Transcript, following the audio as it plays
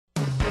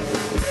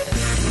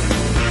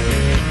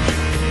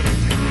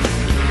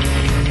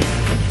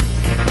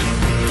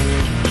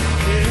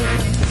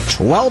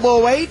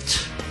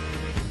12:08.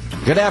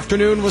 Good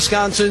afternoon,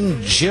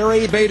 Wisconsin.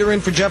 Jerry Bader in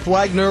for Jeff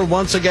Wagner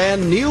once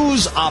again.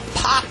 News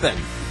a-poppin'.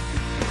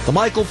 The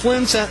Michael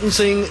Flynn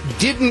sentencing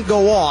didn't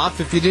go off,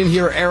 if you didn't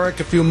hear Eric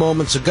a few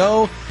moments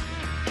ago.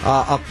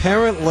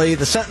 Apparently,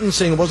 the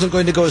sentencing wasn't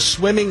going to go as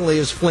swimmingly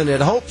as Flynn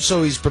had hoped,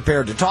 so he's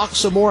prepared to talk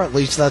some more. At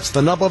least that's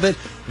the nub of it.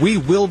 We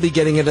will be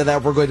getting into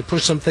that. We're going to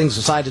push some things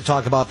aside to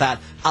talk about that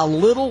a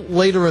little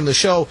later in the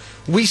show.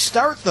 We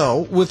start,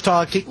 though, with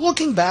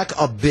looking back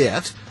a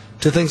bit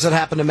to things that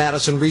happened in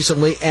Madison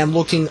recently and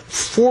looking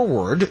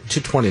forward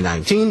to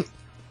 2019.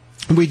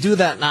 We do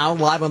that now,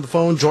 live on the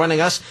phone, joining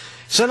us,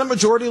 Senate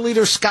Majority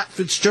Leader Scott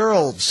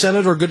Fitzgerald.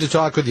 Senator, good to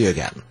talk with you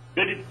again.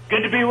 Good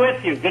to be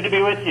with you. Good to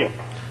be with you.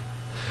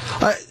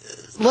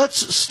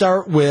 Let's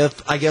start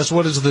with, I guess,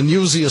 what is the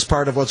newsiest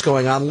part of what's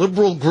going on.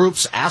 Liberal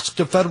groups asked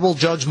a federal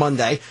judge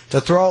Monday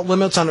to throw out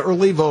limits on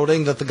early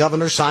voting that the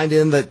governor signed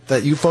in,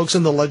 that you folks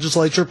in the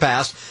legislature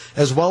passed,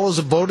 as well as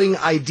a voting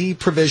ID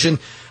provision.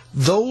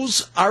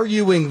 Those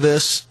arguing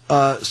this,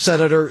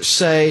 Senator,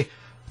 say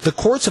the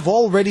courts have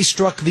already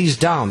struck these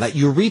down, that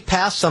you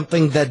repassed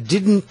something that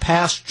didn't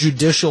pass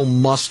judicial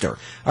muster.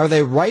 Are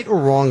they right or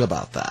wrong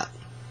about that?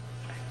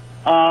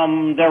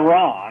 They're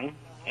wrong,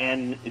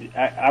 and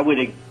I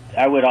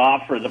would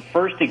offer the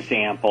first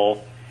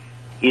example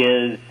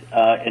is,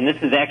 and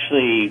this is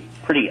actually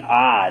pretty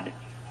odd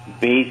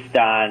based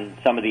on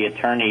some of the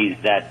attorneys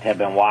that have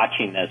been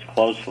watching this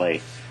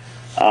closely,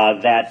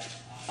 that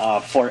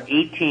for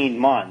 18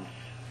 months,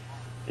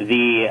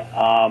 the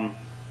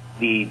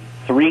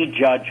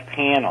three-judge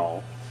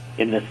panel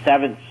in the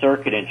 7th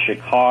Circuit in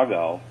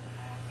Chicago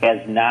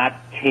has not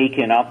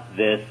taken up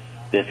this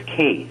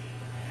case.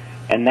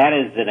 And that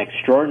is an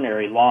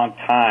extraordinary long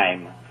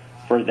time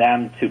for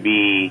them to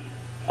be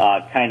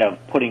kind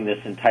of putting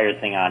this entire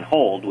thing on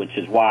hold, which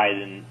is why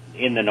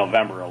in the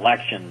November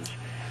elections,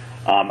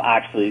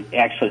 actually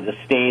the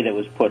stay that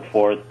was put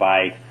forth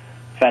by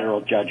federal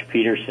Judge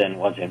Peterson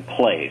was in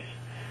place.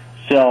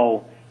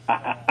 So,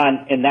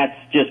 and that's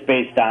just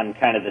based on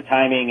kind of the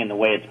timing and the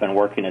way it's been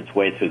working its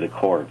way through the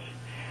courts.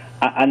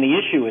 On the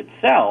issue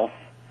itself,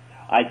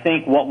 I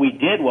think what we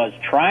did was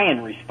try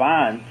and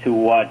respond to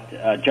what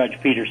Judge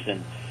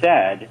Peterson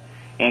said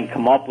and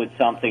come up with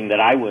something that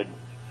I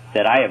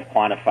have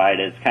quantified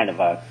as kind of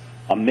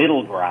a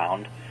middle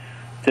ground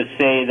to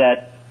say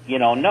that,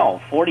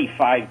 no,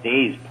 45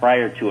 days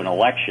prior to an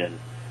election,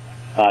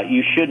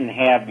 you shouldn't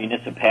have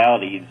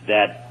municipalities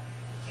that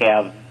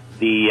have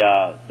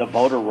the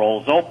voter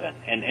rolls open,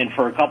 and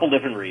for a couple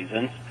different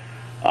reasons.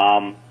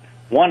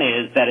 One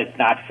is that it's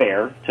not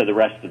fair to the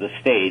rest of the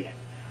state,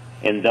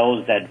 and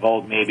those that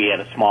vote maybe at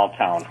a small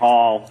town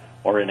hall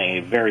or in a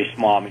very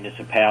small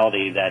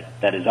municipality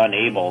that is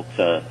unable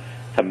to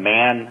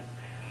man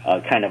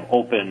kind of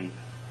open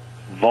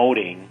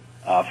voting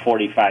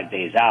 45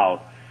 days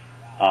out.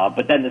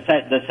 But then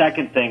the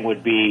second thing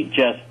would be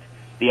just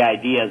the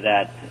idea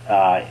that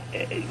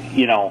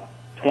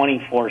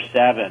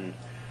 24/7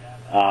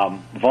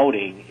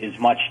 voting is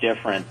much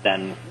different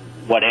than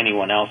what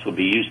anyone else would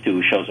be used to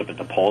who shows up at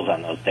the polls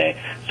on those days.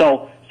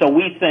 So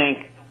we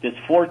think this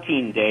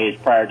 14 days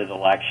prior to the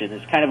election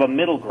is kind of a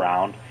middle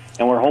ground,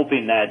 and we're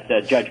hoping that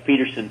Judge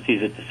Peterson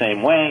sees it the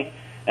same way,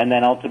 and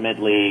then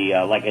ultimately,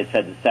 like I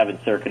said, the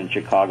 7th Circuit in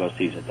Chicago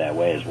sees it that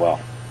way as well.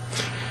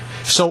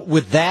 So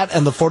with that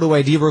and the photo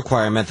ID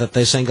requirement that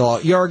they single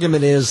out, your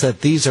argument is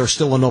that these are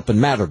still an open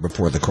matter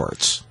before the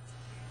courts?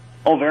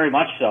 Oh, very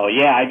much so.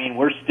 Yeah, I mean,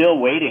 we're still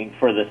waiting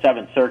for the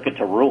 7th Circuit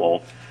to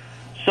rule.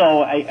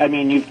 So, I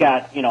mean, you've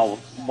got,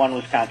 One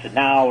Wisconsin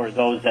Now or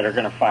those that are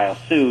going to file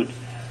suit.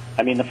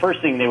 I mean, the first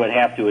thing they would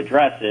have to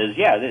address is,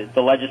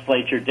 the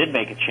legislature did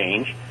make a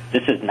change.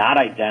 This is not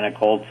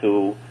identical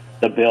to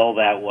the bill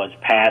that was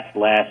passed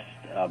last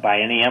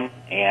biennium,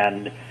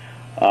 and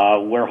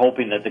we're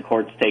hoping that the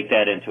courts take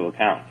that into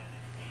account.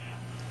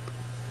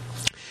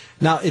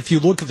 Now, if you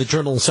look at the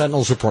Journal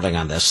Sentinel's reporting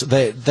on this,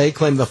 they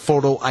claim the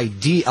photo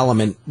ID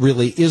element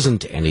really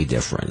isn't any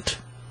different.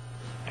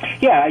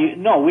 Yeah,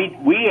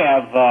 we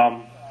have,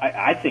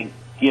 I think,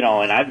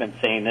 and I've been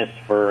saying this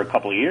for a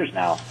couple of years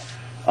now,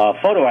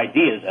 photo ID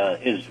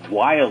is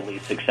wildly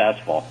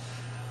successful.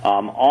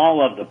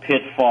 All of the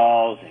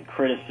pitfalls and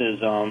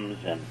criticisms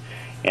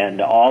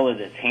and all of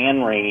this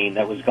hand-wringing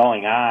that was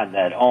going on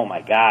that, oh my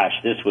gosh,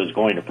 this was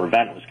going to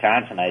prevent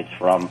Wisconsinites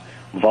from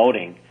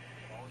voting,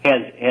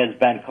 has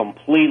been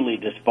completely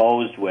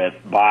disposed with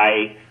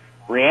by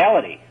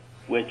reality,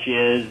 which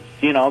is,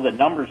 the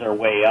numbers are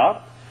way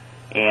up,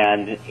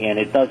 and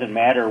it doesn't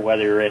matter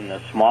whether you're in the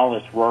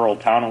smallest rural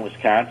town in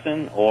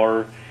Wisconsin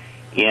or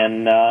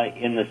in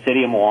the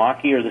city of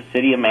Milwaukee or the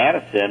city of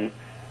Madison.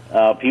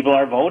 People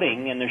are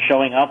voting, and they're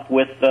showing up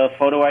with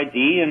photo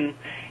ID,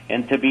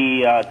 and to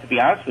be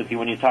honest with you,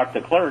 when you talk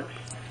to clerks,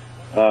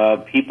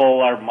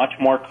 people are much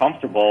more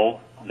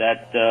comfortable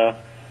that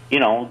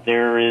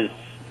there is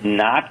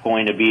not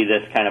going to be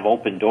this kind of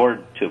open door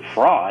to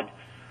fraud,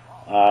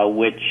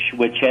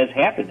 which has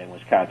happened in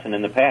Wisconsin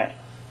in the past.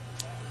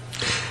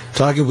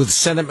 Talking with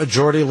Senate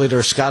Majority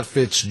Leader Scott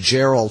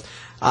Fitzgerald,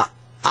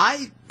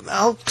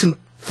 I'll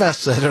confess,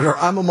 Senator,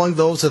 I'm among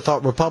those that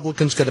thought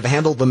Republicans could have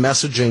handled the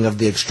messaging of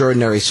the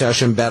extraordinary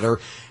session better.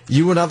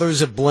 You and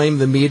others have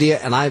blamed the media,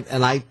 and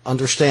I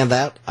understand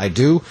that. I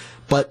do.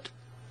 But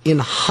in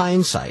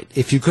hindsight,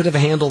 if you could have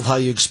handled how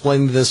you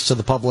explained this to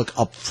the public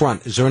up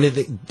front, is there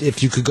anything,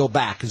 if you could go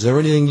back, is there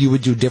anything you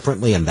would do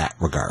differently in that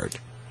regard?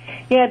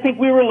 Yeah, I think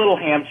we were a little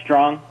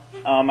hamstrung.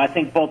 I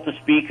think both the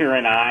Speaker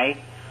and I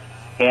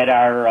had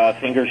our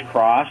fingers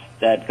crossed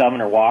that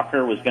Governor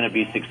Walker was going to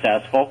be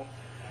successful.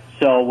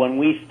 So when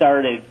we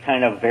started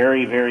kind of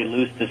very, very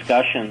loose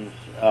discussions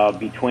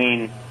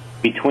between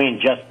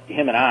just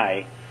him and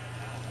I,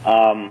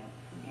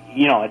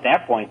 at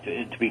that point,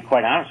 to be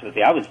quite honest with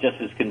you, I was just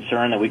as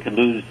concerned that we could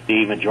lose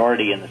the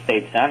majority in the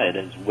state Senate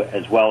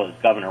as well as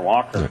Governor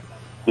Walker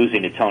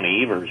losing to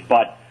Tony Evers.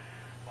 But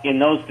in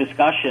those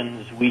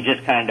discussions, we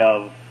just kind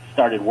of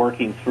started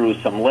working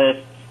through some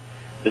lists.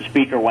 The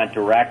Speaker went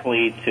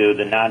directly to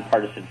the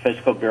Nonpartisan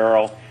Fiscal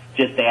Bureau,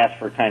 just asked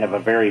for kind of a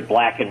very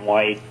black and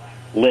white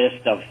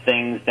list of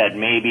things that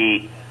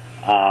maybe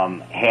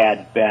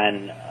had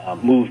been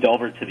moved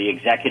over to the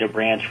executive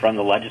branch from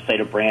the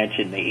legislative branch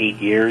in the 8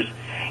 years.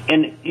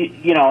 And,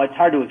 it's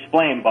hard to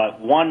explain, but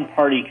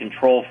one-party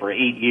control for 8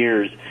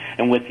 years,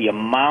 and with the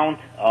amount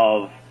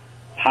of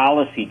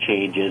policy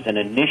changes and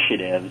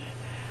initiatives,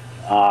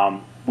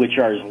 which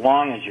are as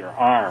long as your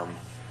arm,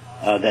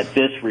 that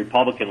this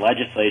Republican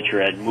legislature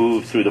had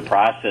moved through the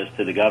process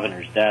to the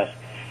governor's desk,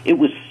 it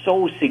was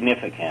so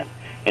significant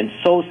and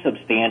so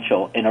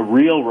substantial and a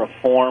real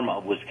reform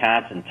of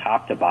Wisconsin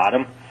top to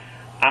bottom.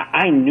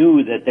 I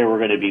knew that there were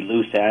going to be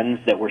loose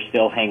ends that were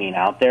still hanging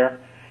out there,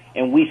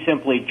 and we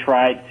simply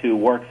tried to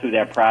work through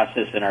that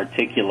process and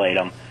articulate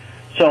them.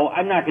 So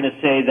I'm not going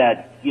to say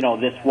that,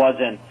 this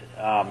wasn't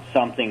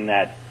something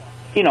that,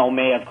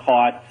 may have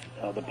caught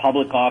the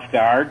public off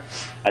guard.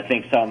 I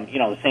think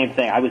the same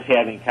thing. I was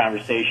having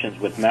conversations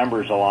with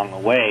members along the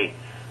way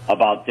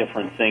about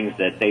different things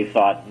that they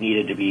thought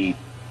needed to be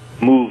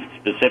moved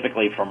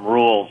specifically from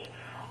rules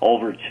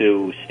over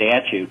to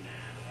statute.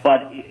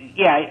 But,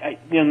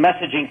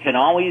 messaging can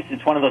always,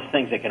 it's one of those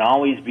things that can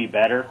always be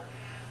better.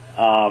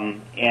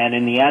 And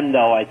in the end,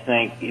 though, I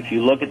think if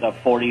you look at the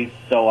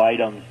 40-so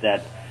items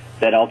that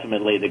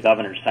ultimately the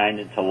governor signed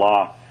into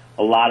law,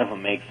 a lot of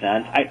them make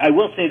sense. I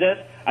will say this.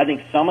 I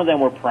think some of them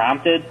were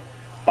prompted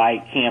by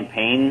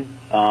campaign,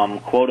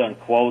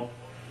 quote-unquote,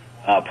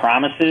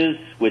 promises,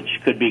 which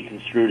could be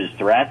construed as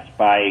threats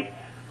by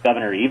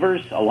Governor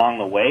Evers along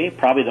the way.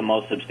 Probably the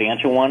most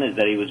substantial one is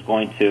that he was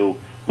going to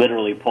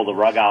literally pull the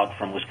rug out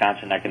from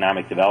Wisconsin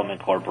Economic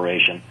Development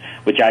Corporation,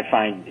 which I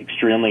find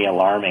extremely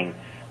alarming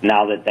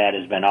now that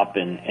has been up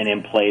and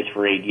in place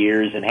for 8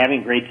 years and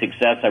having great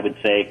success, I would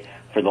say,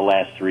 for the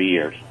last 3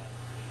 years.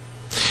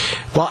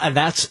 Well, and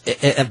that's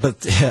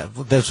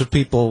what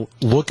people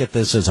look at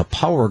this as a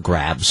power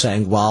grab,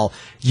 saying, well,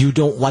 you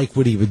don't like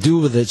what he would do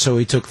with it, so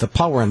he took the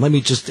power. And let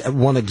me just,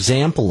 one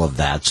example of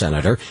that,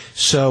 Senator.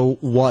 So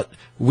what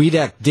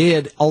WEDC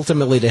did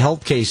ultimately to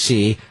help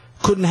KC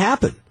couldn't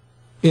happen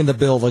in the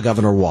bill that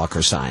Governor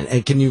Walker signed.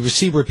 And can you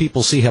see where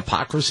people see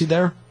hypocrisy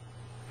there?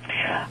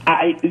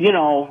 I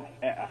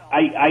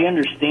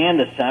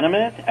understand the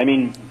sentiment. I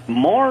mean,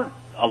 more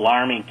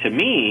alarming to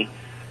me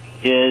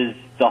is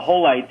the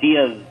whole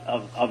idea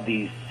of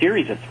these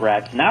series of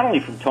threats, not only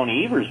from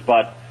Tony Evers,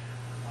 but,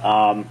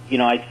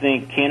 I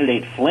think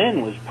candidate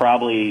Flynn was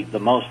probably the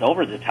most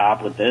over the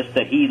top with this,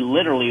 that he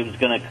literally was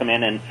going to come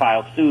in and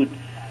file suit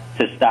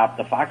to stop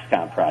the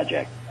Foxconn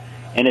project.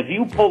 And if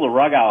you pull the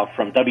rug out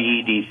from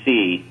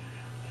WEDC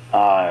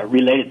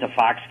related to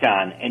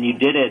Foxconn, and you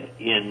did it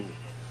in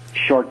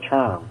short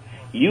term,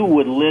 you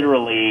would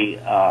literally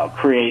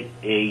create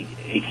a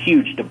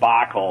huge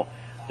debacle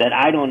that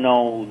I don't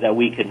know that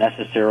we could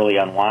necessarily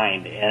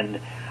unwind. And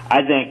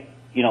I think,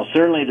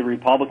 certainly the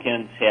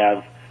Republicans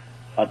have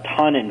a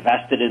ton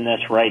invested in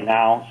this right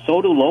now.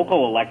 So do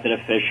local elected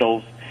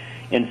officials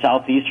in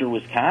southeastern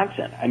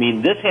Wisconsin. I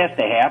mean, this has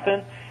to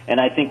happen,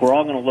 and I think we're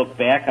all going to look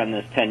back on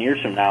this 10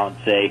 years from now and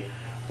say,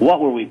 what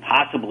were we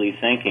possibly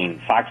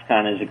thinking?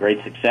 Foxconn is a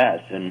great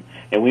success, and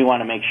we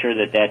want to make sure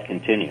that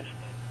continues.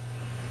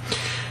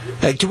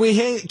 Hey,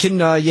 can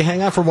you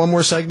hang out for one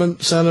more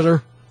segment,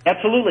 Senator?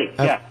 Absolutely,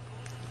 yeah.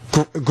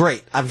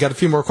 Great. I've got a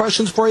few more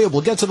questions for you. We'll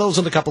get to those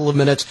in a couple of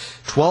minutes.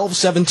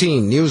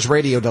 1217 News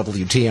Radio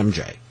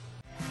WTMJ.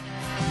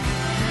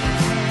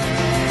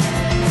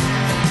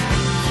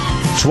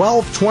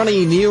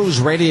 1220 News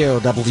Radio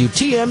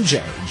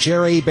WTMJ.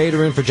 Jerry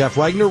Bader in for Jeff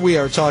Wagner. We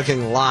are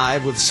talking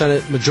live with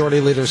Senate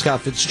Majority Leader Scott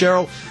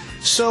Fitzgerald.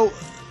 So,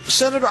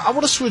 Senator, I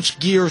want to switch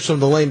gears from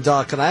the lame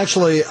duck, and I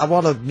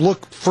want to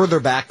look further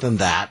back than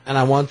that, and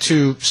I want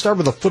to start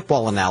with a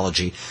football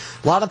analogy.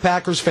 A lot of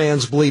Packers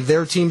fans believe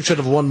their team should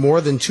have won more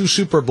than 2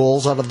 Super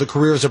Bowls out of the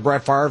careers of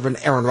Brett Favre and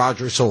Aaron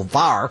Rodgers so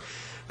far.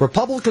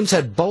 Republicans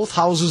had both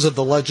houses of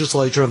the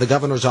legislature and the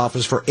governor's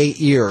office for 8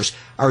 years.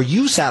 Are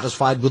you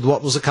satisfied with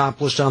what was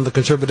accomplished on the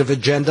conservative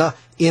agenda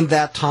in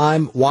that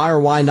time? Why or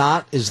why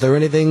not? Is there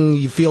anything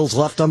you feel is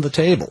left on the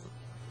table?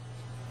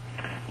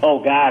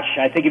 Oh, gosh.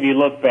 I think if you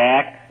look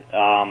back,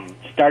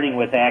 starting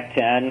with Act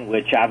 10,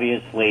 which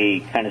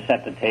obviously kind of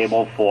set the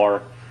table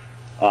for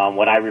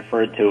what I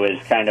referred to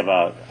as kind of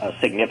a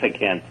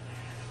significant,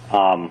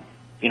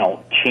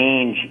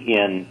 change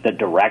in the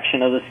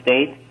direction of the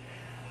state.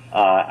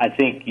 I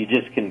think you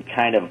just can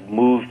kind of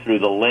move through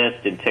the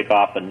list and tick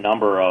off a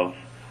number of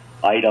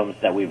items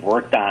that we've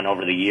worked on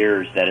over the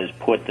years that has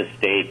put the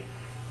state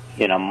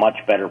in a much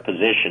better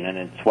position, and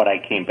it's what I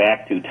came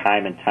back to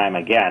time and time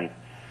again.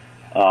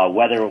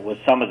 Whether it was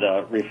some of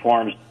the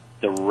reforms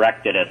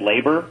directed at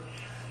labor,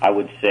 I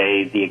would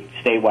say the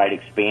statewide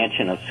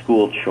expansion of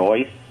school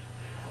choice,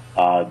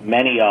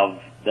 many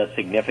of the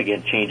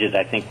significant changes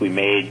I think we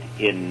made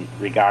in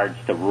regards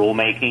to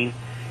rulemaking,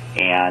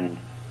 and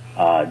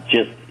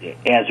just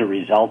as a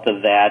result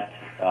of that,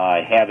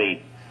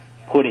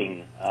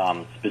 putting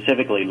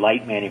specifically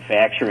light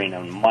manufacturing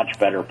in a much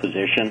better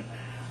position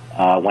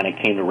when it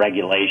came to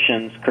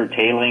regulations,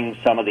 curtailing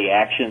some of the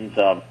actions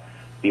of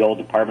the old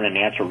Department of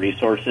Natural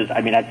Resources.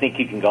 I mean, I think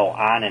you can go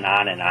on and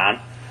on and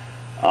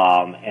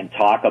on and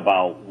talk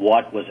about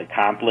what was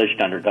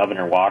accomplished under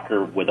Governor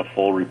Walker with a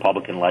full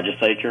Republican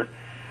legislature.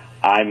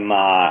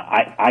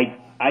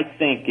 I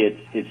think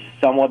it's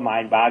somewhat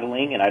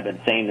mind-boggling, and I've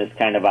been saying this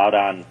kind of out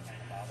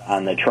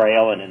on the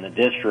trail and in the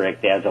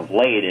district as of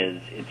late,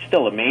 is it's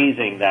still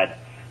amazing that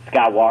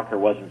Scott Walker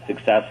wasn't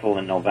successful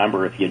in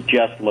November if you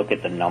just look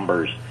at the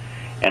numbers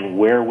and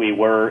where we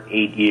were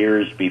 8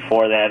 years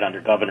before that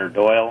under Governor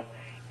Doyle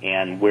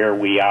and where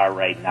we are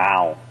right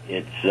now.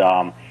 It's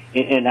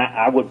and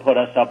I would put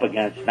us up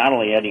against not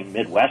only any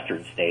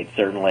Midwestern state,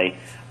 certainly,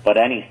 but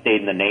any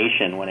state in the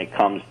nation when it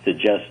comes to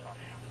just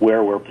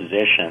where we're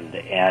positioned.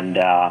 And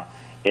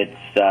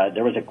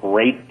there was a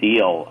great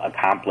deal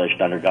accomplished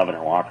under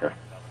Governor Walker.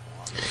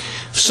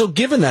 So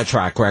given that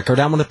track record,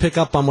 I'm going to pick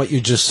up on what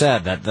you just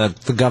said, that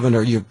the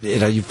governor, you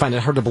find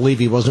it hard to believe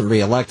he wasn't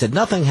reelected.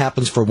 Nothing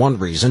happens for one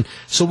reason.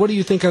 So what do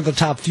you think are the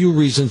top few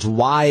reasons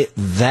why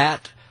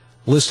that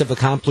list of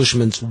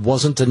accomplishments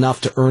wasn't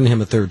enough to earn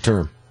him a third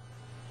term?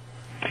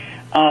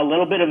 A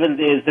little bit of it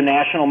is the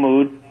national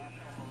mood.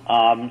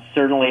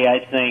 Certainly,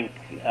 I think,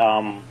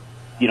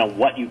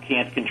 what you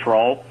can't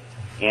control.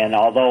 And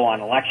although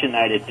on election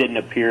night it didn't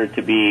appear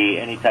to be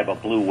any type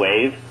of blue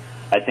wave,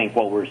 I think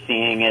what we're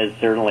seeing is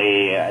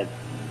certainly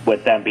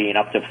with them being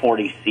up to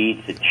 40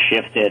 seats, it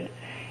shifted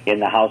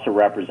in the House of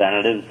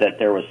Representatives that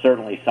there was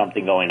certainly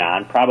something going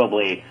on,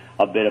 probably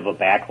a bit of a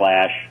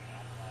backlash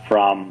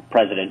from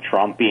President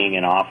Trump being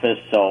in office,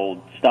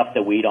 so stuff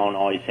that we don't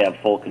always have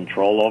full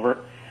control over,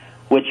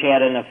 which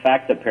had an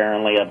effect,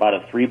 apparently, about a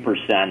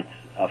 3%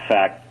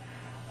 effect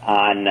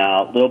on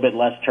a little bit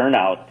less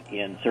turnout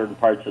in certain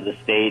parts of the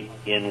state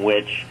in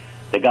which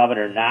the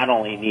governor not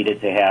only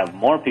needed to have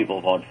more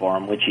people vote for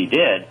him, which he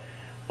did,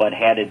 but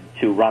had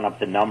to run up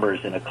the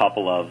numbers in a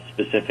couple of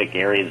specific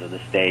areas of the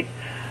state.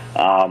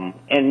 And,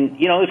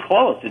 it was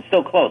close. It's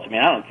still close. I mean,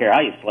 I don't care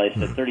how you slice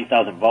it,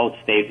 30,000 votes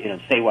in a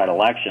statewide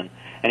election,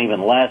 and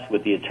even less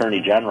with the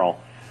Attorney General.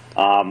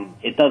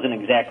 It doesn't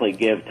exactly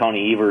give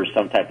Tony Evers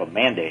some type of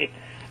mandate.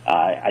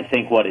 I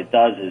think what it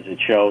does is it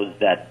shows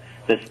that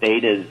the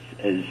state is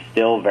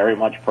still very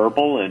much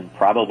purple and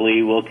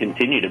probably will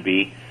continue to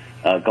be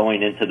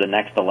going into the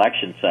next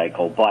election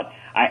cycle. But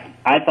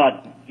I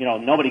thought,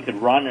 nobody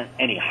could run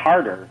any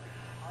harder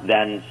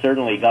than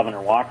certainly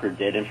Governor Walker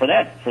did, and for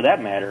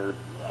that matter,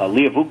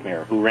 Leah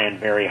Wagner, who ran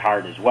very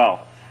hard as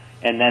well,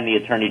 and then the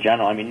Attorney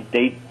General. I mean,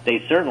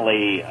 they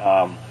certainly,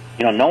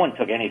 no one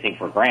took anything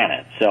for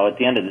granted. So at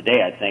the end of the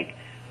day, I think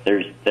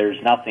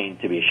there's nothing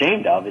to be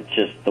ashamed of. It's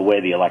just the way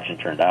the election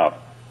turned out.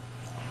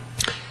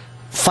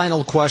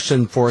 Final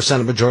question for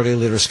Senate Majority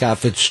Leader Scott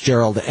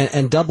Fitzgerald,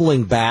 and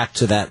doubling back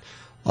to that.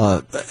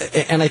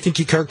 And I think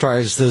you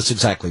characterized this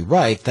exactly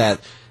right, that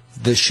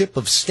the ship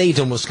of state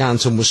in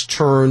Wisconsin was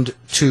turned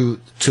to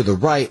the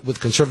right with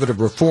conservative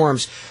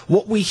reforms.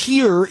 What we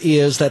hear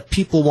is that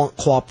people want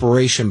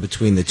cooperation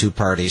between the two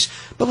parties.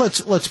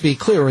 But let's be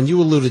clear, and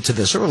you alluded to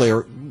this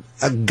earlier,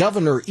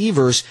 Governor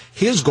Evers,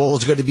 his goal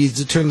is going to be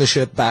to turn the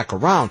ship back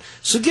around.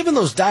 So given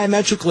those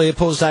diametrically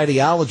opposed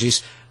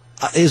ideologies,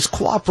 is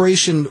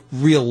cooperation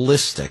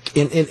realistic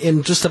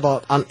in just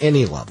about on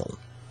any level?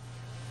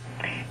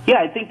 Yeah,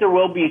 I think there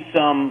will be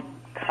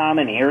some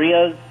common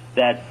areas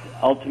that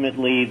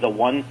ultimately the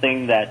one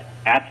thing that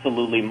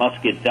absolutely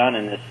must get done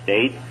in this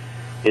state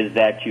is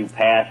that you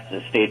pass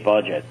the state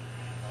budget.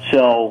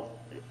 So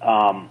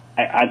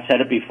I've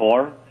said it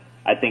before.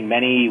 I think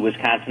many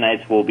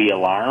Wisconsinites will be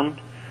alarmed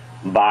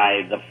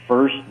by the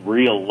first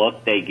real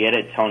look they get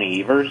at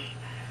Tony Evers.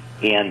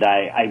 And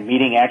I'm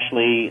meeting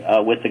actually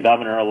with the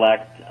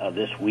governor-elect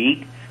this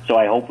week, so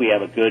I hope we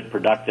have a good,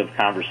 productive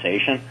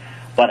conversation.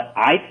 But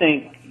I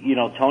think,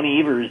 Tony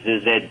Evers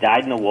is a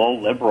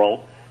dyed-in-the-wool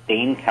liberal,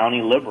 Dane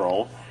County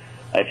liberal.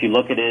 If you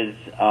look at his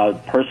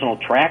personal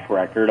track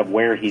record of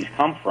where he's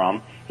come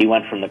from, he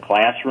went from the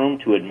classroom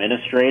to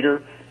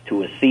administrator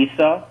to a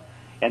CISA,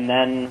 and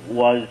then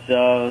was,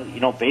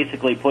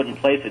 basically put in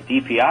place at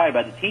DPI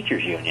by the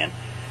teachers union.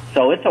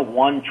 So it's a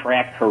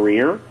one-track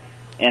career.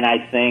 And I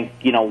think,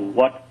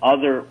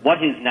 what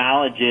his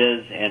knowledge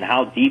is and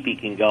how deep he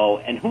can go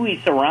and who he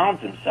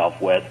surrounds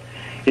himself with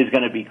is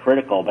going to be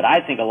critical. But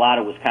I think a lot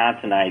of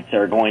Wisconsinites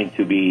are going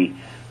to be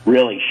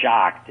really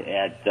shocked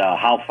at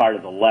how far to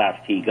the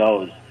left he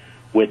goes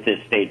with this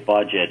state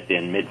budget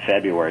in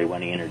mid-February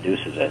when he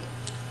introduces it.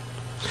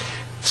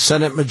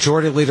 Senate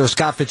Majority Leader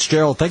Scott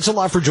Fitzgerald, thanks a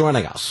lot for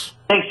joining us.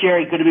 Thanks,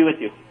 Jerry. Good to be with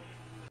you.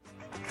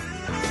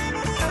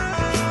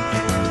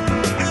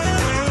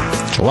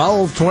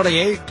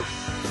 1228,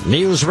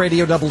 News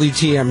Radio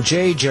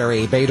WTMJ,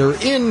 Jerry Bader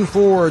in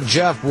for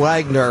Jeff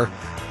Wagner.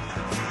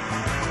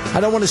 I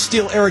don't want to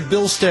steal Eric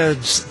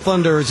Bilstead's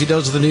thunder as he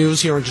does the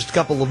news here in just a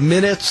couple of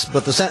minutes,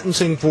 but the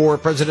sentencing for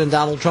President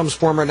Donald Trump's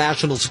former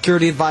national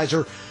security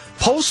advisor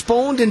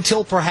postponed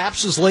until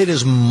perhaps as late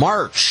as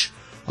March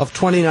of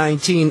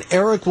 2019.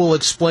 Eric will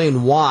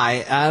explain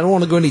why. I don't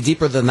want to go any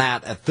deeper than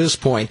that at this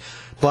point,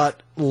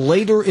 but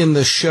later in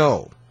the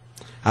show,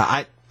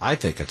 I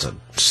think it's a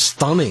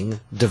stunning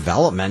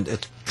development.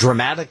 It's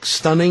dramatic,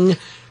 stunning.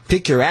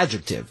 Pick your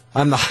adjective.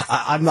 I'm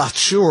not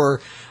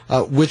sure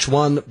which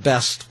one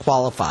best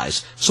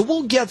qualifies. So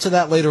we'll get to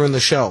that later in the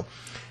show.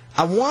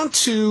 I don't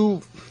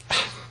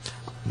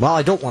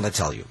want to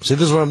tell you. See,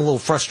 this is where I'm a little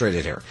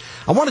frustrated here.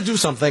 I want to do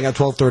something at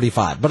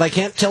 12:35, but I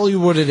can't tell you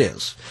what it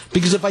is.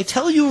 Because if I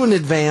tell you in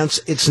advance,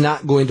 it's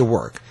not going to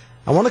work.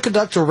 I want to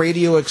conduct a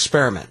radio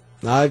experiment.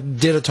 I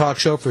did a talk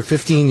show for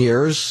 15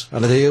 years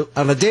on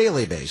a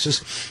daily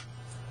basis.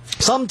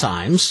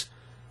 Sometimes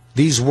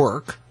these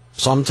work.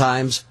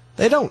 Sometimes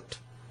they don't.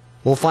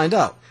 We'll find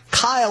out.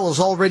 Kyle has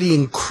already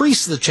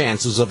increased the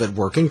chances of it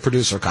working,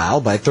 producer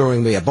Kyle, by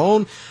throwing me a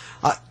bone.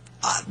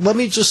 Let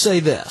me just say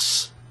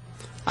this.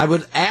 I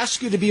would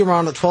ask you to be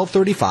around at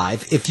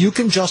 12:35 if you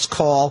can just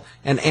call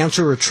and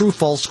answer a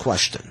true-false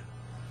question.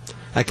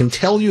 I can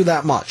tell you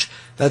that much.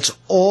 That's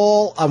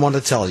all I want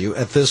to tell you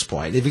at this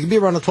point. If you can be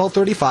around at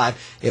 12:35,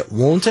 it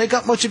won't take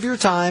up much of your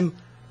time.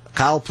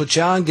 Kyle, put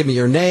you on, give me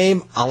your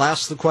name, I'll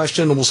ask the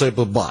question, and we'll say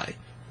bye-bye.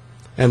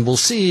 And we'll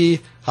see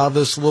how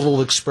this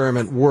little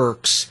experiment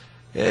works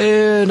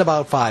in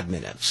about 5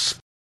 minutes.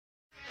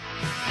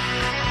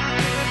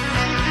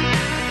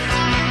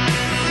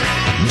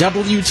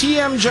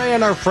 WTMJ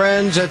and our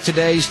friends at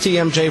today's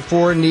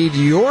TMJ4 need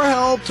your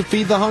help to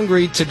feed the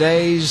hungry.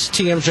 Today's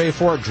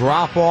TMJ4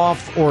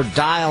 drop-off or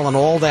dial an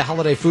all-day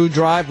holiday food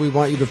drive. We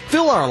want you to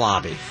fill our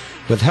lobby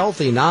with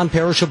healthy,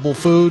 non-perishable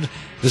food.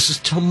 This is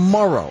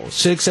tomorrow,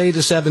 6A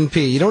to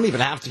 7P. You don't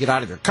even have to get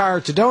out of your car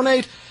to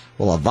donate.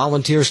 We'll have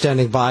volunteers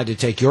standing by to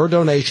take your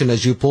donation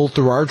as you pull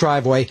through our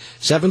driveway,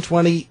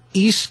 720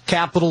 East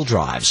Capitol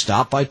Drive.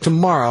 Stop by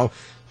tomorrow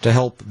to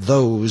help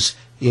those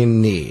in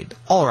need.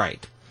 All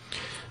right.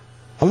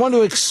 I want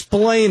to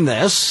explain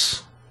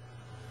this,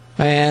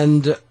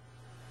 and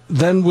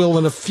then we'll,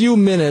 in a few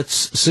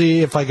minutes,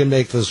 see if I can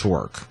make this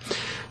work.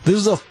 This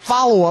is a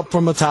follow-up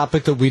from a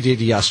topic that we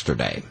did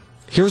yesterday.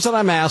 Here's what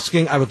I'm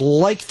asking. I would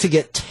like to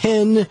get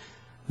 10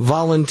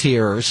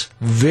 volunteers.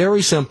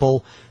 Very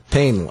simple,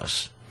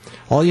 painless.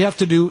 All you have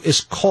to do is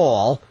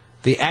call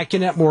the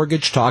AccuNet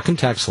Mortgage Talk and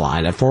Text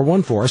line at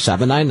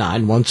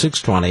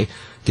 414-799-1620.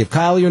 Give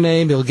Kyle your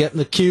name. He'll get in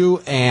the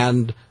queue,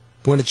 and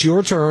when it's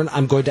your turn,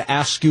 I'm going to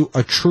ask you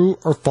a true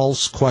or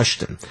false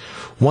question.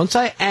 Once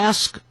I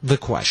ask the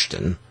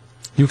question,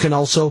 you can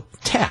also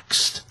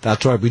text.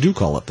 That's why we do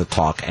call it the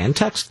Talk and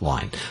Text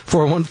line.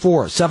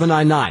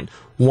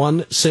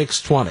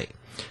 414-799-1620.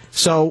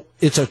 So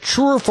it's a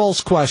true or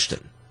false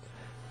question.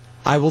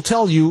 I will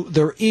tell you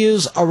there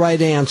is a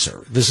right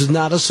answer. This is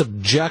not a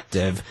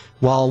subjective,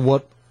 well,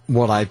 what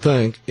I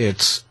think,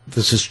 this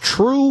is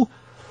true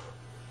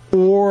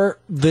or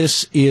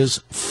this is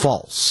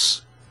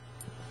false.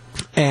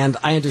 And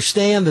I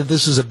understand that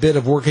this is a bit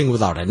of working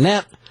without a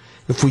net.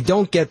 If we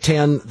don't get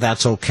 10,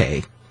 that's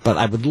okay. But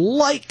I would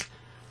like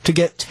to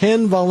get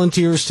 10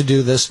 volunteers to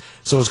do this,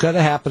 so it's got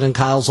to happen, and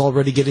Kyle's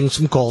already getting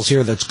some calls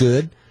here. That's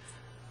good.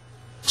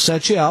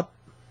 Set you up.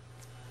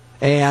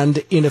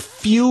 And in a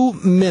few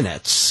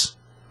minutes,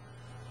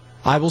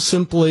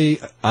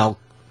 I'll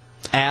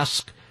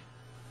ask,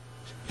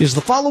 is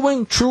the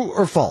following true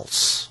or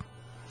false?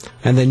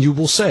 And then you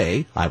will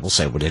say, I will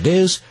say what it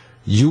is,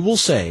 you will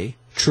say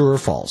true or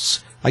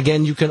false.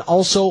 Again, you can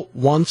also,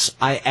 once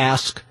I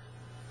ask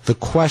the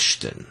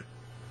question,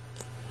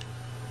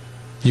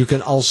 you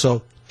can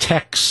also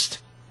text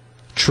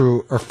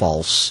true or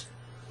false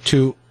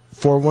to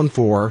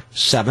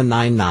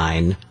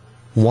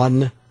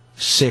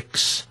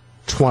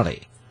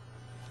 414-799-1620.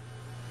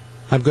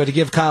 I'm going to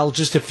give Kyle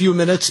just a few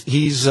minutes.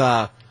 He's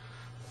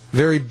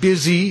very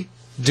busy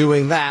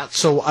doing that,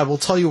 so I will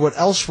tell you what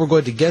else we're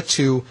going to get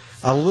to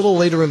a little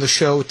later in the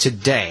show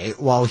today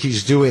while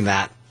he's doing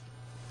that.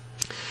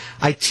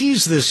 I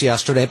teased this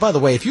yesterday. By the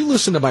way, if you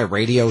listen to my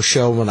radio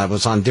show when I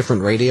was on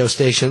different radio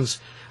stations,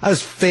 I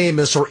was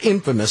famous or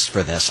infamous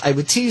for this. I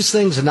would tease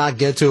things and not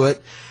get to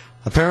it.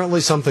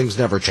 Apparently, some things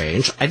never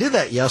change. I did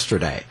that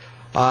yesterday.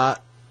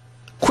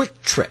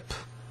 Quick Trip.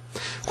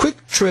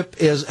 Quick Trip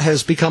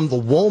has become the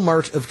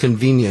Walmart of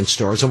convenience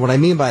stores, and what I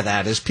mean by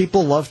that is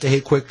people love to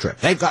hate Quick Trip.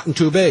 They've gotten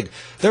too big.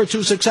 They're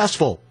too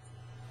successful.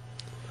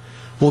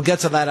 We'll get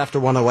to that after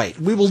 1:08.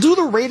 We will do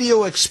the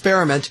radio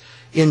experiment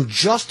in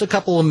just a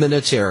couple of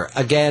minutes here.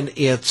 Again,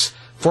 it's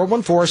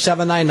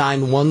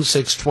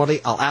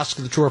 414-799-1620. I'll ask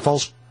the true or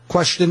false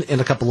question in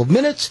a couple of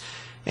minutes,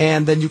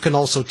 and then you can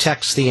also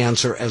text the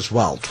answer as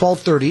well.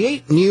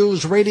 1238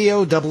 News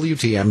Radio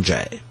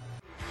WTMJ.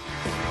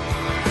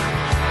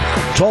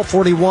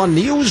 1241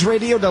 News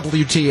Radio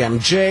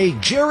WTMJ.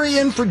 Jerry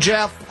in for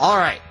Jeff. All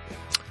right.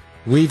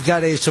 We've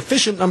got a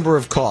sufficient number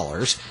of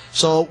callers.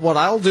 So what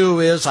I'll do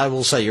is I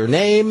will say your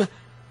name,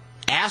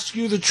 ask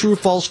you the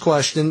true-false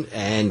question,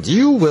 and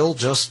you will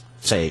just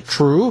say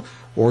true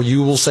or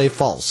you will say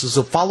false. This is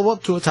a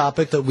follow-up to a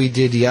topic that we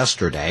did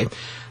yesterday.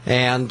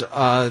 And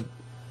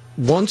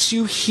once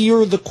you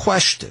hear the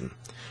question,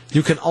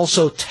 you can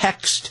also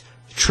text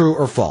true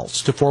or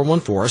false to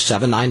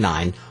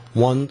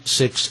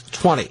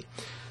 414-799-1620.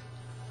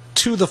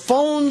 To the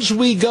phones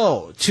we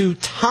go. To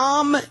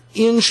Tom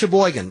in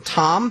Sheboygan.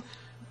 Tom,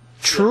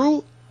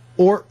 true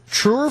or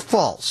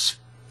false?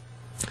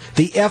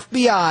 The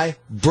FBI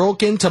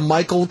broke into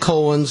Michael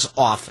Cohen's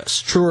office.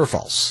 True or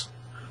false?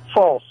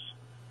 False.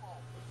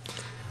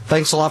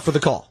 Thanks a lot for the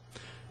call.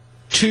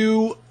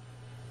 Then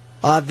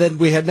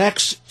we head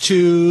next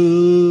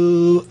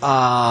to,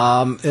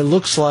 it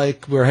looks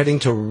like we're heading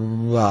to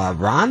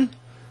Ron?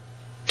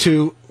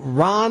 To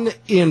Ron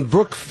in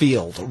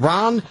Brookfield.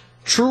 Ron,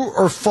 true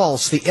or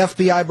false, the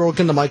FBI broke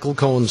into Michael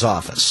Cohen's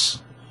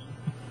office?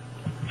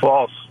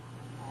 False.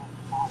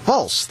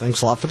 False.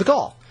 Thanks a lot for the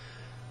call.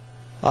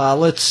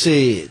 Let's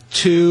see.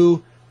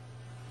 To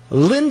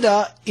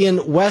Linda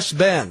in West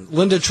Bend.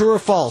 Linda, true or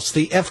false,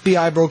 the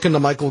FBI broke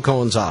into Michael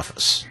Cohen's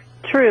office?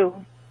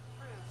 True.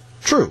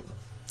 True.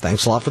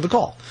 Thanks a lot for the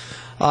call.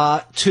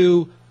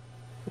 To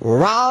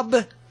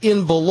Rob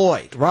in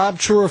Beloit. Rob,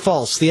 true or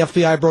false, the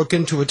FBI broke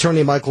into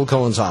attorney Michael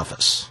Cohen's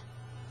office?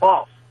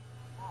 False.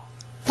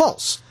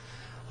 False.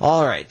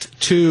 All right.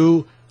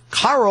 To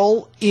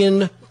Carl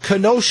in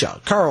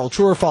Kenosha. Carl,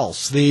 true or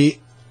false, the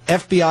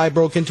FBI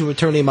broke into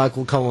attorney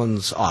Michael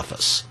Cohen's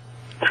office?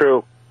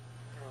 True.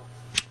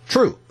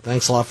 True.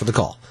 Thanks a lot for the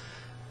call.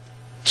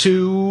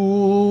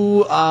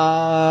 To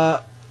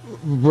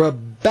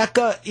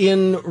Rebecca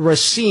in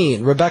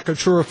Racine. Rebecca,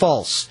 true or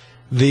false,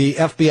 the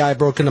FBI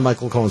broke into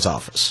Michael Cohen's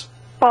office?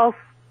 False.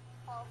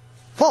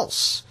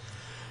 False.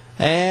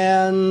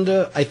 And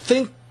I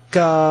think,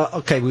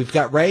 okay, we've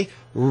got Ray.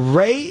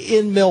 Ray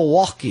in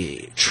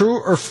Milwaukee.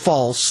 True or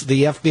false,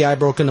 the FBI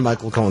broke into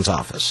Michael Cohen's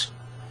office?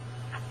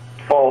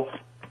 False.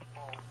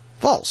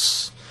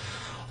 False.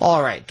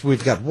 All right,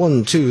 we've got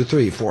 1, 2,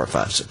 3, 4,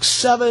 5, 6,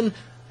 7.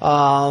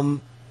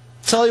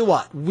 Tell you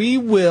what, we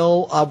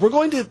will. We're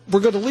going to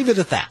leave it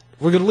at that.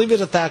 We're going to leave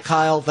it at that,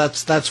 Kyle.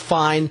 That's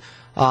fine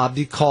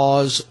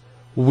because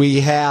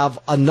we have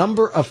a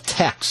number of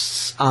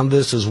texts on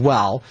this as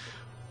well.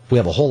 We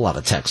have a whole lot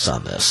of texts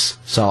on this,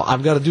 so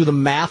I've got to do the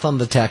math on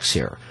the text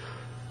here.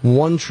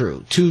 1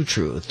 true, 2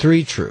 true,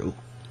 3 true,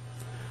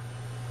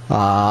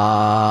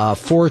 4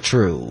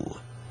 true,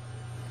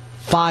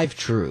 5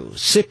 true,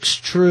 6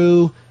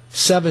 true,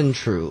 7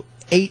 true,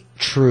 8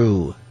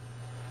 true,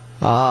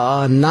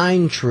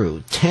 9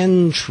 true,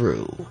 10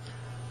 true,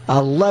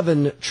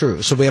 11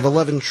 true. So we have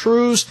 11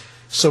 trues,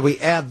 so we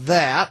add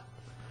that.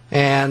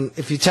 And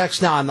if you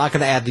text now, I'm not going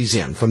to add these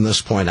in from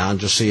this point on,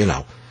 just so you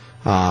know.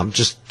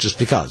 Just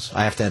because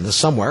I have to add this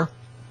somewhere.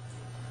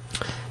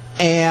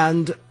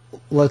 And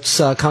let's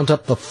count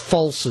up the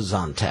falses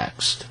on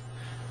text.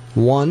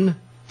 1,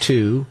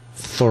 2,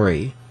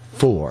 3,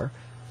 4,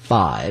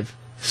 5,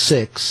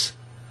 6,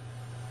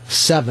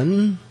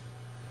 7,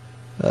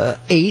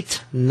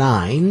 8,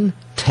 9,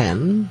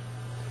 10,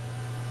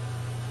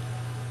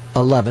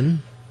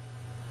 11,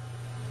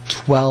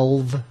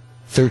 12,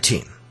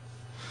 13.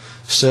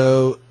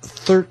 So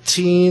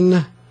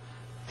 13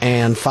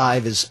 and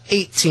 5 is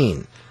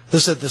 18. The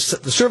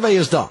survey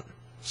is done.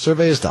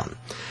 Survey is done.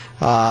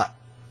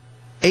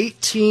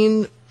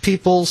 18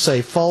 people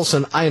say false,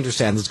 and I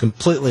understand it's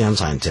completely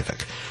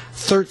unscientific.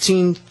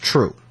 13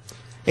 true.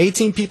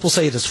 18 people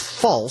say it is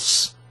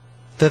false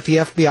that the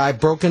FBI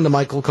broke into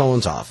Michael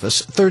Cohen's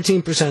office.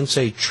 13%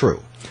 say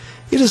true.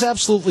 It is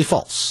absolutely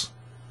false.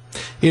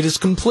 It is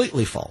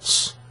completely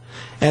false.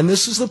 And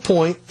this is the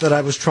point that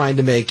I was trying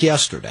to make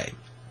yesterday.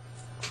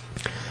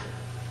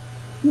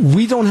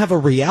 We don't have a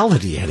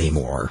reality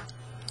anymore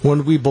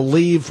when we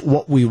believe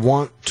what we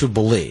want to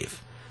believe.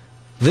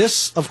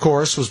 This, of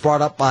course, was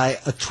brought up by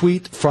a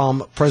tweet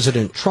from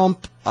President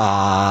Trump,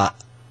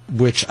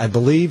 which I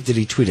believe, did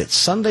he tweet it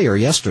Sunday or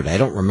yesterday? I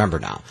don't remember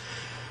now.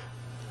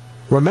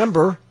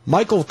 Remember,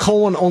 Michael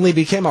Cohen only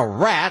became a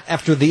rat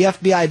after the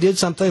FBI did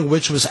something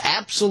which was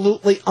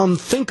absolutely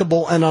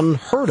unthinkable and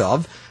unheard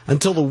of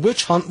until the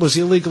witch hunt was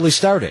illegally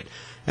started.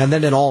 And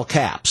then in all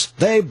caps,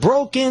 they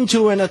broke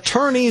into an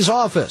attorney's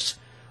office.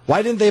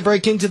 Why didn't they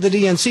break into the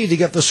DNC to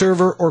get the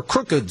server or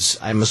Crooked's,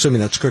 I'm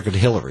assuming that's Crooked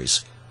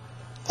Hillary's,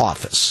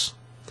 office?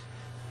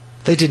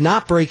 They did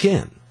not break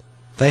in.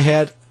 They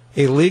had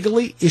a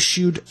legally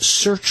issued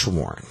search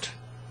warrant.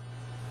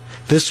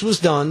 This was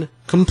done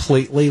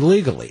completely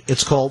legally.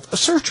 It's called a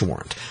search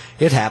warrant.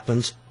 It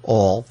happens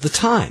all the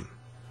time.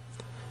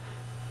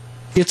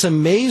 It's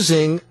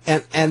amazing,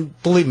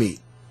 and believe me,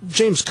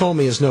 James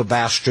Comey is no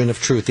bastion of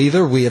truth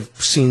either. We have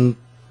seen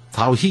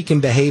how he can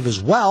behave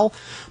as well,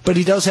 but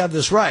he does have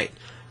this right.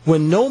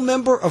 When no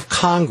member of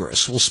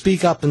Congress will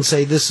speak up and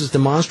say this is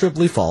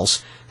demonstrably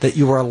false, that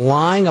you are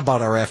lying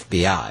about our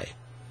FBI,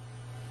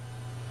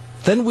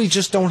 then we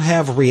just don't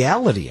have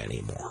reality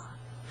anymore.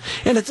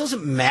 And it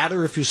doesn't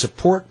matter if you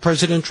support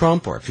President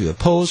Trump or if you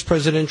oppose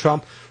President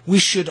Trump. We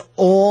should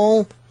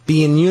all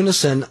be in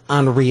unison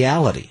on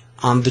reality,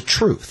 on the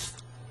truth.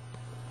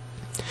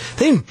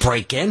 They didn't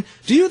break in.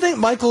 Do you think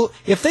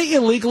if they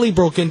illegally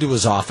broke into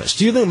his office,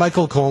 do you think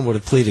Michael Cohen would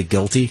have pleaded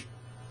guilty?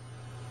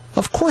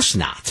 Of course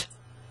not.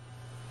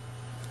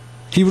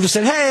 He would have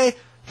said, hey,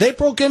 they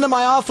broke into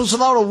my office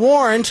without a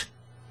warrant.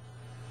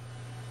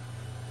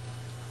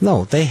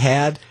 No, they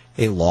had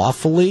a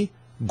lawfully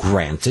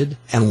granted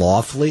and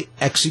lawfully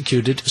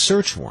executed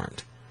search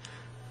warrant.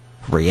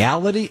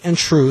 Reality and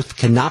truth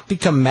cannot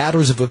become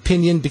matters of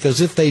opinion,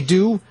 because if they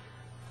do,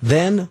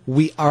 then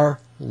we are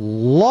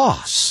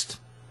lost.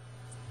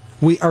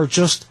 We are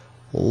just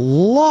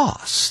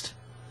lost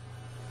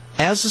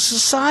as a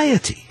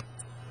society.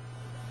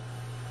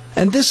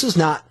 And this is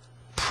not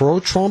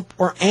pro-Trump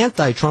or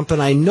anti-Trump,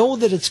 and I know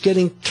that it's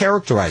getting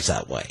characterized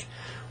that way.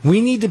 We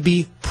need to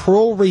be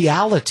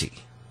pro-reality.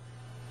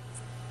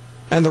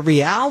 And the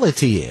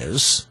reality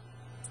is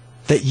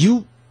that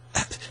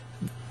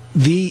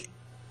the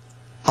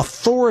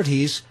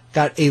authorities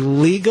got a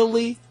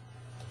legally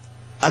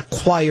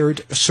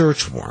acquired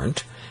search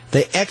warrant.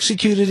 They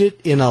executed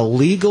it in a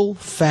legal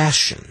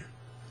fashion.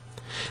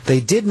 They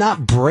did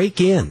not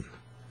break in.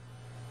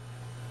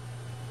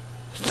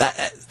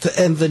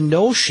 And the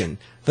notion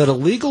that a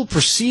legal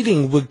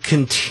proceeding would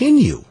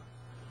continue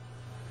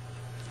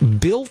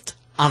built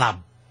on an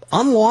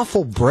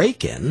unlawful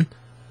break-in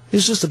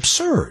is just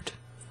absurd.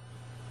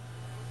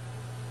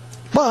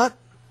 But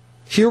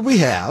here we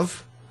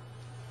have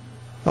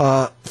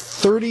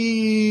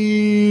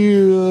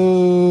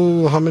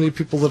 30, how many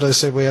people did I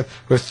say we have?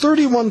 There are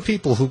 31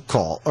 people who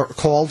called or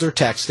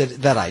texted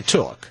that I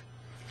took.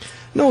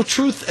 No,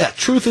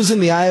 truth is in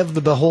the eye of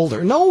the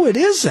beholder. No, it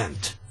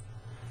isn't.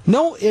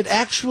 No, it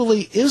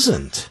actually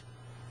isn't.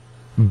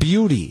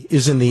 Beauty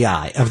is in the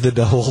eye of the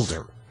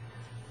beholder.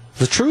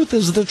 The truth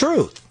is the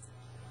truth.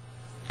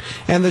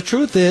 And the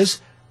truth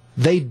is,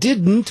 they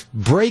didn't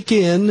break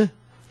in.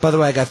 By the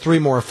way, I got 3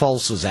 more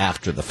falses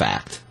after the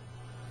fact.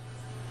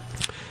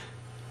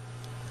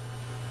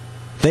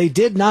 They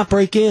did not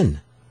break in.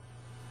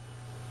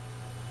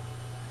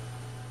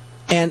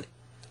 And,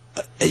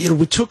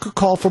 we took a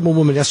call from a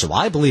woman yesterday.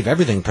 Well, I believe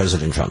everything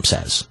President Trump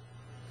says.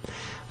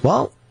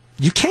 Well,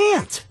 you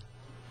can't.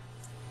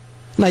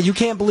 Now, you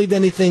can't believe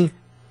anything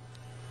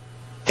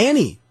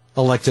any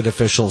elected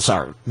officials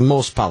are.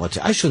 Most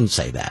politicians. I shouldn't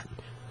say that.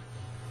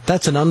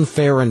 That's an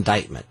unfair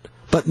indictment.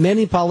 But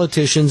many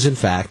politicians, in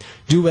fact,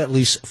 do at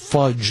least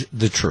fudge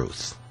the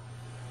truth.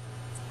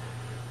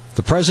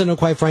 The president,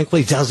 quite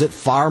frankly, does it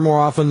far more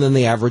often than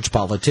the average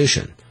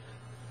politician.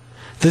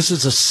 This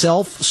is a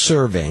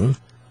self-serving,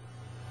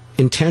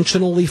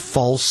 intentionally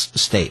false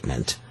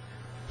statement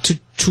to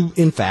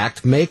in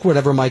fact, make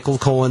whatever Michael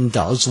Cohen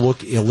does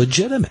look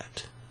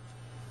illegitimate.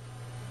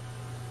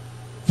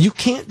 You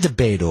can't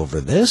debate over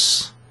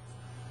this.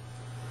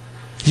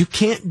 You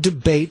can't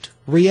debate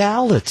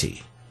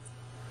reality.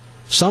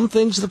 Some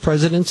things the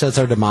president says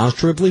are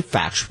demonstrably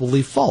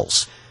factually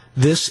false.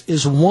 This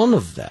is one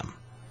of them.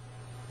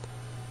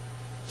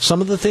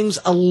 Some of the things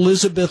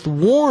Elizabeth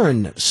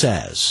Warren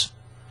says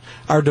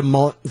are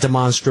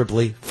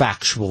demonstrably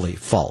factually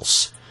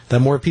false. That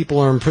more people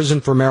are in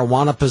prison for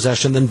marijuana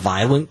possession than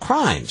violent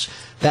crimes.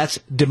 That's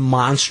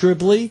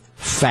demonstrably,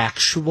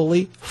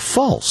 factually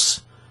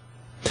false.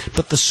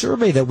 But the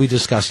survey that we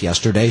discussed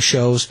yesterday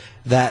shows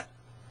that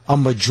a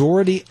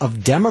majority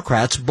of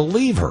Democrats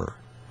believe her.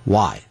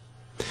 Why?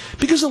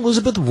 Because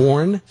Elizabeth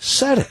Warren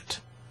said it.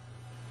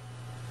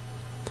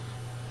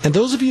 And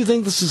those of you who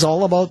think this is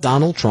all about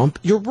Donald Trump,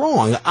 you're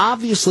wrong.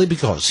 Obviously,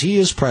 because he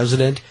is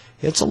president,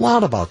 it's a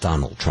lot about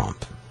Donald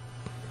Trump.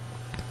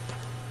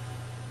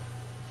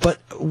 But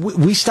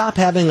we stop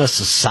having a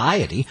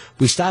society,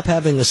 we stop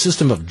having a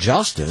system of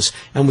justice,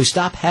 and we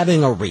stop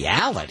having a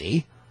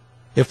reality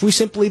if we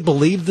simply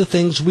believe the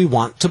things we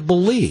want to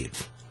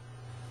believe.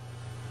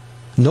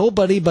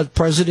 Nobody but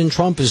President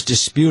Trump is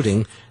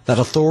disputing that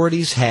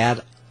authorities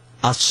had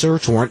a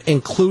search warrant,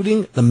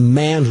 including the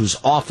man whose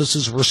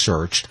offices were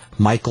searched,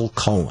 Michael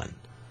Cohen.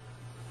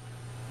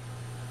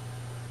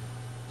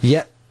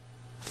 Yet,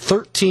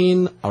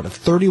 13 out of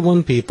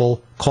 31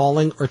 people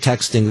calling or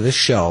texting this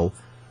show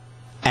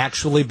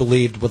actually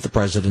believed what the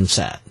president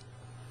said.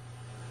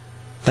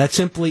 That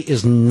simply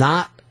is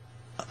not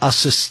a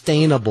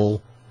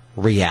sustainable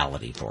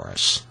reality for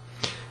us.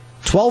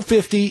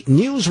 1250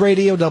 News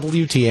Radio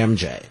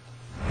WTMJ.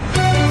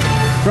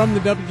 From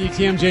the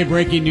WTMJ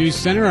Breaking News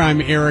Center,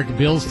 I'm Eric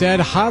Bilstead.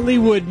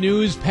 Hollywood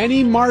news,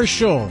 Penny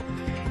Marshall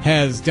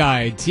has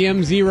died.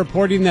 TMZ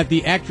reporting that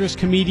the actress,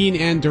 comedian,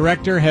 and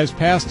director has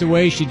passed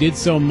away. She did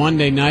so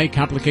Monday night,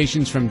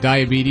 complications from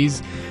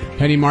diabetes.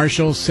 Penny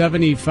Marshall,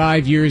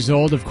 75 years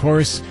old. Of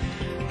course,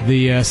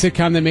 the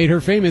sitcom that made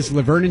her famous,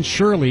 Laverne and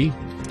Shirley,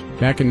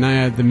 back in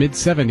the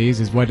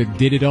mid-'70s is what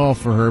did it all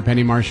for her.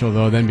 Penny Marshall,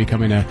 though, then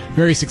becoming a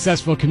very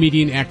successful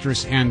comedian,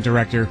 actress, and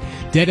director.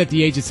 Dead at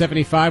the age of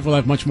 75. We'll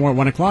have much more at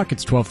 1 o'clock.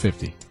 It's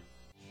 12:50.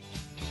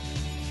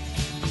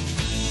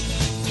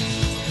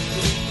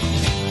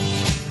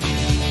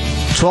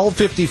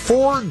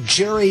 $12:54,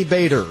 Jerry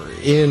Bader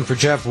in for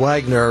Jeff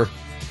Wagner.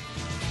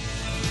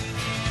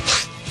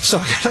 So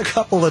I got a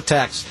couple of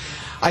texts.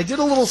 I did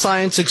a little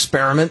science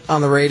experiment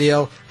on the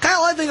radio.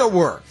 Kyle, I think it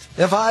worked.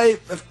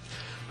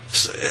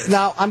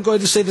 Now, I'm going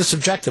to say this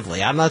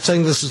objectively. I'm not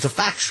saying this is a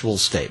factual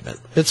statement.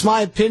 It's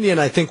my opinion.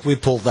 I think we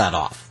pulled that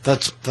off.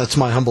 That's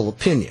my humble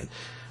opinion.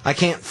 I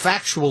can't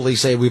factually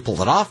say we pulled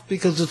it off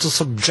because it's a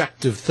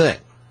subjective thing.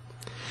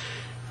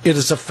 It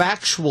is a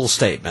factual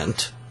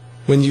statement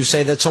when you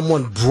say that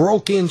someone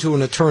broke into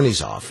an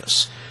attorney's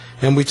office,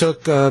 and we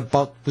took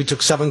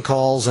 7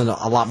 calls and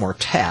a lot more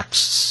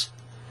texts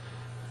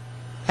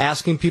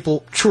asking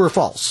people true or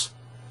false.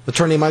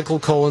 Attorney Michael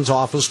Cohen's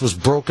office was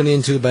broken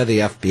into by the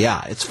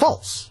FBI. It's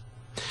false.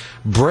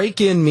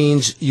 Break-in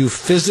means you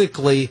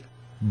physically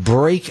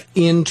break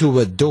into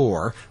a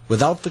door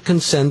without the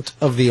consent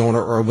of the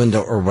owner or a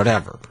window or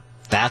whatever.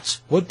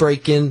 That's what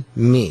break-in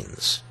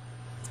means.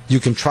 You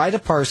can try to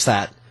parse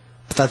that,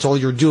 but that's all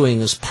you're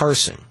doing is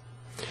parsing.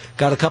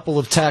 Got a couple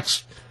of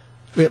texts.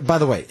 By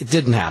the way, it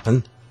didn't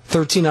happen.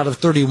 13 out of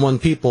 31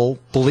 people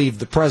believe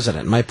the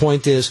president. My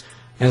point is,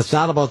 and it's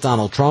not about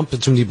Donald Trump,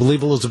 it's when you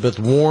believe Elizabeth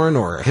Warren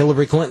or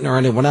Hillary Clinton or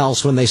anyone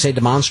else when they say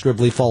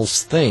demonstrably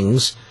false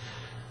things.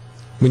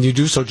 When you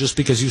do so just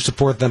because you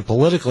support them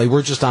politically,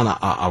 we're just on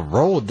a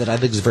road that I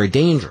think is very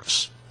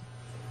dangerous.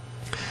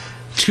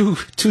 Two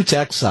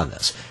texts on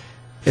this.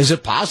 Is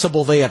it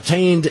possible they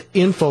obtained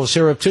info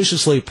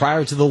surreptitiously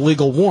prior to the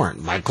legal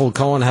warrant? Michael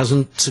Cohen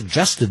hasn't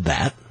suggested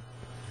that.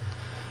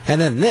 And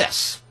then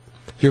this.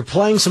 You're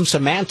playing some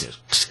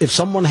semantics. If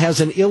someone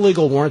has an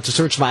illegal warrant to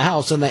search my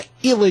house and they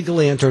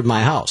illegally entered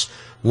my house,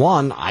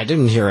 one, I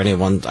didn't hear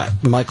anyone.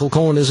 Michael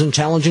Cohen isn't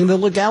challenging the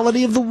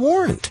legality of the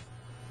warrant.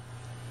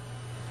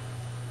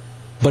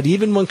 But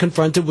even when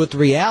confronted with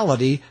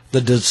reality, the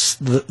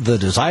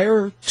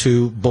desire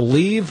to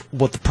believe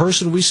what the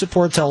person we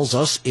support tells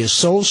us is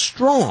so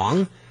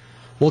strong,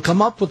 we'll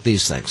come up with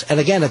these things. And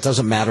again, it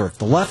doesn't matter if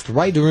the left,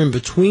 right, or in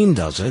between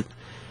does it.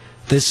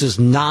 This is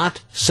not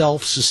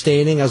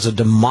self-sustaining as a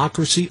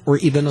democracy or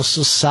even a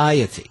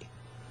society.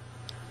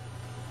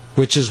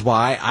 Which is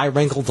why I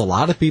rankled a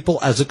lot of people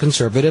as a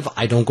conservative.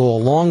 I don't go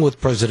along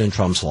with President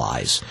Trump's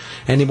lies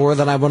any more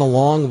than I went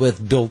along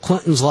with Bill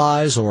Clinton's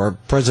lies or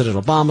President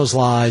Obama's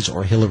lies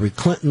or Hillary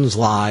Clinton's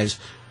lies.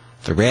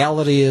 The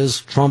reality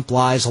is Trump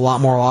lies a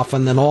lot more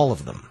often than all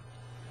of them.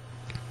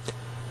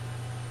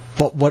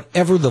 But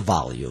whatever the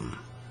volume,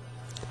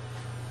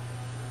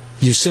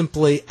 you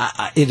simply,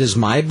 it is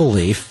my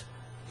belief,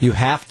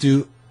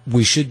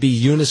 we should be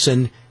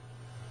unison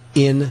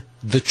in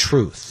the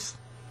truth.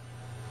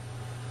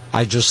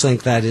 I just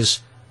think that is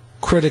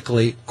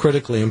critically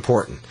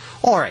important.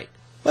 All right,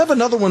 we have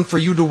another one for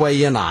you to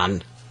weigh in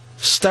on,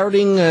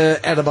 starting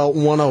at about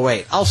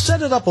 1:08. I'll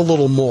set it up a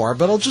little more,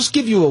 but I'll just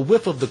give you a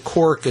whiff of the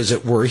cork, as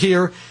it were,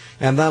 here,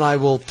 and then I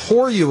will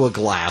pour you a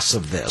glass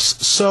of this.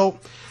 So,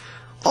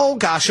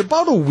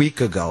 about a week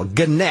ago,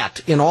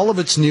 Gannett, in all of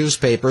its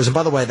newspapers, and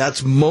by the way,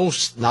 that's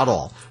most, not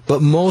all, but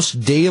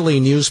most daily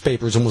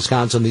newspapers in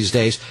Wisconsin these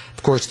days,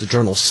 of course, the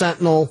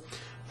Journal-Sentinel,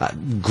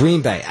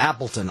 Green Bay,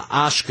 Appleton,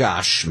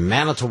 Oshkosh,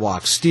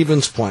 Manitowoc,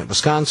 Stevens Point,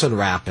 Wisconsin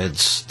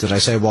Rapids, did I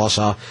say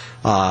Wausau,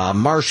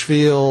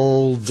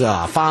 Marshfield,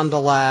 Fond du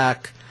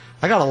Lac.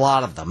 I got a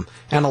lot of them,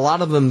 and a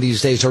lot of them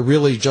these days are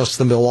really just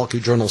the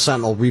Milwaukee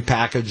Journal-Sentinel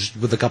repackaged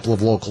with a couple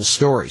of local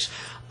stories.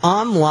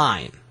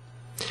 Online,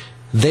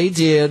 they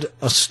did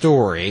a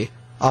story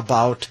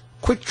about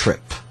Quick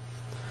Trip,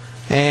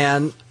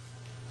 and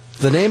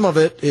the name of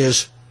it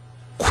is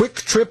Quick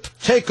Trip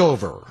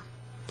Takeover.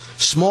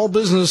 Small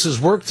businesses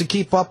work to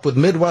keep up with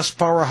Midwest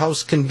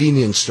powerhouse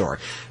convenience store.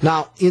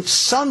 Now, it's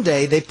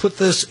Sunday. They put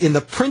this in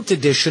the print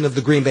edition of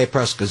the Green Bay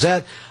Press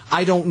Gazette.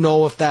 I don't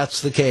know if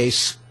that's the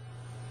case.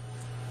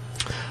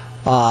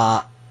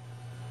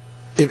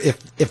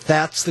 If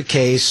that's the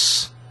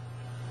case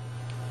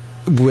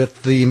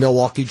with the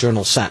Milwaukee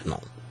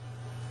Journal-Sentinel.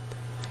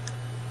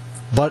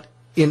 But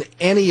in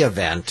any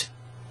event,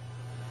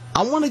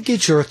 I want to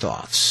get your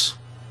thoughts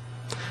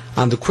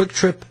on the Quick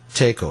Trip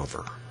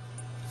takeover.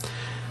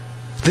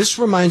 This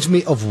reminds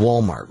me of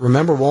Walmart.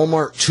 Remember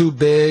Walmart, too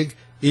big,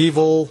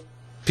 evil?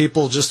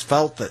 People just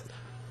felt that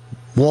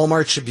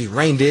Walmart should be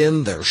reined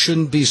in. There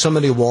shouldn't be so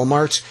many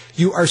Walmarts.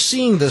 You are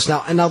seeing this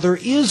now. And now there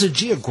is a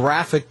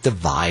geographic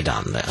divide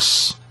on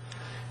this.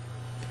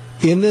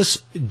 In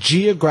this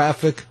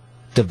geographic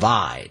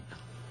divide,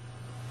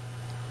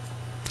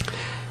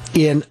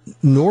 in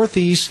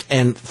northeast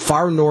and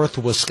far north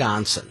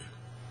Wisconsin,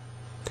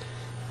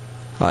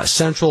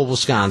 central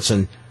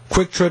Wisconsin,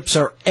 Quick Trips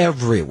are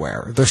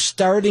everywhere. They're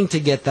starting to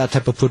get that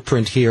type of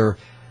footprint here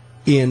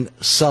in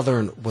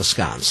southern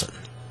Wisconsin.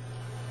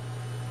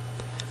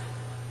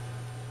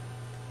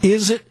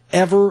 Is it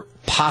ever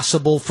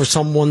possible for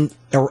someone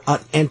or an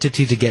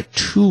entity to get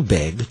too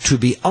big, to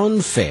be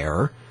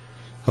unfair?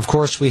 Of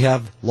course, we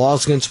have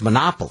laws against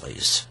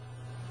monopolies.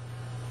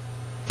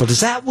 But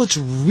is that what's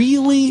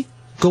really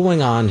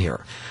going on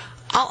here?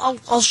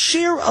 I'll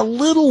share a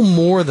little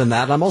more than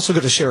that. I'm also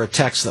going to share a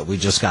text that we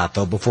just got,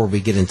 though, before we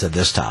get into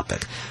this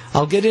topic.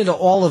 I'll get into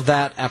all of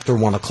that after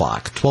 1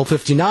 o'clock.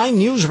 1259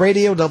 News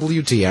Radio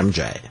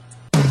WTMJ.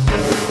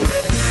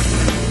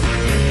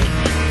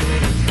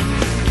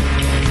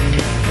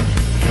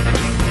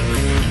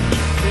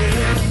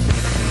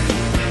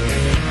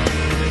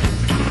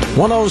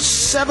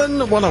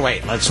 .107,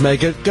 108. Let's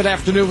make it. Good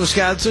afternoon,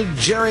 Wisconsin.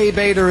 Jerry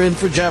Bader in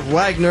for Jeff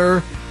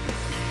Wagner.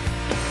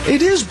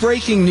 It is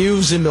breaking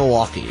news in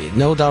Milwaukee,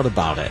 no doubt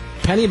about it.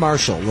 Penny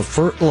Marshall,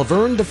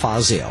 Laverne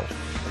DeFazio,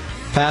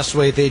 passed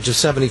away at the age of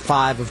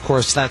 75. Of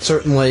course, that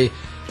certainly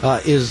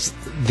is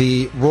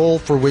the role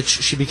for which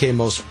she became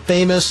most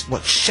famous.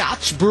 What,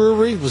 Schatz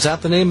Brewery? Was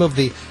that the name of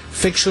the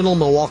fictional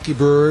Milwaukee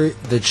brewery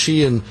that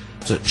she and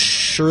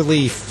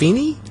Shirley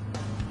Feeney?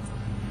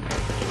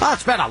 Oh,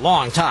 it's been a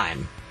long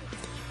time.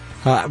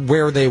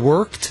 Where they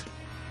worked.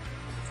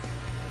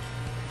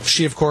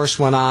 She, of course,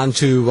 went on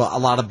to a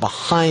lot of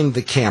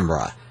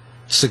behind-the-camera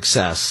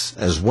success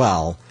as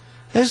well.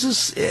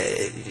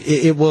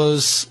 It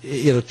was,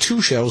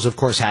 2 shows, of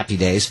course, Happy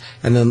Days,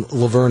 and then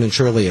Laverne and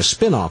Shirley, a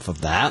spin-off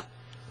of that.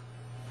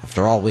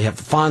 After all, we have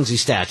the Fonzie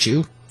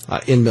statue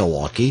in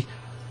Milwaukee.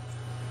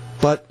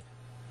 But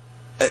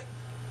it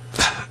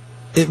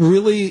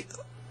really,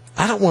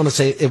 I don't want to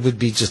say it would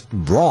be just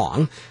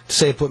wrong to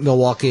say put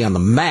Milwaukee on the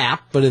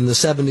map, but in the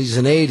 70s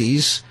and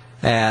 80s,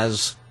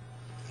 as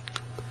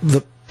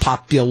the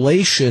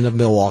population of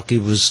Milwaukee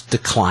was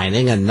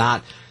declining and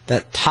not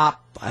that top,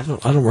 I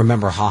don't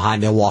remember how high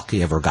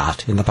Milwaukee ever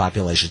got in the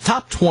population.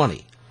 Top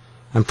 20.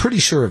 I'm pretty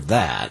sure of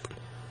that.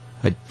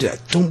 I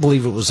don't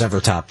believe it was ever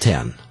top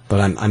 10, but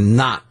I'm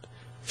not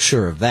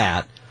sure of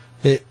that.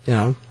 And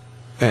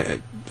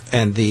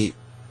the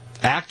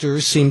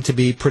actors seem to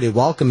be pretty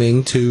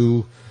welcoming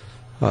to,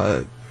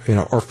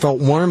 or felt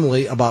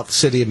warmly about the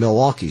city of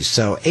Milwaukee.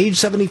 So, age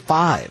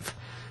 75,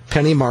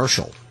 Penny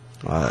Marshall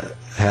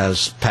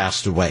has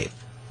passed away.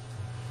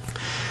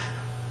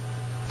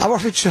 I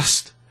want to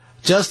just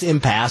in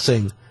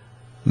passing,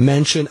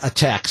 mention a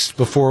text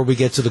before we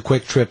get to the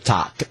quick trip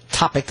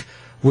topic,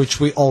 which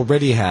we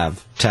already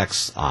have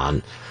texts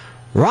on.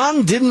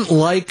 Ron didn't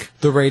like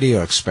the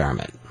radio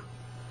experiment.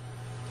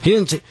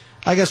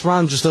 I guess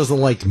Ron just doesn't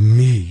like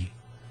me.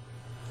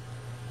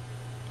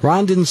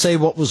 Ron didn't say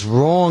what was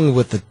wrong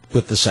with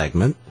the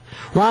segment.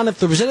 Ron, if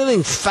there was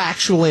anything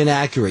factually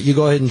inaccurate, you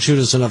go ahead and shoot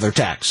us another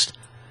text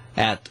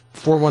at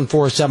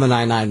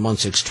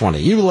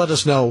 414-799-1620. You let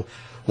us know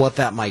what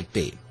that might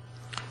be.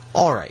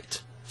 All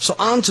right. So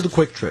on to the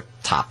quick trip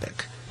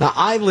topic. Now,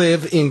 I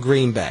live in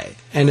Green Bay,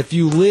 and if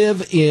you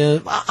live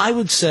in, I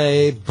would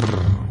say,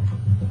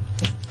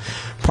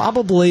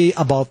 probably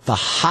about the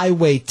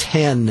Highway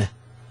 10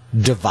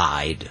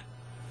 divide.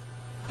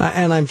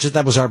 And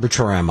that was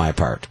arbitrary on my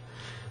part.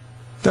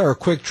 There are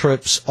quick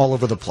trips all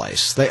over the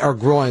place. They are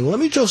growing. Let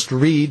me just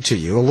read to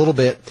you a little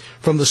bit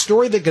from the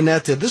story that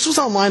Gannett did. This was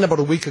online about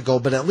a week ago,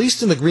 but at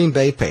least in the Green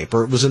Bay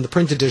paper, it was in the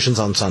print editions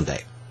on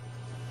Sunday.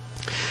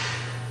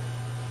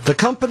 The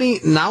company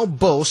now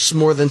boasts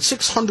more than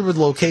 600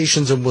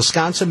 locations in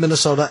Wisconsin,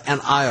 Minnesota, and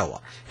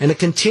Iowa, and it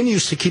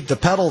continues to keep the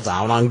pedal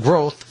down on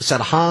growth,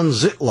 said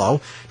Hans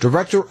Zitlow,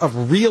 director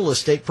of real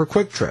estate for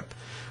Quick Trip.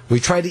 We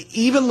try to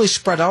evenly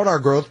spread out our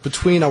growth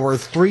between our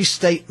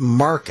 3-state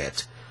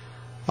market.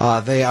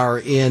 They are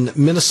in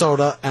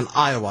Minnesota and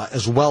Iowa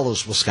as well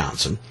as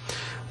Wisconsin.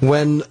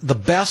 When the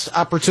best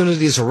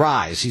opportunities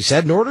arise, he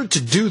said, in order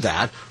to do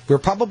that, we're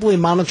probably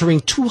monitoring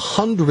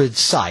 200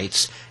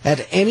 sites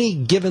at any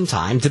given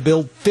time to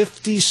build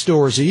 50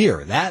 stores a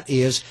year. That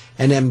is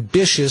an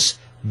ambitious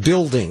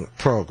building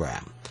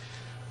program.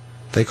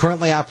 They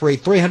currently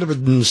operate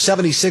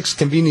 376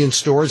 convenience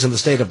stores in the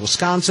state of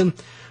Wisconsin.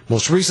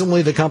 Most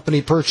recently, the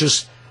company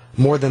purchased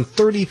more than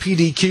 30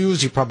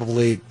 PDQs. You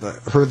probably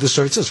heard this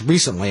story. It says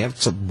recently,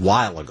 it's a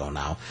while ago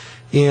now,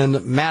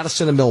 in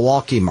Madison and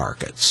Milwaukee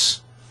markets.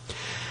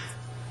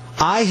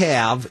 I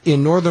have,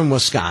 in northern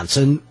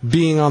Wisconsin,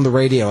 being on the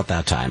radio at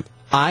that time,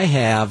 I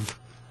have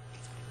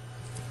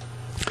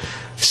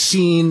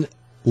seen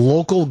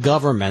local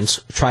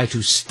governments try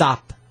to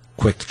stop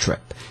Quick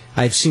Trip.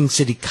 I've seen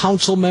city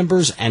council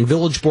members and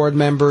village board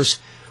members.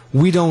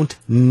 We don't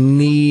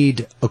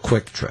need a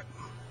Quick Trip.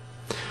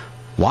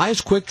 Why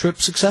is Quick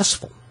Trip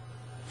successful?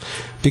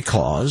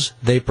 Because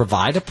they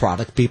provide a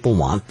product people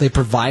want, they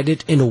provide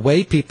it in a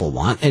way people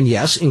want, and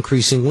yes,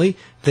 increasingly,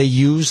 they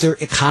use their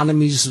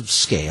economies of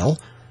scale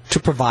to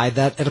provide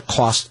that in a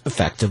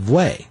cost-effective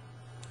way.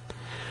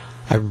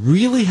 I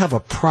really have a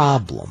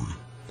problem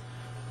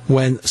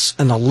when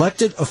an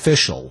elected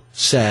official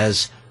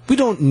says, we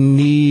don't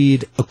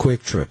need a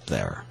Quick Trip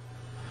there.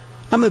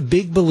 I'm a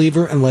big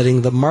believer in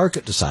letting the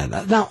market decide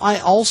that. Now, I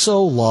also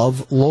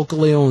love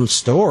locally owned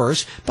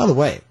stores. By the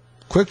way,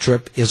 Quick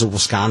Trip is a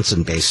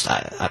Wisconsin-based.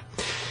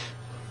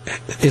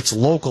 It's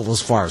local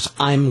as far as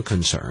I'm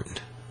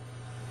concerned.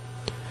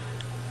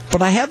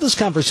 But I had this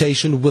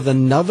conversation with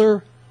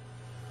another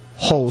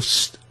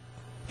host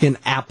in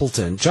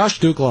Appleton. Josh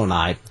Duclo and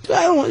I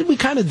we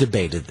kind of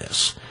debated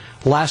this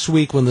last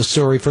week when the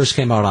story first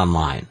came out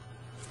online.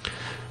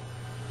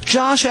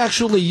 Josh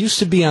actually used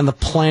to be on the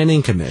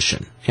Planning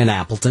Commission in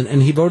Appleton,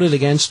 and he voted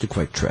against a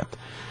Quick Trip.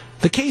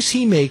 The case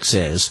he makes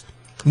is,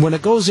 when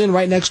it goes in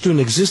right next to an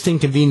existing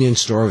convenience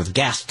store with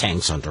gas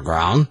tanks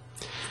underground,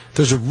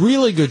 there's a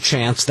really good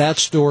chance that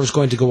store is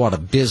going to go out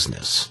of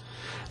business.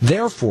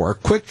 Therefore,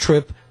 Quick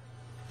Trip,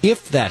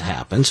 if that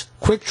happens,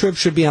 Quick Trip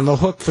should be on the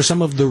hook for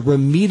some of the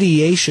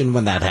remediation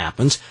when that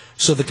happens,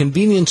 so the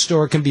convenience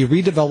store can be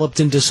redeveloped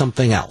into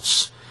something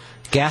else.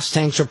 Gas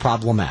tanks are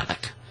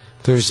problematic.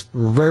 There's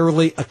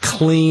rarely a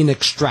clean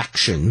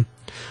extraction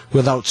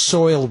without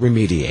soil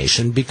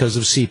remediation because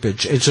of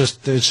seepage. It's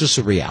just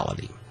a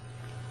reality.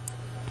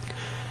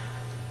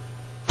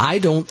 I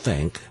don't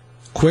think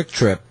Quick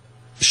Trip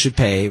should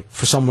pay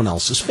for someone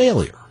else's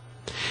failure.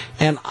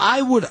 And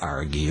I would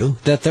argue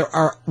that there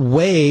are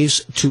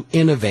ways to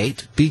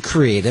innovate, be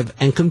creative,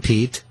 and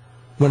compete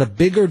when a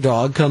bigger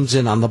dog comes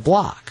in on the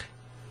block.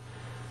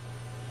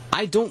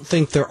 I don't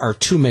think there are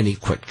too many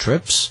Quick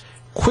Trips.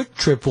 Quick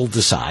Trip will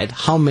decide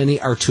how many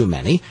are too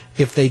many.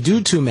 If they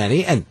do too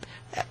many, and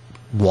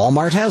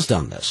Walmart has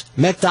done this,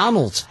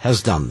 McDonald's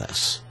has done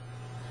this.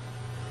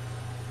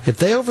 If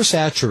they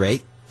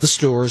oversaturate, the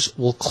stores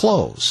will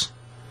close.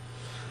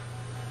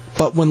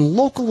 But when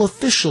local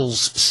officials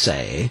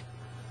say,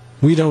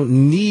 we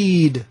don't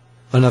need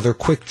another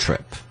Quick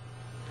Trip,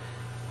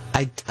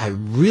 I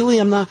really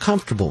am not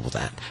comfortable with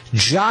that.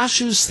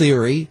 Josh's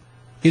theory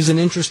is an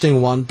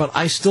interesting one, but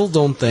I still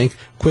don't think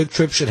Quick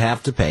Trip should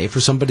have to pay for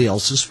somebody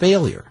else's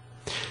failure.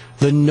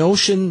 The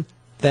notion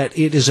that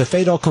it is a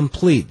fait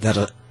accompli, that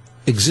an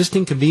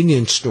existing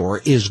convenience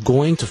store is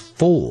going to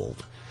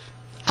fold,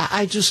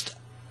 I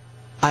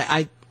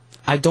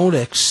don't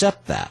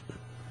accept that.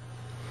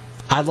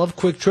 I love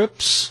Quick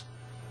Trips.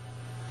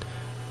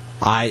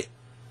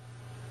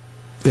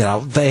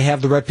 They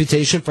have the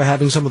reputation for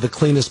having some of the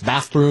cleanest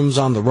bathrooms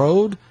on the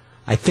road.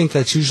 I think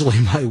that's usually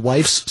my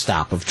wife's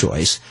stop of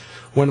choice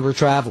when we're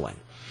traveling.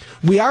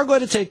 We are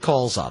going to take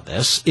calls on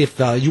this if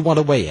you want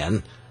to weigh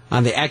in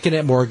on the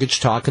Accunet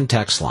Mortgage Talk and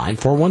Text line,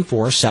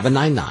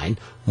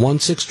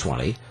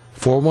 414-799-1620,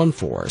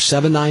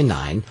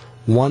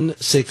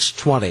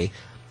 414-799-1620.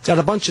 Got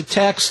a bunch of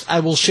texts. I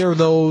will share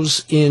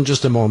those in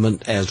just a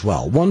moment as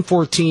well.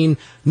 114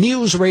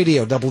 News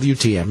Radio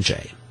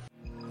WTMJ.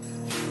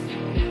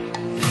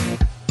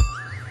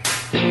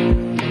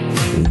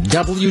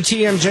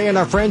 WTMJ and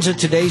our friends at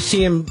today's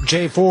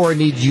TMJ4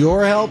 need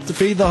your help to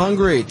feed the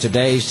hungry.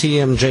 Today's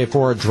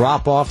TMJ4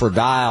 drop-off or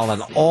dial,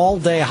 an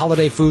all-day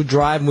holiday food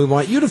drive, and we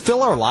want you to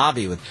fill our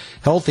lobby with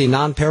healthy,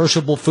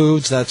 non-perishable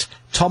foods. That's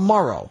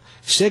tomorrow,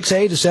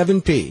 6A to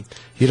 7P.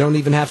 You don't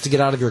even have to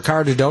get out of your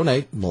car to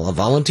donate. We'll have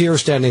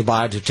volunteers standing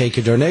by to take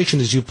your donation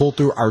as you pull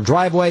through our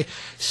driveway,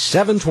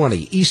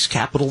 720 East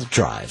Capitol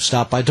Drive.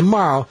 Stop by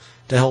tomorrow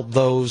to help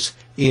those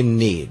in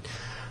need.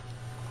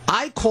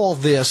 I call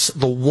this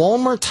the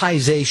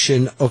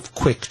Walmartization of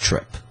Quick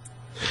Trip.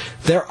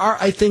 There are,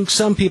 I think,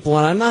 some people,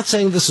 and I'm not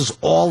saying this is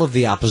all of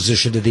the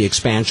opposition to the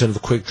expansion of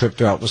the Quick Trip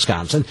throughout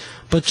Wisconsin,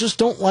 but just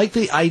don't like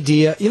the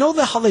idea. You know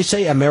how they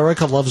say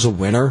America loves a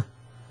winner?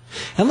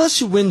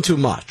 Unless you win too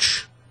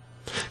much,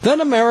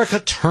 then America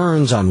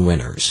turns on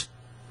winners.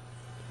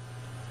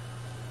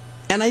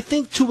 And I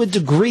think to a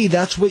degree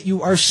that's what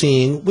you are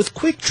seeing with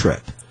Quick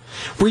Trip.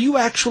 Where you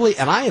actually,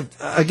 and I have,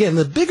 again,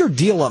 the bigger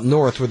deal up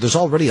north where there's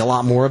already a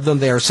lot more of them,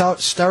 they are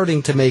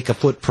starting to make a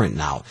footprint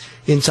now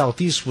in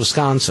southeast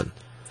Wisconsin.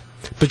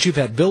 But you've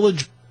had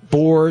village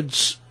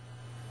boards,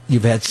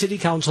 you've had city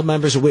council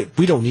members,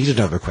 we don't need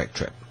another Quick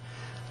Trip.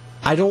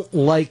 I don't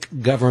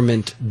like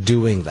government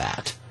doing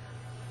that.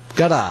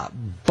 Got a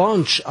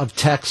bunch of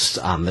texts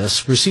on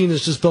this. Racine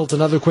has just built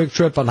another Quick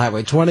Trip on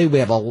Highway 20. We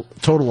have a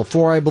total of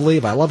 4, I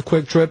believe. I love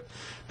Quick Trip.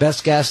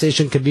 Best gas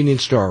station,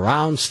 convenience store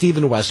around. Steve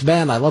in West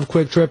Bend. I love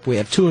Quick Trip. We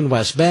have 2 in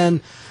West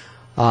Bend.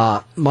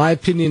 My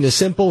opinion is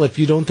simple. If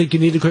you don't think you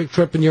need a Quick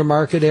Trip in your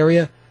market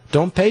area,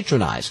 don't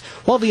patronize.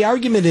 Well, the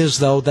argument is,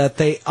 though, that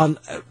they,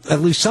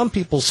 at least some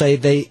people say,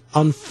 they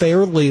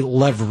unfairly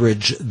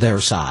leverage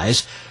their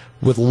size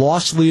with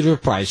loss leader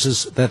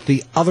prices that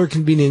the other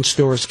convenience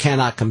stores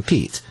cannot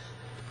compete.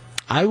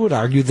 I would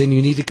argue then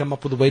you need to come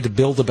up with a way to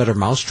build a better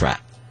mousetrap.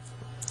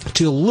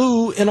 To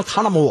Lou in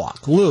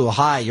Oconomowoc. Lou,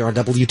 hi, you're on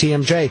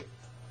WTMJ.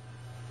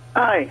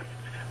 Hi.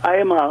 I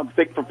am a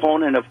big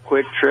proponent of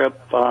Quick Trip.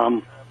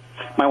 My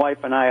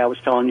wife and I was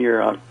telling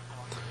your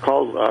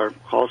call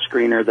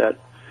screener that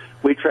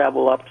we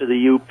travel up to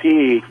the UP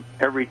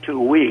every 2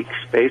 weeks,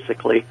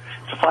 basically.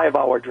 It's a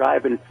 5-hour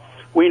drive, and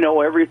we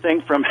know everything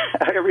from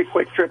every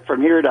Quick Trip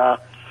from here to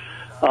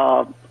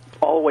all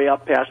the way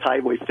up past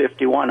Highway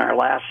 51. Our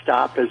last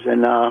stop is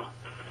in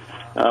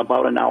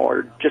about an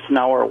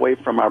hour away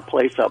from our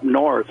place up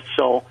north.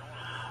 So,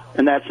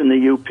 and that's in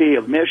the UP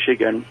of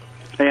Michigan.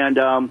 And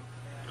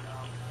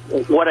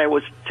what I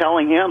was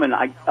telling him, and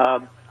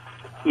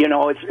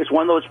it's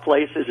one of those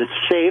places. It's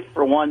safe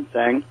for one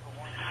thing.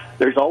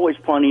 There's always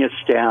plenty of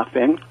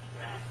staffing.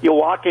 You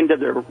walk into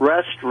their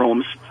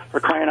restrooms, for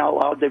crying out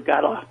loud, they've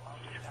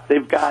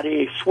got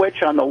a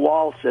switch on the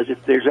wall that says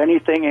if there's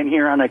anything in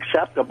here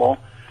unacceptable,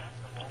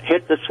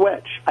 hit the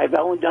switch. I've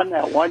only done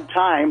that one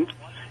time,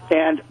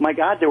 and my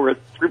God, there were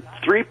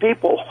three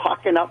people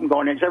walking up and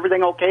going, "Is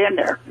everything okay in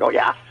there?" I go,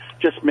 "Yeah,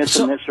 just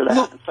missing this or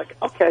that." It's like,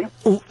 okay.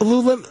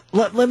 Lou,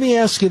 let me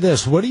ask you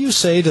this. What do you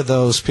say to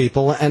those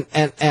people,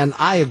 and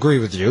I agree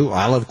with you,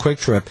 I love Quick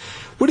Trip.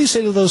 What do you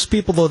say to those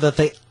people, though, that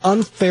they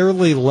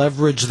unfairly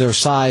leverage their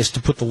size to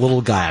put the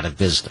little guy out of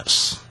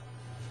business?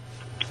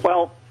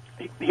 Well,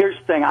 here's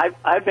the thing.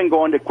 I've been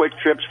going to Quick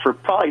Trips for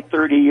probably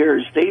 30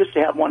 years. They used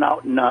to have one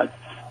out in the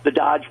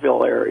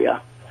Dodgeville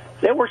area.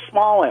 They were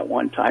small at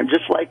one time,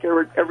 just like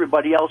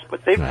everybody else,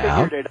 but they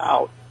figured it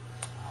out.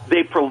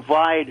 They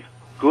provide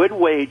good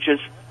wages,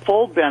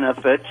 full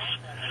benefits,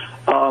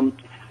 and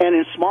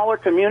in smaller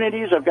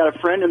communities, I've got a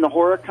friend in the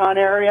Horicon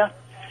area.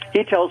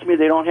 He tells me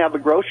they don't have a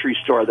grocery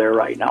store there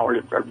right now, or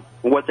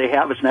what they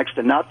have is next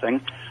to nothing.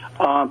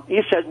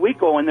 He said, we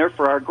go in there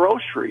for our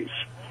groceries.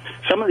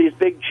 Some of these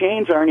big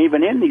chains aren't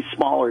even in these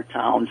smaller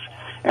towns,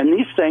 and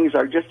these things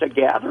are just a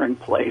gathering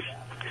place.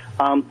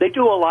 They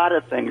do a lot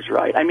of things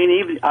right. I mean,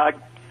 even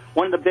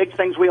one of the big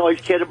things we always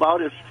kid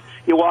about is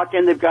you walk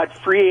in, they've got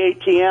free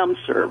ATM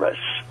service.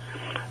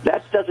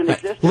 That doesn't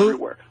exist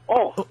everywhere.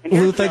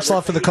 Lou, thanks a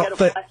lot for the call.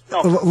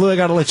 Lou, I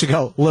got to let you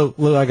go.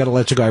 Lou, I got to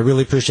let you go. I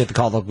really appreciate the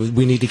call, though.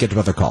 We need to get to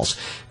other calls.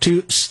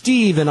 To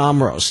Steve in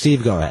Amro.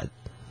 Steve, go ahead.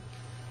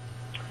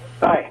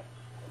 Hi.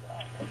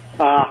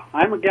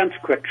 I'm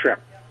against Quick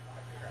Trip.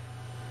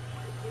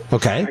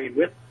 Okay. Are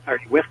you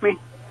with me?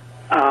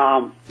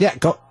 Yeah,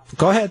 go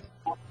ahead.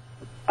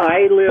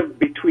 I live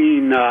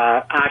between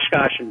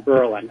Oshkosh and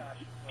Berlin.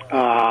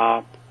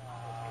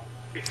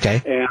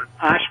 Okay. And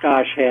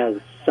Oshkosh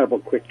has several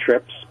Quick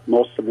Trips,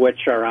 most of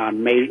which are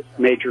on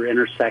major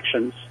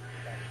intersections.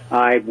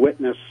 I've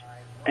witnessed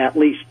at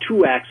least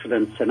 2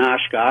 accidents in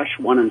Oshkosh,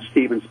 one in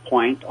Stevens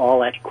Point,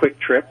 all at Quick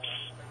Trips,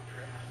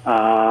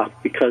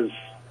 because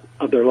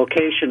of their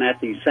location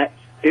at these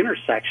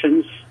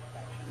intersections.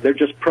 They're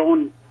just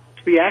prone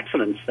to be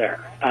accidents there.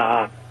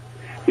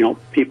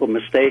 People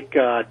mistake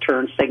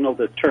turn signal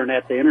to turn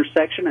at the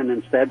intersection, and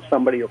instead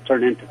somebody will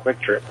turn into Quick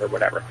Trip or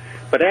whatever.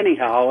 But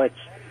anyhow, it's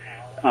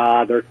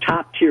their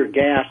top-tier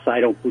gas, I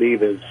don't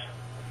believe, is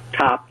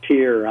top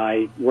tier.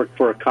 I work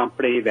for a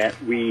company that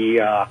we...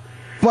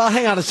 well,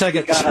 hang on a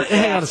second.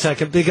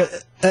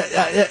 Because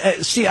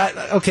see,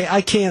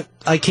 I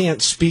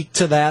can't speak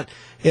to that.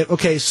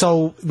 Okay,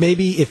 so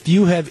maybe if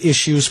you have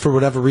issues for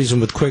whatever reason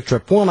with Quick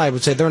Trip, one, I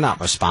would say they're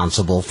not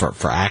responsible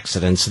for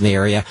accidents in the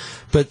area.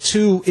 But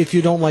two, if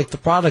you don't like the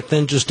product,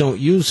 then just don't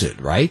use it,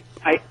 right?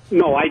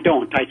 No, I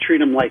don't. I treat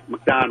them like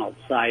McDonald's.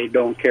 I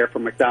don't care for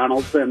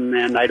McDonald's,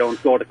 and I don't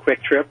go to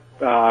Quick Trip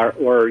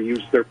or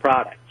use their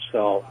product.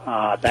 So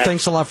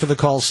thanks a lot for the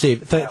call,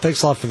 Steve.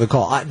 Thanks a lot for the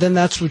call. Then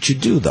that's what you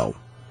do, though.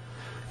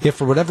 If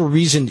for whatever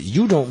reason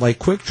you don't like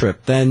Quick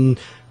Trip, then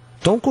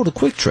don't go to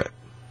Quick Trip.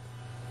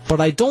 But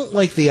I don't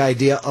like the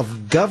idea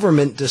of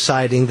government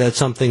deciding that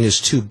something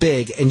is too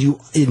big, and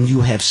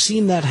you have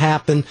seen that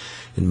happen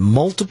in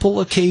multiple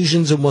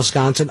occasions in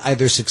Wisconsin,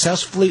 either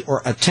successfully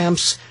or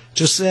attempts.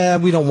 Just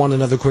we don't want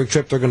another Quick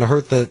Trip. They're going to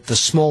hurt the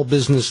small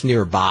business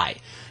nearby.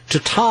 To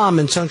Tom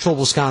in central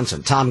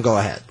Wisconsin. Tom, go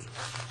ahead.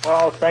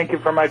 Well, thank you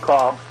for my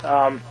call.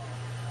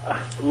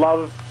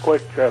 Love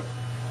Quick Trip.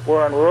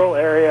 We're in a rural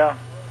area.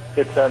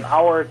 It's an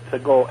hour to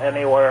go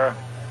anywhere.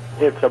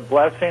 It's a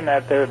blessing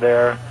that they're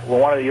there. Well,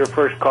 one of your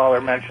first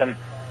caller mentioned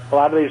a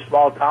lot of these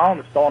small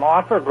towns don't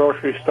offer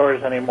grocery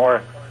stores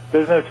anymore.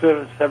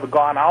 Businesses have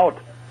gone out,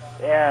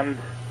 and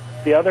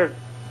the other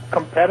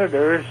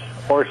competitors,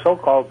 or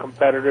so-called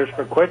competitors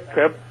for Quick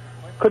Trip,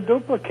 could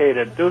duplicate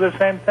it, do the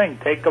same thing,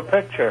 take a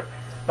picture.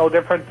 No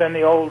different than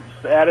the old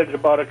adage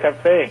about a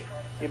cafe.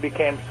 You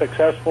became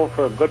successful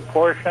for a good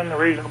portion,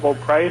 reasonable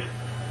price,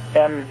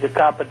 and the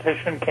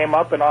competition came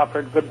up and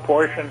offered good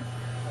portion,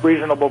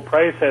 reasonable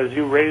price as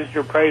you raised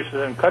your prices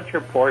and cut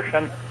your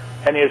portion,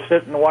 and you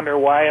sit and wonder,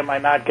 why am I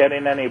not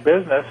getting any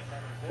business?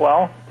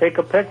 Well, take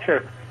a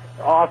picture.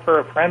 Offer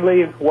a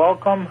friendly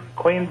welcome,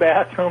 clean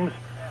bathrooms,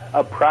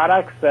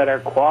 products that are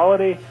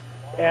quality,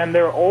 and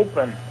they're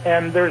open,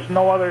 and there's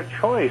no other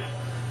choice.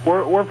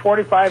 We're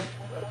 45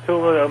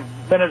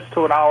 minutes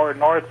to an hour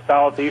north,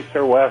 south, east,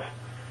 or west,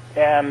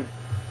 and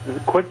the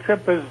Quick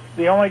Trip is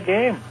the only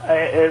game.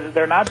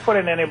 They're not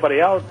putting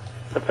anybody out.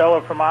 The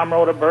fellow from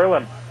Amro to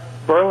Berlin.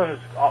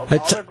 All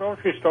their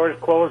grocery stores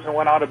closed and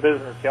went out of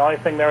business. The only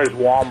thing there is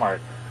Walmart.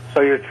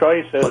 So your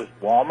choice is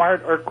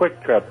Walmart or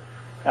Quick Trip.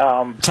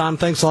 Tom,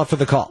 thanks a lot for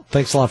the call.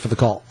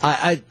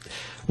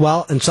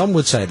 Well, and some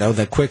would say, though,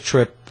 that Quick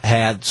Trip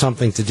had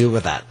something to do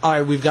with that. All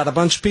right, we've got a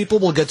bunch of people.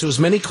 We'll get to as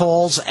many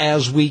calls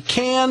as we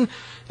can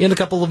in a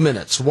couple of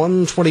minutes.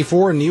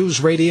 124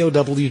 News Radio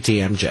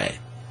WTMJ.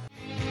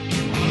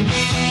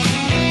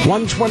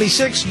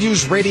 126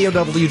 News Radio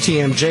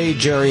WTMJ,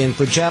 Jerry in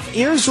for Jeff.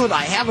 Here's what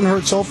I haven't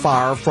heard so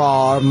far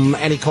from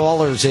any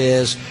callers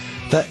is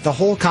that the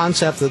whole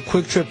concept that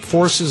Quick Trip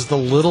forces the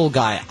little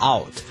guy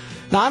out.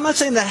 Now, I'm not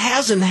saying that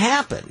hasn't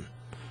happened.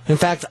 In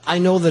fact, I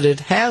know that it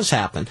has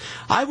happened.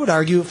 I would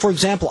argue, for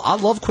example, I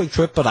love Quick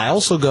Trip, but I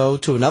also go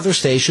to another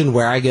station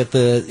where I get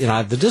I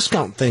have the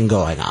discount thing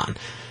going on.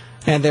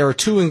 And there are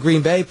two in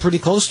Green Bay pretty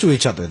close to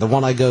each other. The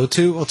one I go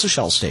to, well, it's a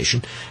Shell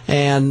station,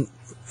 and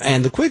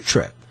the Quick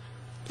Trip.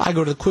 I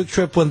go to the Quick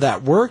Trip when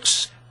that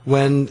works.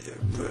 When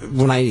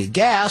I need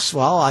gas,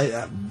 well,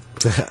 I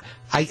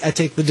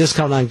take the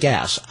discount on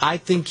gas. I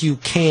think you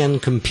can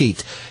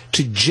compete.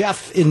 To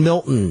Jeff in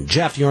Milton.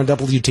 Jeff, you're on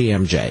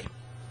WTMJ.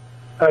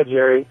 Hi,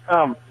 Jerry.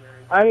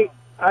 I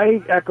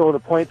echo the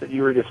point that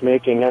you were just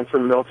making. I'm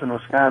from Milton,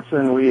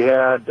 Wisconsin. We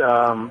have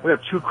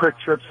two Quick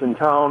Trips in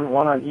town,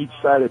 one on each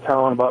side of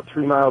town, about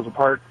 3 miles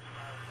apart.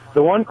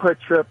 The one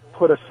Quick Trip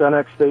put a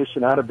Cenex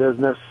station out of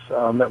business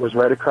that was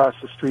right across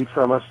the street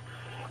from us.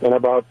 And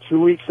about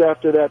 2 weeks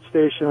after that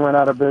station went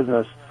out of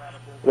business,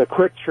 the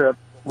Quick Trip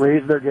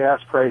raised their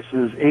gas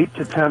prices 8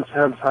 to 10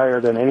 cents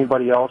higher than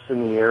anybody else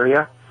in the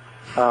area,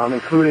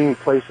 including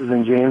places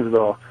in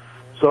Janesville.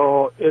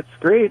 So it's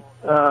great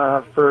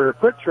for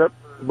Quick Trip,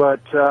 but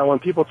when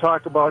people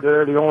talk about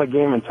they're the only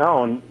game in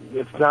town,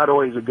 it's not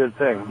always a good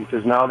thing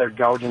because now they're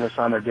gouging us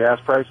on their gas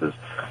prices,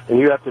 and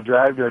you have to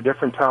drive to a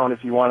different town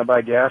if you want to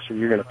buy gas, or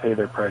you're going to pay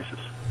their prices.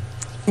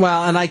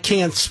 Well, and I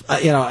can't,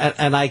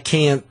 and I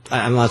can't,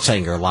 I'm not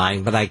saying you're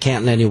lying, but I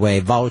can't in any way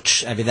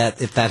vouch. I mean,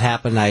 if that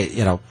happened,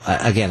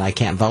 again, I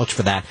can't vouch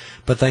for that,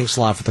 but thanks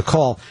a lot for the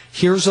call.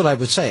 Here's what I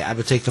would say. I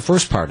would take the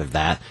first part of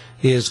that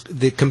is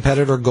the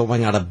competitor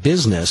going out of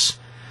business.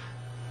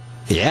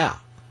 Yeah.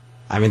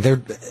 I mean,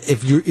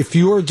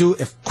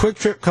 if Quick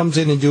Trip comes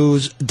in and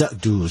does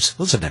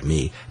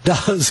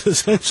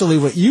essentially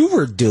what you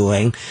were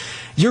doing,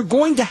 you're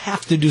going to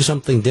have to do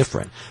something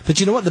different. But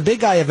you know what? The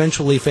big guy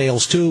eventually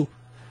fails too.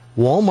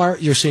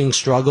 Walmart, you're seeing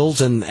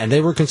struggles, and they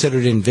were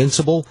considered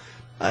invincible.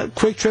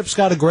 Quick Trip's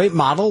got a great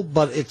model,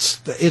 but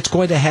it's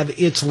going to have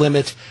its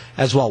limit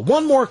as well.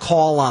 One more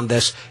call on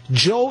this.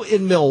 Joe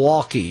in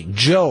Milwaukee.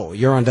 Joe,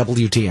 you're on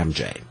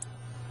WTMJ.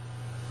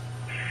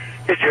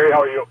 Hey, Jerry,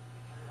 how are you?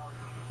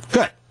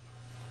 Good.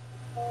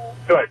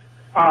 Good.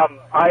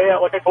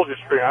 Like I told you,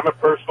 Spring, I'm a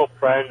personal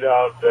friend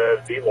of the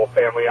Zelo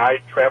family. I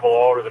travel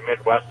all over the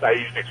Midwest. I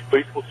use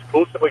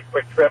exclusively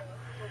Quick Trip.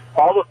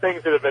 All the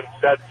things that have been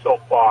said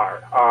so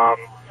far,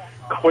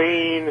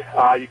 clean,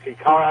 you can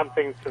count on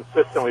things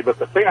consistently. But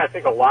the thing I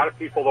think a lot of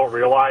people don't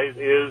realize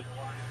is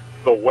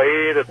the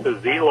way that the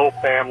Zelo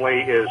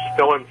family is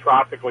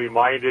philanthropically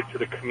minded to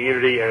the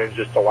community and in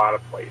just a lot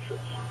of places.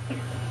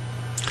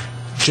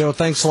 Joe,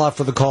 thanks a lot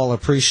for the call.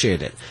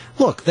 Appreciate it.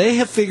 Look, they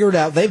have figured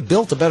out, they've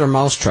built a better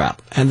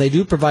mousetrap, and they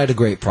do provide a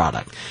great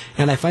product.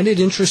 And I find it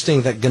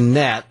interesting that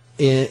Gannett,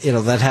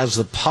 that has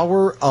the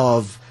power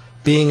of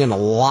being in a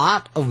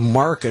lot of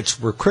markets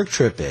where Quick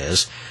Trip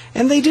is,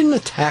 and they didn't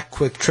attack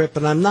Quick Trip,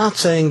 and I'm not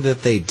saying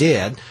that they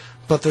did,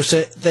 but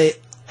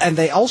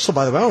they also,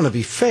 by the way, I want to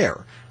be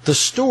fair, the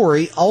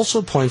story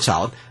also points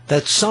out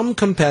that some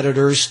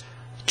competitors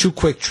to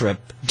Quick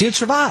Trip did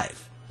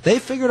survive. They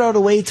figured out a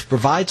way to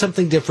provide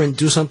something different,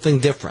 do something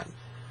different.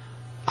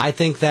 I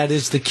think that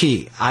is the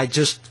key. I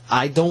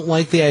don't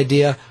like the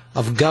idea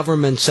of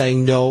government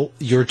saying, no,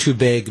 you're too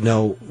big,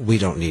 no, we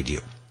don't need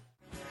you.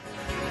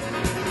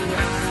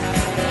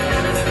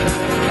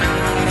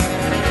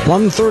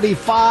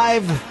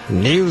 1:35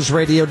 News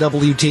Radio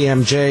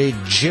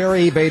WTMJ.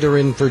 Jerry Bader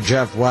in for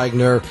Jeff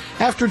Wagner.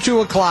 After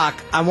 2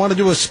 o'clock, I want to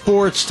do a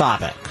sports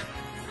topic,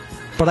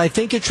 but I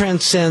think it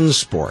transcends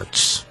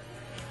sports.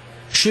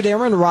 Should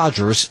Aaron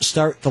Rodgers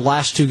start the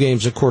last 2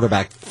 games of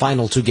quarterback,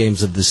 final 2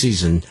 games of the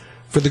season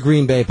for the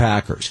Green Bay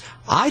Packers?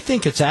 I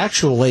think it's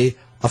actually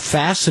a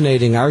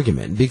fascinating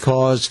argument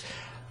because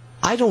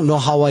I don't know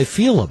how I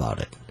feel about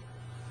it.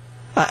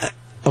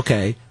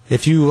 Okay,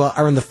 if you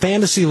are in the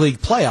Fantasy League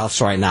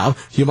playoffs right now,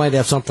 you might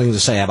have something to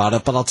say about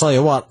it, but I'll tell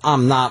you what,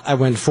 I'm not. I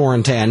went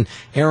 4-10.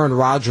 Aaron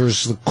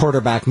Rodgers, the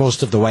quarterback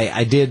most of the way.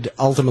 I did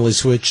ultimately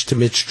switch to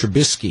Mitch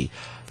Trubisky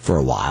for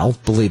a while,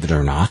 believe it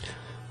or not.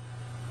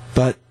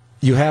 But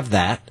you have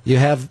that. You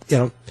have,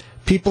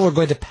 people are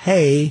going to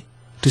pay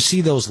to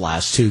see those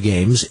last 2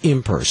 games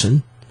in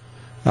person.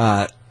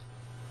 Be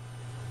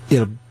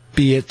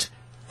it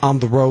on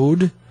the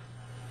road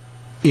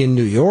in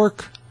New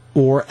York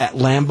or at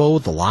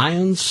Lambeau, the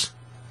Lions.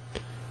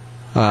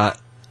 I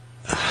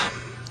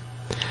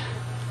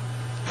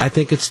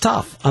think it's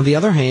tough. On the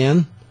other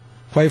hand,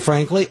 quite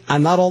frankly,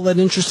 I'm not all that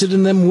interested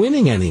in them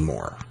winning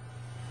anymore.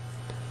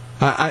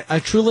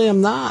 I truly am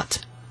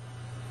not.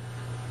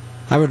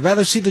 I would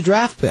rather see the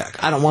draft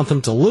pick. I don't want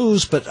them to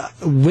lose, but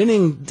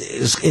winning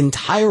is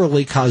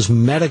entirely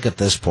cosmetic at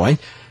this point.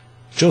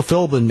 Joe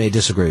Philbin may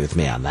disagree with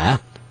me on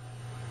that.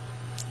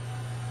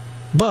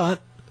 But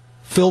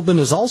Philbin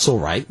is also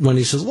right when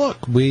he says,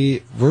 look,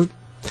 we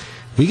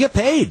get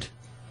paid,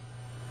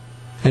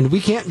 and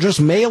we can't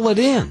just mail it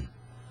in.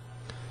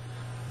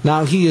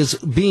 Now, he is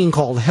being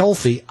called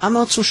healthy. I'm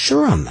not so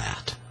sure on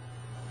that.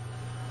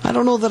 I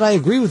don't know that I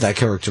agree with that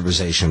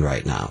characterization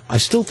right now. I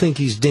still think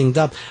he's dinged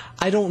up.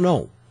 I don't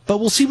know. But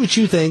we'll see what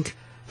you think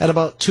at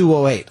about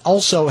 2:08.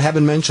 Also,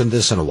 haven't mentioned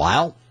this in a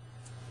while.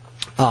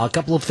 A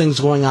couple of things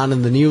going on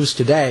in the news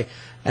today,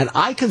 and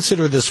I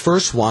consider this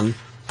first one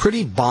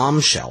pretty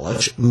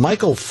bombshellish.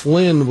 Michael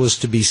Flynn was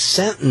to be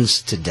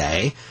sentenced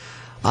today.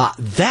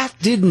 That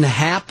didn't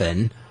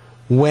happen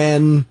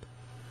when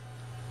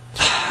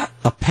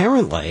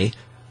apparently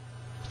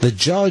the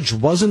judge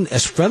wasn't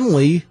as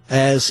friendly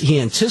as he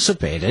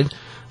anticipated.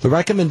 The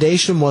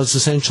recommendation was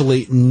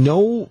essentially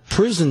no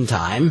prison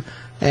time,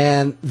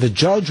 and the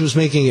judge was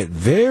making it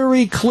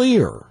very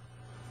clear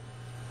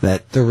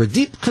that there were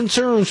deep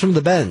concerns from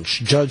the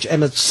bench. Judge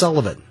Emmett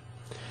Sullivan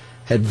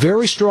had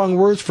very strong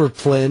words for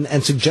Flynn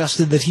and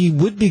suggested that he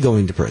would be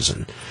going to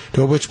prison,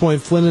 to which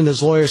point Flynn and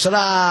his lawyer said,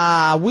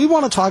 we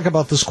want to talk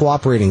about this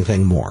cooperating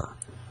thing more.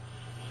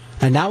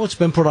 And now it's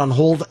been put on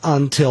hold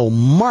until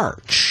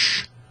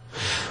March,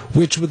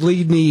 which would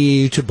lead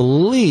me to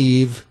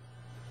believe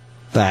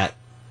that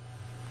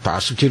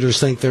prosecutors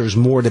think there's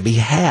more to be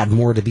had,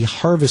 more to be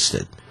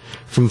harvested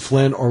from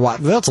Flynn or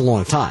what. That's a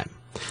long time.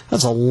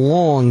 That's a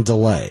long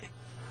delay.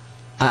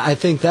 I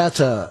think that's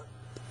a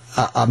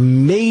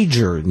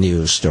major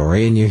news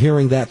story, and you're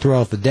hearing that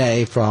throughout the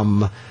day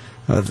from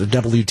the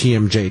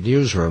WTMJ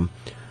newsroom.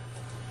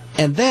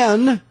 And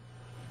then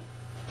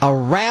a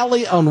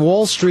rally on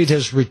Wall Street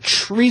has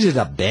retreated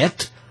a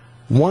bit.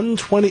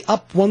 120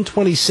 up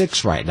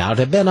 126 right now. It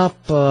had been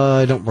up,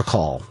 I don't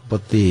recall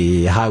what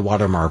the high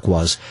water mark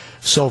was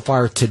so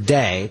far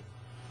today,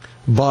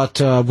 but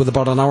with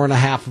about an hour and a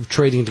half of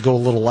trading to go, a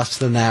little less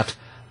than that,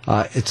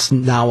 it's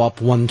now up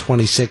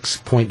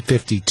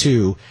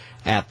 126.52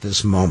 at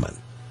this moment.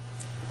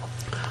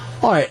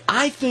 All right,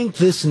 I think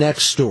this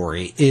next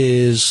story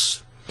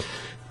is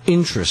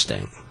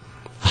interesting.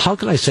 How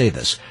can I say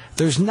this?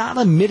 There's not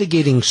a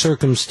mitigating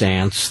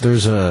circumstance.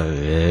 There's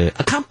a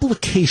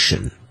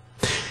complication.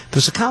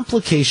 There's a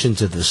complication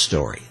to this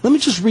story. Let me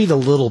just read a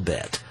little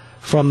bit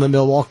from the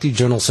Milwaukee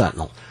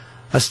Journal-Sentinel.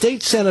 A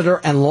state senator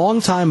and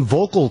longtime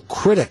vocal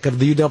critic of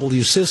the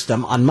UW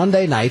system on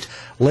Monday night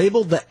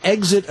labeled the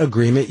exit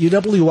agreement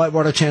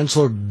UW-Whitewater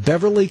Chancellor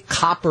Beverly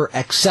Copper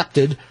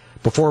accepted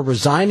before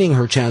resigning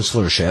her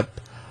chancellorship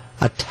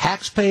a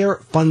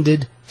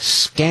taxpayer-funded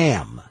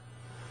scam.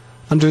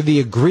 Under the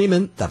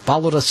agreement that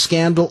followed a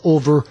scandal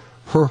over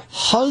her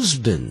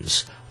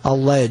husband's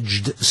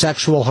alleged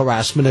sexual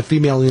harassment of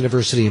female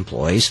university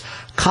employees,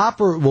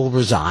 Copper will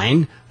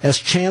resign as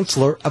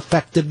chancellor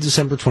effective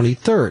December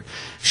 23rd.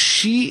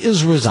 She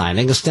is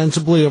resigning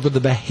ostensibly over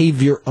the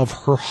behavior of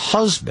her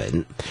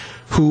husband,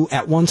 who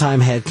at one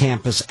time had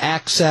campus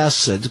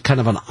access, kind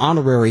of an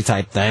honorary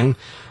type thing,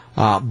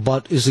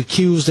 but is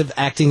accused of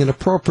acting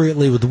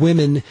inappropriately with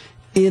women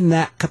in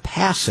that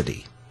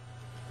capacity.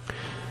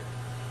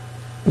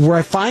 Where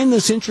I find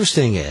this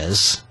interesting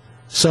is,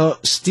 so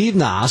Steve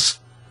Noss,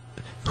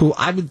 who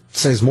I would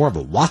say is more of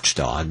a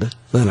watchdog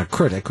than a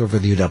critic over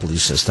the UW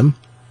system,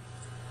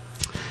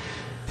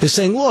 is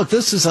saying, look,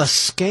 this is a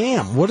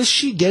scam. What is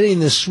she getting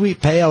this sweet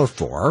payout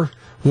for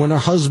when her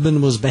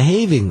husband was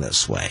behaving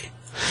this way?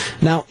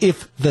 Now,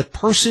 if the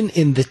person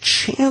in the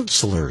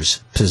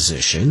chancellor's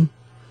position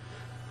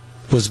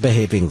was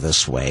behaving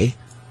this way,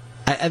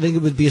 I think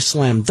it would be a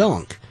slam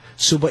dunk.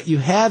 So what you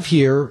have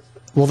here,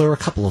 well, there are a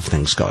couple of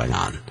things going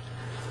on.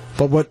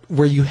 But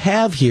where you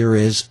have here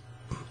is,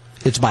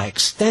 it's by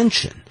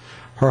extension.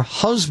 Her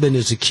husband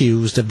is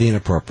accused of the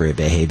inappropriate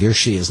behavior.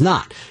 She is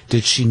not.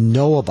 Did she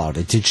know about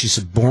it? Did she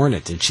suborn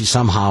it? Did she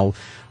somehow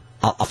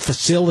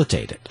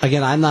facilitate it?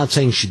 Again, I'm not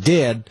saying she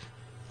did.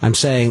 I'm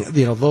saying,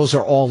 those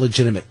are all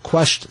legitimate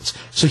questions.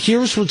 So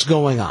here's what's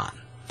going on.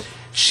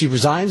 She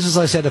resigns, as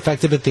I said,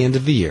 effective at the end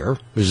of the year. It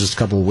was just a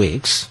couple of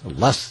weeks,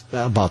 less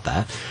about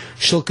that.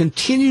 She'll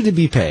continue to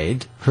be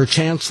paid her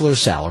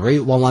chancellor's salary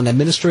while on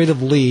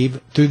administrative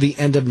leave through the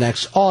end of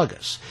next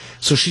August.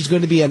 So she's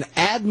going to be on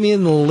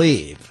admin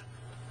leave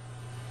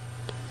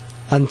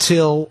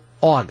until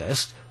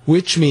August,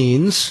 which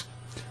means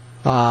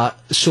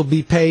she'll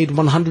be paid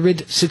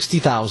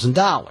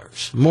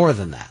 $160,000, more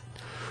than that.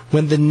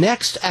 When the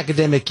next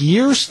academic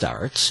year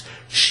starts,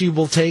 she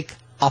will take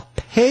a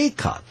pay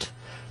cut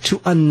to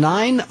a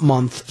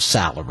 9-month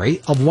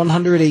salary of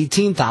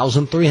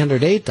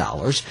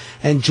 $118,308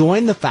 and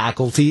join the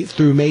faculty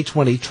through May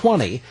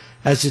 2020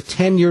 as a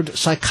tenured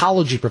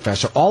psychology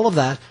professor. All of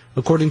that,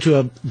 according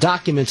to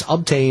documents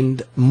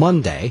obtained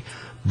Monday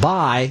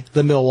by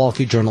the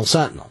Milwaukee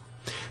Journal-Sentinel.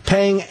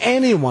 Paying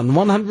anyone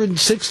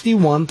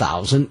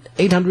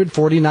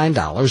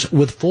 $161,849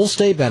 with full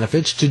state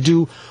benefits to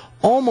do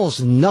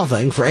almost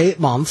nothing for 8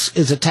 months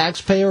is a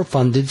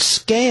taxpayer-funded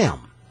scam,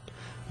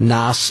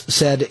 Noss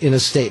said in a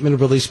statement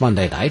released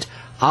Monday night,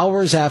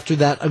 hours after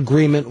that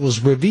agreement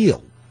was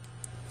revealed.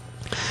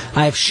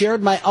 I have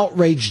shared my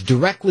outrage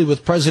directly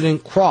with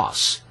President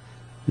Cross,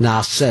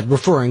 Nass said,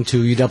 referring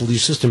to UW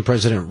System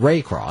President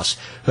Ray Cross,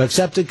 who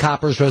accepted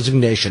Copper's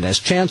resignation as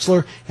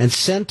chancellor and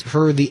sent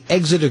her the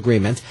exit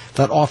agreement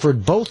that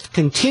offered both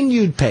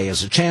continued pay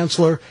as a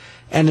chancellor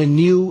and a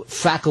new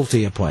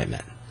faculty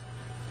appointment.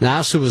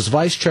 Nass, who was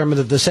vice chairman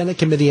of the Senate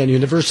Committee on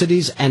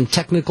Universities and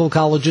Technical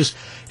Colleges,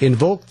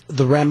 invoked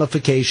the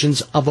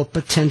ramifications of a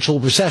potential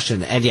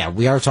recession. And yeah,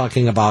 we are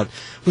talking about,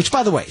 which,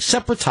 by the way,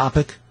 separate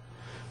topic,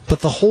 but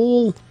the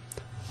whole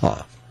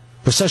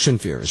recession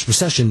fears.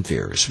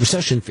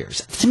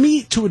 To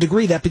me, to a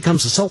degree, that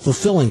becomes a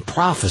self-fulfilling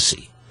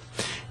prophecy.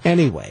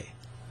 Anyway,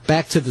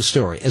 back to the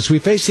story. As we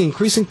face the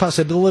increasing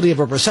possibility of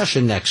a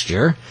recession next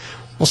year,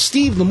 well,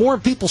 Steve, the more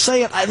people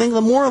say it, I think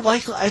the more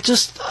likely,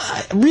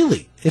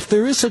 really, if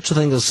there is such a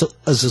thing as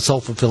a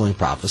self-fulfilling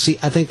prophecy,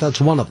 I think that's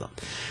one of them.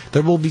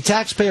 There will be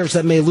taxpayers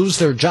that may lose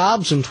their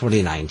jobs in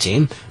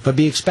 2019, but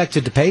be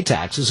expected to pay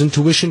taxes and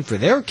tuition for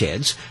their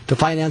kids to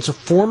finance a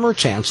former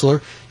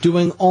chancellor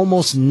doing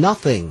almost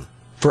nothing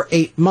for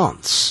 8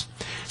 months.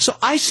 So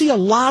I see a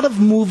lot of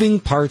moving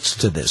parts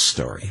to this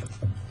story.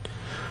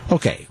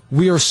 Okay,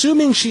 we are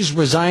assuming she's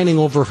resigning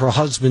over her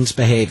husband's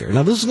behavior.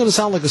 Now, this is going to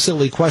sound like a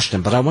silly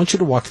question, but I want you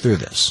to walk through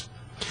this.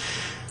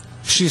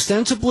 She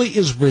ostensibly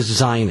is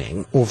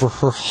resigning over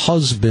her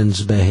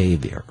husband's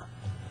behavior.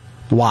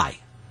 Why?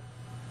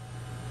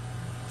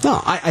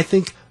 No, I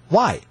think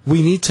why.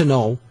 We need to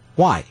know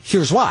why.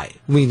 Here's why.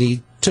 We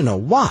need to know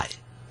why.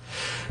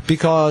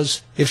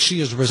 Because if she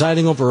is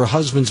resigning over her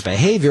husband's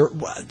behavior,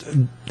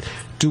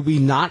 do we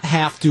not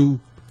have to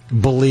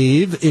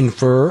believe,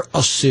 infer,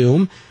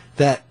 assume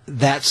that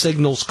that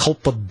signals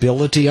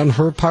culpability on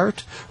her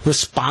part,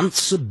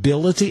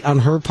 responsibility on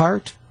her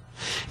part?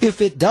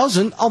 If it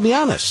doesn't, I'll be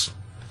honest,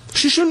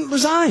 she shouldn't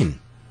resign.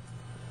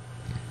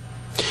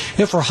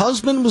 If her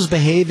husband was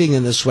behaving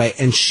in this way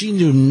and she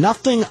knew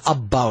nothing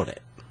about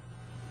it,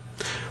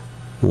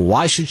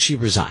 why should she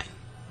resign?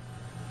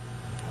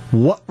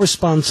 What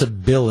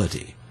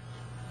responsibility,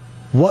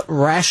 what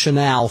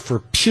rationale for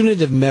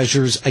punitive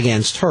measures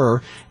against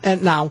her?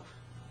 And now,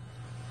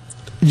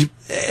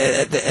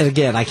 and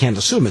again, I can't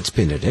assume it's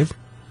punitive.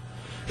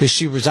 Is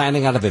she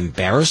resigning out of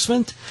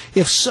embarrassment?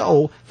 If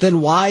so,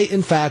 then why,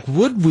 in fact,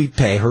 would we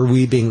pay her,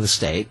 we being the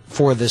state,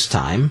 for this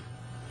time?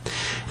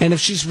 And if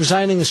she's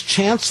resigning as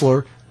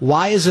chancellor,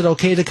 why is it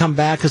okay to come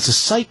back as a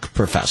psych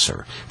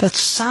professor? That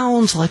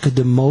sounds like a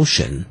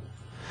demotion,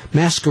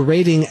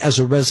 masquerading as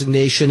a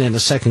resignation and a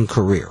second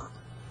career.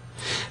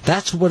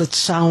 That's what it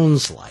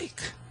sounds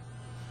like.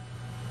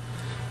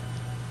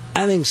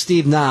 I think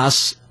Steve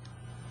Nass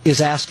is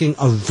asking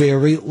a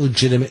very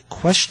legitimate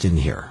question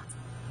here.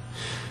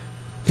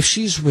 If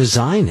she's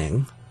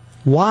resigning,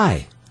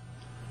 why?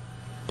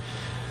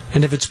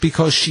 And if it's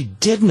because she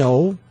did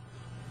know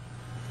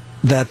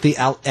that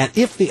and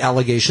if the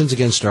allegations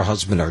against her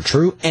husband are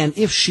true, and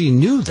if she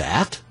knew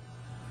that,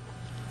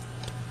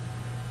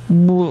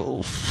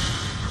 well,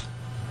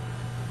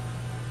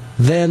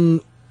 then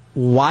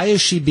why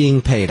is she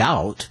being paid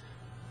out?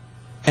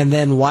 And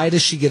then why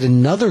does she get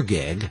another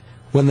gig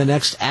when the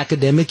next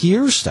academic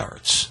year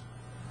starts?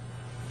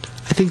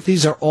 I think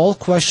these are all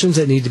questions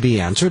that need to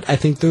be answered. I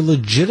think they're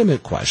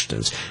legitimate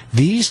questions.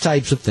 These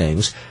types of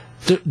things,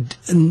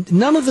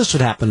 none of this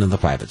would happen in the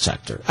private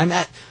sector.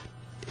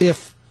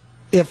 If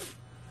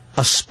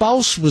a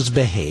spouse was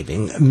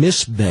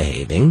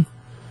misbehaving,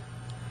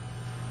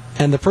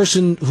 and the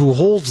person who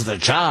holds the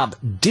job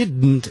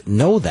didn't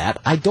know that,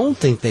 I don't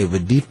think they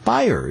would be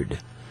fired.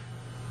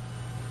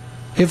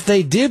 If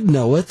they did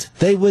know it,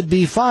 they would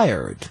be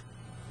fired.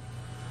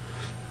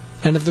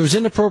 And if there's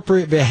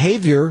inappropriate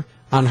behavior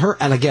on her,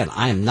 and again,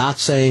 I am not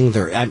saying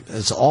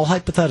it's all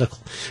hypothetical,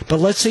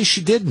 but let's say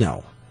she did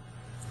know.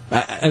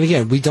 And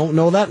again, we don't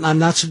know that, and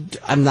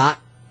I'm not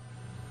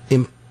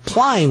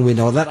implying we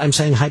know that. I'm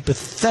saying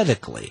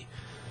hypothetically.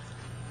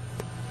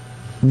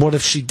 What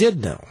if she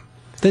did know?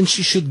 Then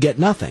she should get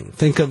nothing.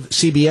 Think of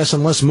CBS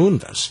and Les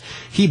Moonves.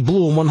 He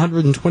blew a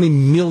 $120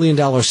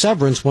 million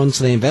severance once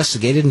they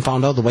investigated and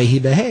found out the way he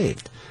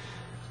behaved.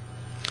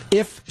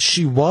 If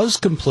she was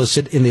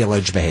complicit in the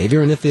alleged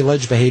behavior, and if the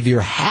alleged behavior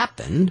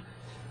happened,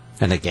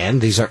 and again,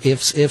 these are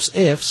ifs,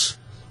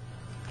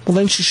 well,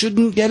 then she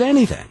shouldn't get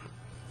anything.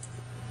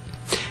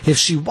 If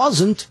she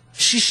wasn't,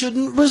 she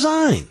shouldn't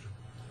resign.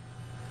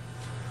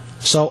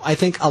 So I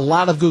think a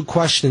lot of good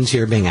questions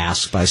here being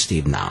asked by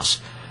Steve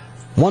Nass.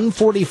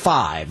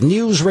 145,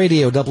 News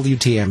Radio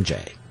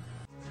WTMJ.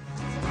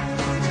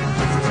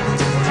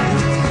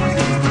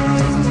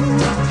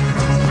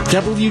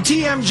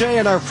 WTMJ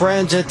and our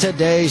friends at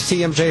today's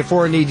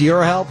TMJ4 need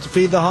your help to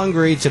feed the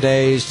hungry.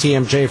 Today's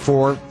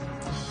TMJ4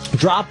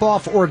 drop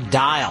off or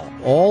dial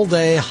all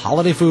day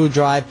holiday food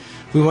drive.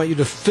 We want you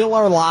to fill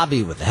our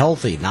lobby with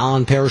healthy,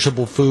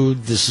 non-perishable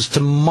food. This is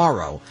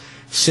tomorrow,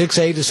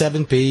 6A to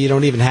 7P. You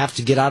don't even have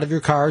to get out of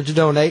your car to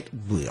donate.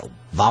 We'll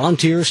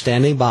volunteer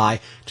standing by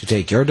to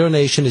take your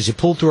donation as you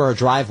pull through our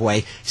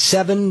driveway,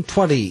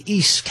 720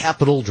 East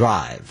Capitol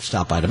Drive.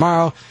 Stop by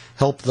tomorrow.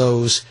 Help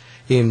those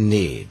in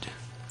need.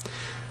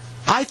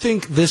 I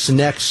think this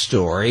next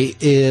story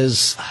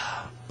is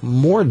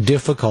more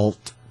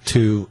difficult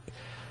to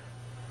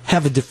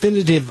have a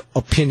definitive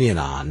opinion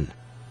on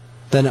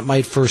than it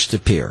might first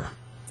appear.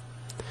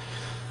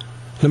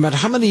 No matter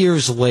how many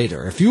years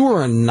later, if you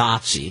were a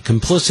Nazi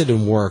complicit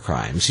in war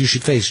crimes, you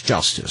should face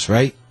justice,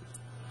 right?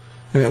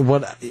 I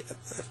mean,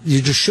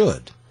 you just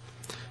should.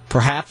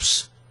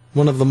 Perhaps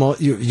one of the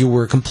you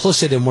were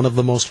complicit in one of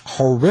the most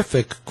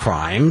horrific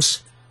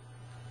crimes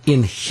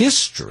in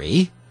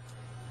history,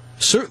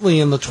 certainly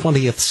in the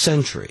 20th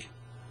century.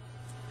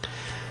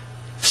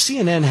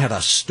 CNN had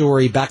a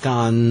story back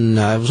on,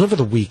 it was over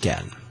the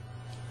weekend.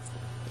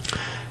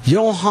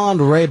 Johann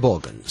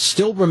Rehbogen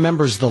still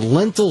remembers the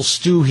lentil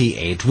stew he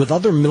ate with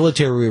other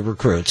military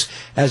recruits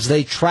as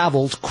they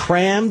traveled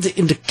crammed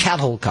into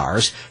cattle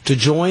cars to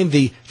join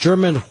the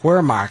German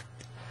Wehrmacht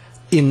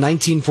in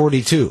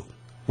 1942.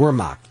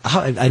 Wehrmacht.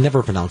 I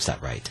never pronounced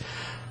that right.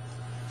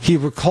 He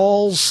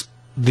recalls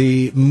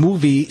the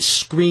movie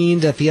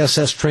screened at the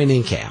SS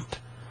training camp.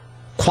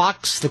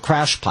 Quacks the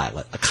Crash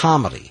Pilot, a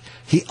comedy.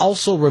 He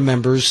also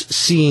remembers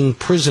seeing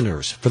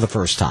prisoners for the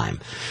first time.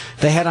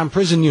 They had on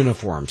prison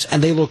uniforms,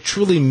 and they looked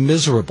truly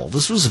miserable.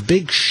 This was a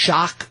big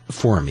shock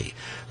for me,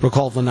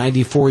 recalled the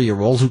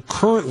 94-year-old who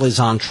currently is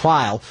on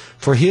trial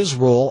for his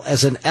role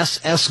as an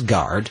SS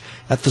guard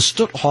at the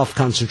Stutthof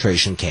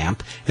concentration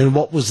camp in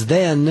what was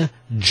then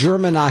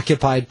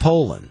German-occupied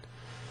Poland.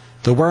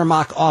 The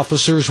Wehrmacht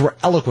officers were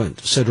eloquent,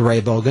 said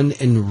Rehbogen,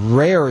 in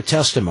rare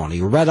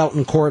testimony read out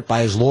in court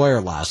by his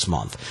lawyer last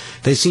month.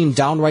 They seemed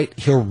downright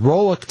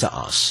heroic to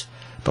us.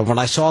 But when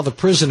I saw the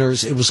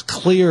prisoners, it was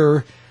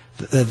clear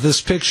that this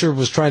picture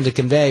was trying to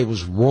convey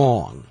was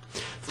wrong.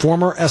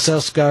 Former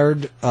SS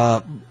guard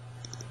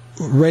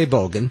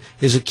Rehbogen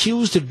is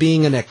accused of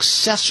being an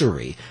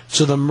accessory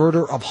to the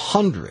murder of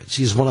hundreds.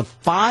 He's one of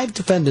 5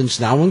 defendants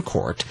now in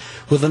court,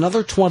 with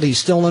another 20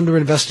 still under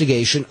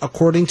investigation,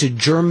 according to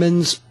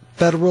Germany's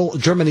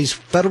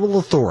Federal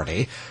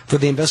Authority for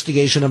the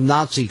Investigation of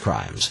Nazi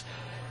Crimes.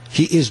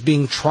 He is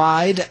being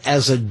tried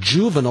as a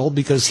juvenile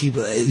because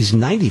he's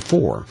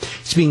 94.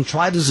 He's being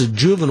tried as a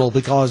juvenile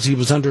because he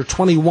was under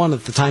 21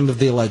 at the time of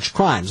the alleged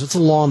crimes. It's a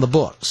law in the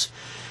books.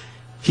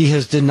 He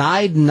has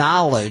denied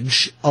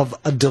knowledge of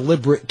a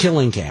deliberate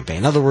killing campaign.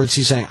 In other words,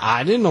 he's saying,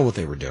 I didn't know what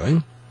they were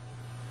doing.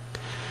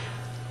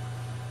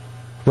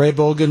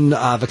 Rehbogen,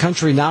 the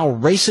country now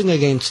racing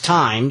against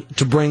time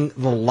to bring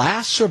the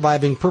last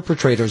surviving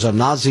perpetrators of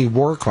Nazi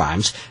war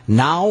crimes,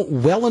 now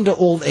well into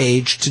old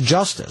age, to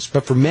justice.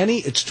 But for many,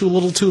 it's too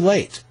little too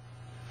late.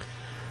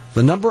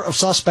 The number of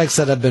suspects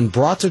that have been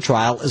brought to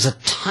trial is a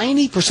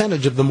tiny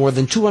percentage of the more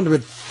than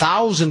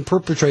 200,000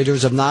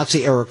 perpetrators of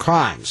Nazi-era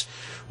crimes.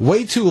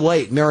 Way too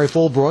late, Mary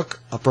Fulbrook,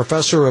 a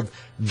professor of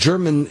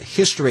German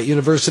history at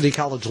University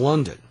College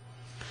London.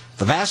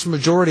 The vast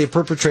majority of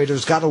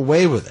perpetrators got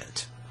away with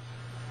it.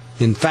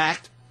 In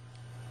fact,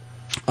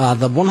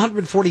 the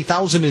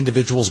 140,000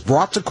 individuals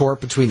brought to court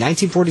between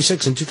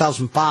 1946 and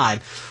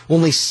 2005,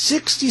 only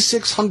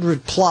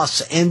 6,600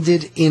 plus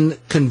ended in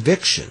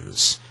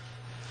convictions.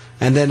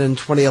 And then in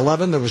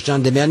 2011, there was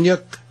John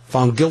Demjanjuk,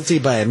 found guilty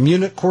by a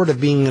Munich court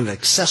of being an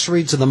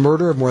accessory to the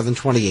murder of more than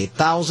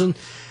 28,000.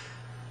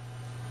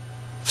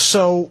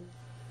 So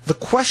the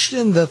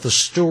question that the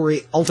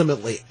story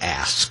ultimately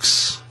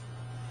asks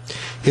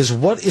is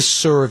what is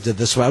served in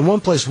this way. In one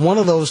place, one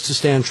of those to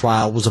stand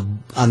trial was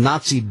a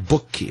Nazi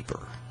bookkeeper.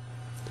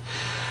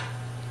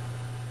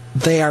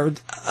 They are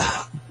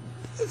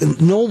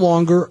no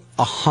longer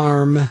a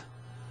harm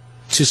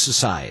to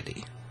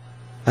society.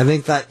 I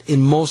think that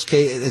in most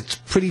cases, it's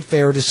pretty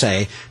fair to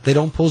say they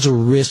don't pose a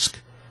risk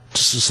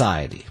to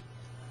society.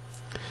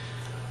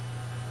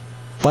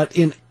 But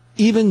in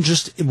even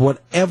just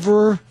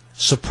whatever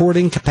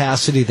supporting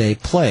capacity they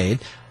played,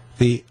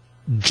 the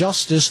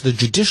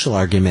judicial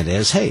argument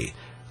is, hey,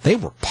 they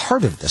were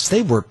part of this.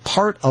 They were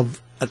part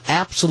of an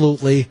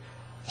absolutely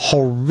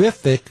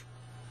horrific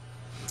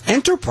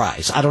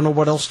enterprise. I don't know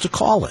what else to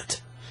call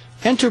it.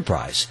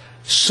 Enterprise.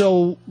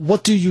 So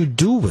what do you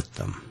do with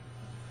them?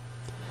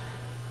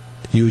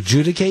 You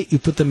adjudicate, you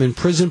put them in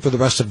prison for the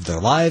rest of their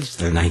lives.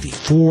 They're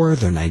 94,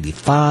 they're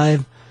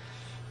 95.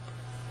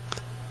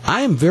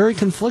 I am very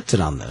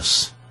conflicted on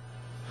this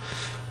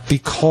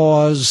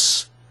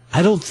because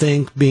I don't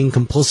think being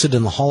complicit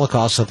in the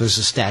Holocaust, that there's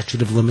a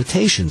statute of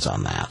limitations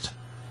on that.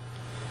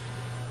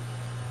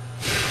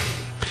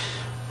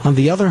 On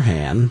the other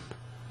hand,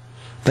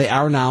 they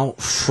are now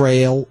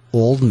frail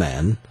old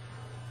men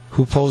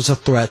who pose a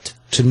threat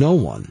to no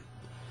one.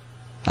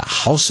 A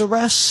house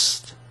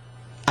arrest?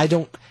 I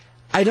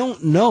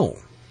don't know.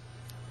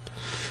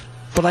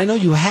 But I know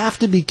you have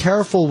to be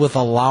careful with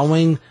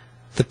allowing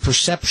the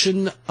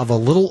perception of a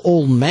little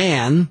old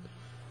man.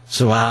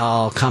 So,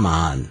 well, come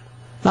on.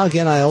 Now,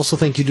 again, I also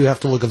think you do have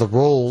to look at the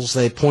roles.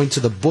 They point to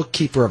the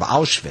bookkeeper of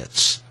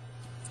Auschwitz,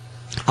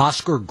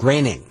 Oskar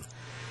Gröning,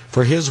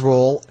 for his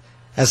role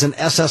as an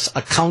SS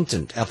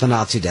accountant at the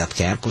Nazi death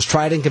camp, was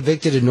tried and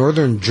convicted in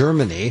northern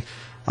Germany,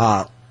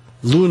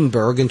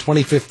 Lüneburg, in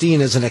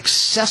 2015 as an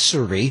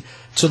accessory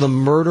to the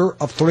murder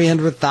of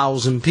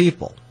 300,000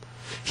 people.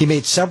 He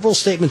made several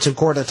statements in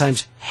court, at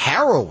times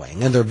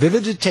harrowing in their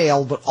vivid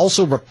detail, but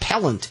also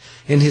repellent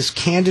in his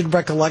candid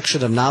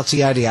recollection of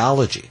Nazi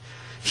ideology.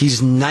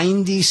 He's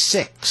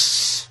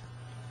 96.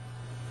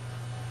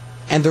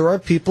 And there are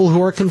people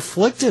who are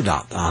conflicted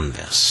on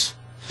this.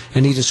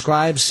 And he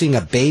describes seeing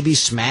a baby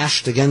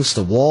smashed against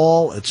the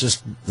wall. It's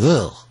just,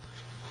 ugh.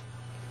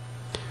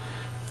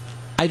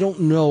 I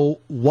don't know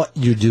what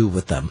you do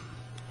with them.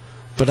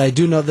 But I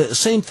do know that the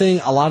same thing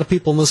a lot of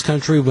people in this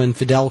country when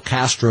Fidel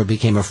Castro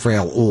became a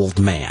frail old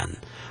man.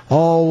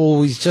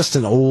 Oh, he's just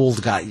an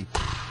old guy.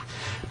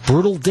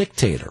 Brutal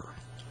dictator.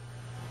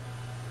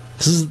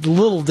 This is a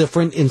little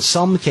different in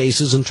some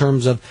cases in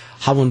terms of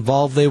how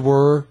involved they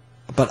were,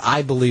 but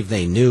I believe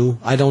they knew.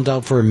 I don't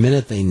doubt for a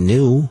minute they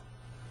knew.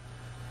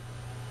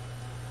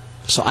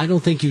 So I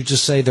don't think you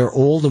just say they're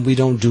old and we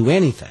don't do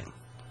anything.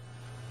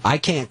 I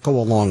can't go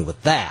along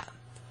with that.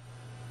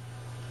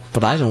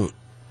 But I don't...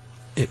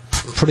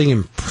 putting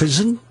in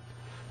prison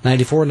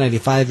 94,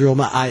 95-year-old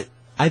man,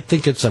 I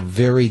think it's a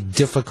very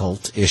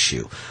difficult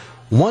issue.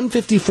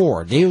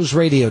 154 News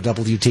Radio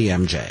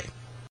WTMJ.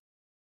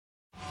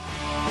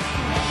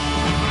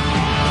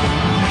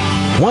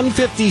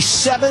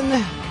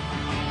 157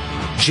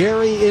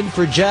 Jerry in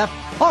for Jeff.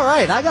 All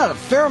right, I got a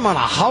fair amount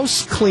of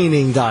house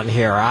cleaning done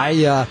here. I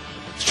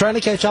was trying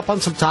to catch up on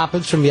some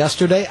topics from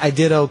yesterday. I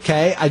did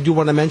okay. I do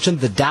want to mention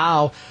the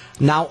Dow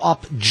now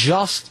up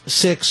just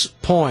 6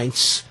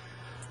 points.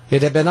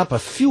 It had been up a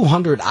few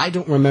hundred, I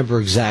don't remember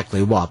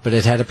exactly what, but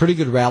it had a pretty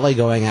good rally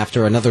going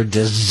after another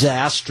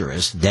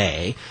disastrous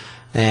day.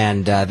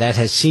 And that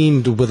has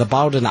seemed, with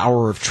about an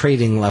hour of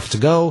trading left to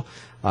go,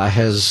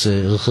 has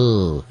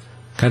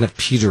kind of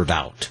petered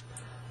out.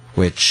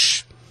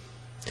 Which,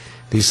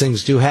 these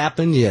things do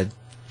happen. You had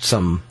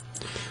some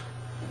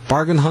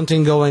bargain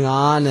hunting going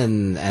on,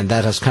 and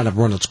that has kind of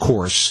run its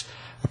course.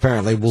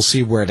 Apparently, we'll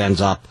see where it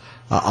ends up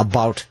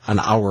about an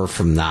hour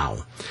from now.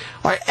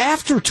 All right,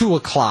 after 2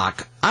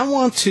 o'clock, I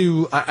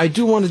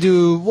do want to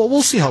do, well,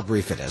 we'll see how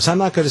brief it is. I'm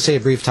not going to say a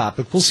brief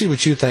topic. We'll see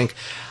what you think.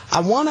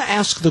 I want to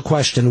ask the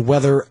question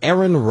whether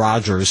Aaron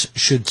Rodgers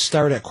should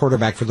start at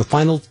quarterback for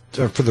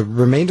the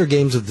remainder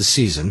games of the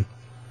season,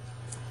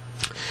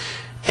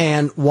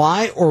 and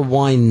why or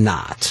why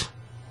not.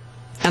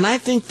 And I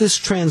think this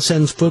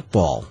transcends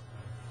football,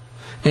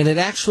 and it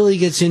actually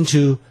gets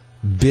into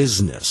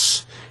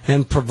business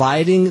and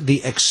providing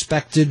the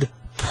expected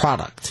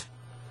product.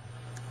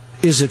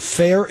 Is it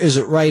fair? Is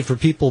it right for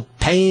people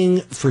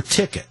paying for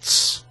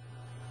tickets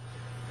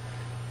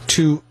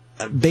to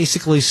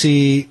basically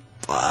see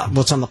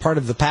what's on the part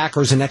of the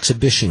Packers, an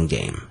exhibition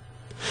game?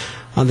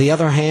 On the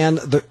other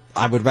hand,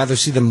 I would rather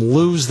see them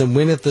lose than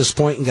win at this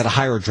point and get a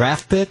higher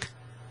draft pick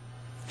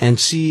and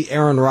see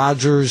Aaron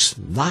Rodgers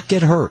not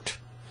get hurt,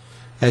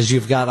 as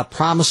you've got a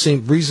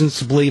promising reasons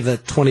to believe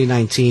that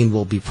 2019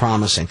 will be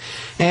promising.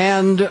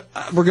 And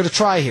we're going to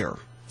try here.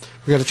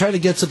 We're going to try to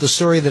get to the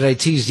story that I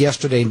teased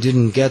yesterday and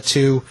didn't get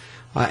to,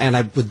 and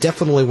I would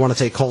definitely want to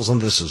take calls on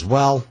this as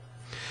well.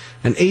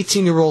 An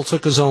 18-year-old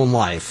took his own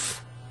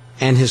life,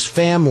 and his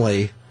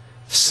family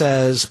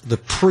says the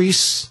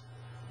priests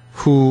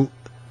who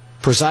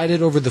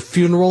presided over the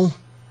funeral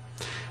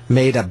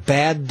made a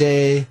bad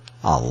day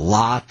a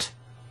lot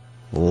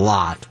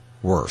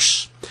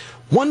worse.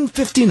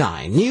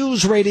 159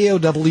 News Radio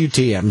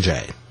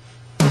WTMJ.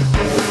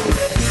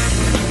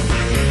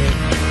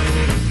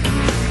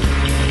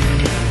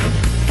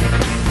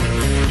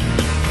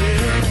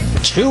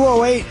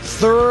 2:08,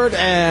 third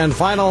and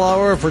final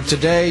hour for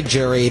today.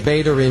 Jerry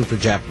Bader in for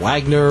Jeff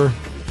Wagner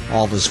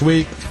all this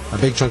week, a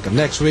big chunk of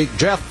next week.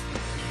 Jeff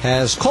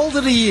has called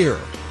it a year.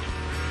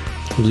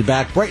 He'll be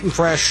back bright and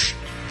fresh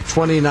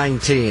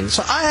 2019.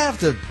 So I have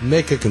to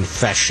make a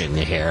confession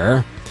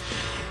here.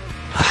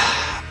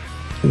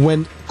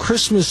 When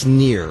Christmas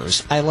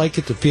nears, I like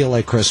it to feel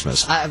like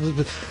Christmas.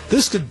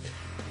 This could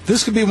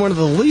be one of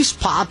the least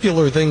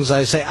popular things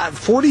I say.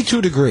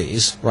 42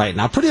 degrees right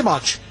now, pretty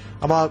much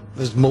about,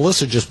 as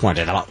Melissa just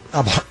pointed out,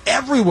 about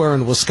everywhere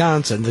in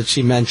Wisconsin that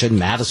she mentioned,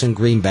 Madison,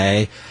 Green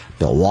Bay,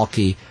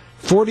 Milwaukee,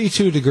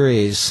 42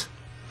 degrees.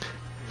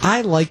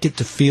 I like it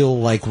to feel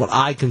like what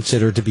I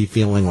consider to be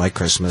feeling like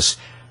Christmas,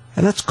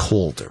 and that's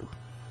colder.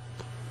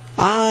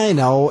 I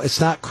know it's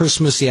not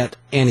Christmas yet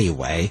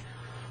anyway.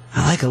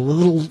 I like a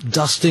little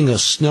dusting of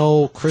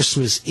snow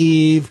Christmas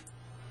Eve.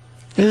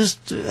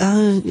 Just,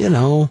 On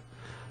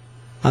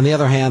the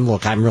other hand,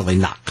 look, I'm really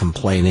not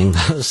complaining.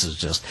 This is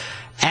just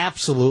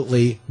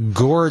absolutely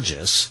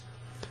gorgeous.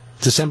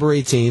 December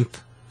 18th,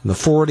 in the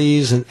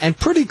 40s, and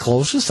pretty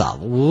close. Just a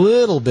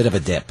little bit of a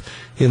dip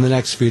in the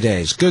next few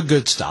days.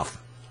 Good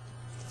stuff.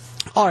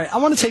 All right, I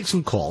want to take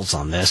some calls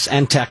on this,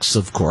 and texts,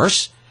 of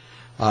course.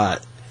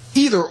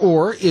 Either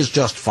or is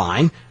just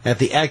fine at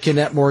the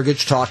AccuNet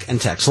Mortgage Talk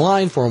and Text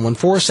line,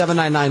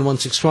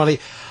 414-799-1620.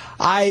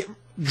 I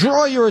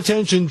draw your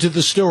attention to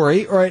the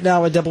story right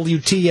now at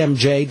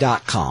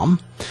WTMJ.com.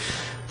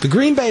 The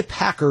Green Bay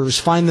Packers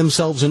find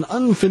themselves in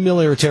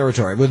unfamiliar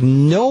territory with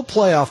no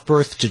playoff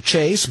berth to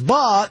chase,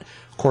 but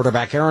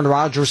quarterback Aaron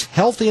Rodgers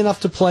healthy enough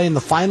to play in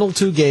the final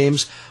 2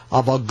 games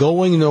of a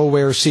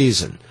going-nowhere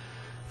season.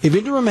 If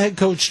interim head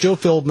coach Joe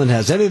Philbin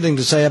has anything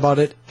to say about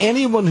it,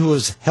 anyone who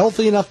is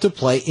healthy enough to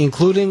play,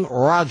 including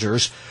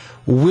Rodgers,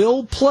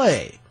 will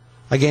play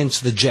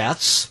against the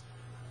Jets,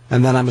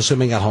 and then I'm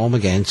assuming at home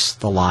against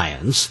the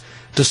Lions,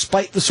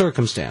 despite the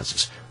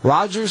circumstances.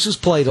 Rodgers has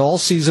played all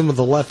season with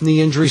the left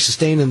knee injury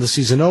sustained in the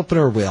season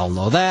opener. We all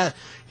know that.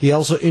 He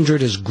also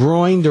injured his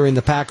groin during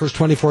the Packers'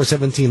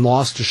 24-17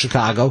 loss to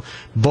Chicago.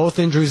 Both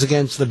injuries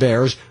against the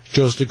Bears.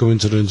 Just a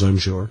coincidence, I'm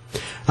sure.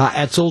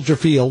 At Soldier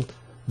Field,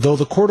 though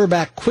the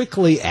quarterback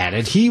quickly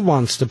added he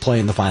wants to play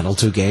in the final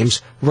 2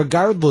 games,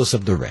 regardless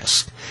of the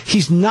risk.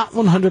 He's not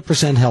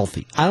 100%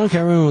 healthy. I don't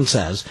care what anyone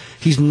says.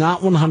 He's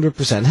not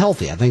 100%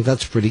 healthy. I think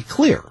that's pretty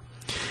clear.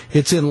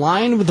 It's in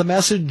line with the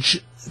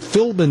message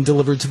Philbin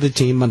delivered to the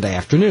team Monday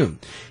afternoon.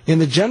 In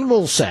the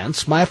general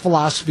sense, my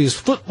philosophy is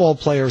football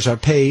players are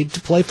paid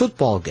to play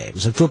football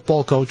games, and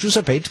football coaches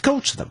are paid to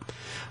coach them.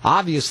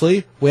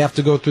 Obviously, we have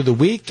to go through the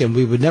week, and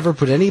we would never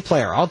put any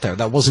player out there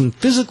that wasn't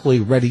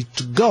physically ready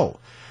to go.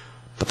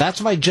 But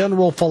that's my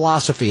general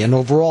philosophy and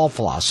overall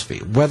philosophy,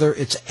 whether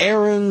it's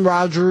Aaron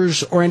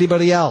Rodgers or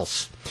anybody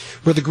else.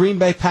 We're the Green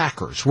Bay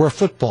Packers. We're a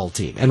football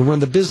team, and we're in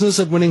the business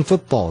of winning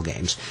football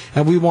games.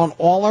 And we want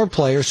all our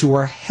players who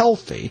are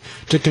healthy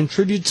to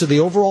contribute to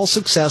the overall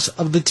success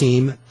of the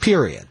team,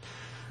 period.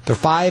 They're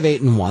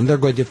 5-8-1. They're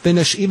going to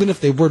finish, even if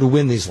they were to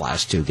win these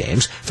last 2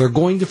 games, they're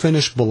going to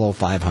finish below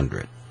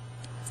 500.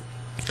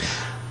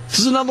 This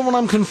is another one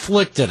I'm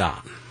conflicted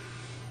on.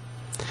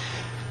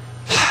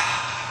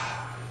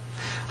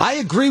 I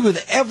agree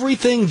with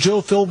everything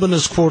Joe Philbin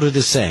is quoted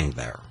as saying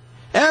there.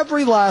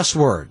 Every last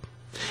word.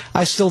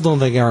 I still don't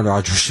think Aaron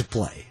Rodgers should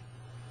play.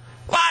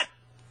 What?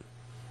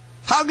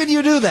 How could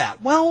you do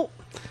that? Well,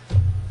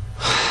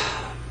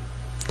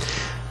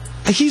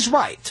 he's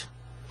right.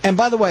 And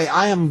by the way,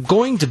 I am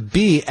going to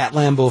be at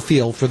Lambeau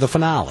Field for the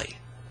finale.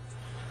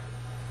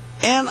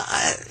 And,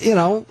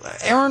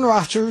 Aaron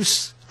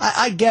Rodgers,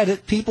 I get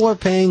it. People are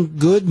paying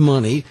good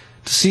money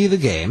to see the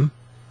game.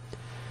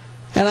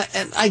 And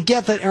I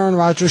get that Aaron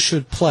Rodgers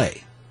should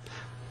play.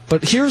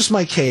 But here's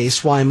my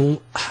case why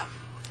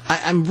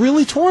I'm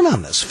really torn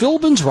on this.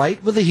 Philbin's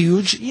right with a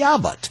huge yeah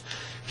but.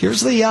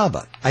 Here's the yeah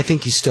but. I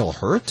think he's still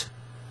hurt.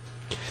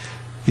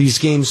 These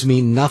games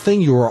mean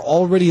nothing. You are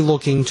already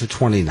looking to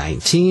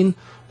 2019.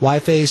 Why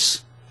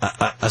face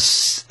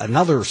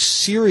another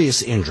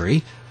serious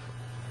injury,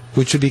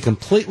 which would be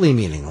completely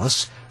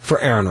meaningless for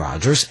Aaron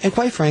Rodgers? And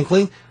quite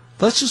frankly,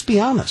 let's just be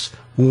honest.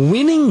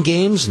 Winning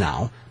games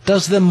now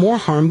does them more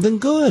harm than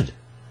good.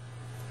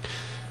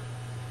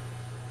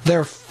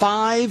 They're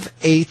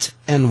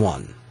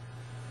 5-8-1.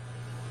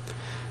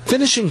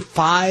 Finishing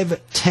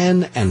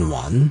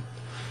 5-10-1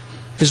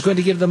 is going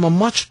to give them a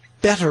much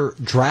better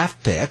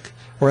draft pick,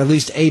 or at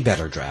least a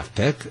better draft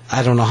pick.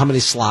 I don't know how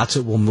many slots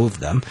it will move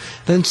them,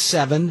 than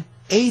 7-8-1.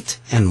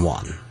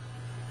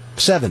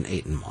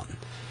 7-8-1.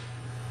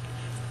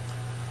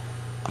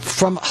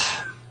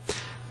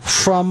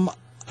 From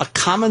a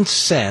common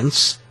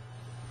sense,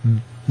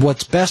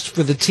 what's best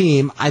for the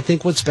team, I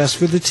think what's best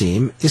for the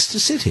team is to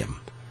sit him.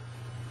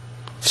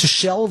 To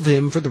shelve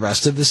him for the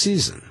rest of the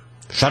season.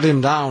 Shut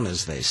him down,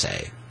 as they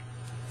say.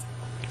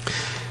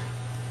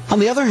 On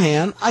the other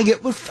hand,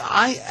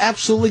 I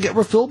absolutely get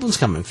where Philbin's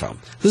coming from.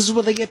 This is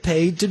what they get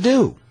paid to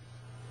do.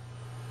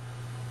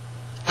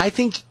 I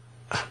think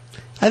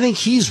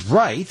he's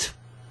right.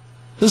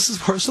 This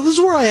is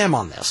where I am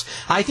on this.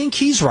 I think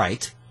he's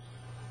right,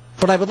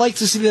 but I would like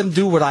to see them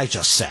do what I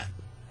just said.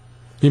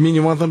 You mean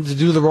you want them to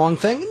do the wrong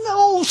thing?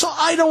 No, so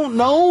I don't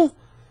know.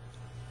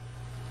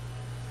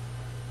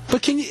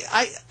 But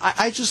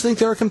I just think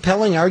there are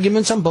compelling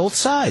arguments on both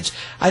sides.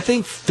 I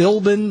think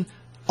Philbin,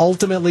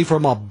 ultimately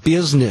from a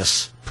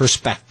business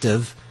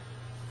perspective,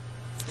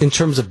 in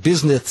terms of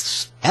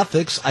business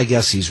ethics, I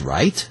guess he's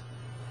right.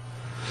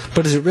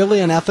 But is it really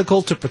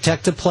unethical to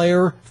protect a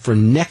player for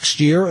next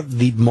year,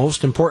 the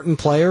most important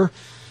player?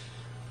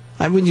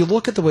 When you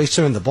look at the way he's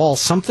throwing the ball,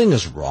 something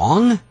is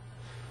wrong.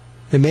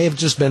 It may have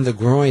just been the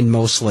groin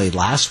mostly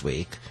last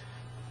week,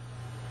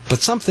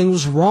 but something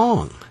was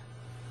wrong.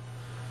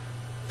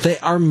 They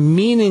are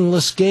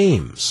meaningless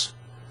games.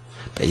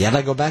 But yet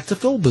I go back to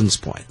Philbin's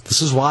point.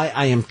 This is why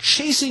I am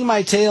chasing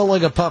my tail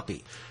like a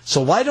puppy. So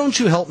why don't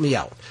you help me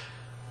out?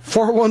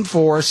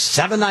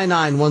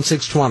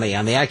 414-799-1620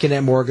 on the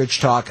Accunet Mortgage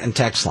Talk and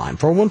Text line.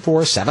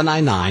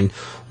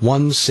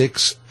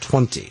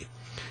 414-799-1620.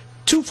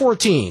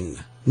 214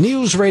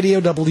 News Radio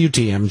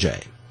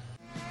WTMJ.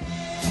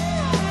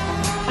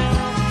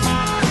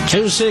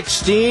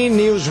 216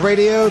 News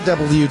Radio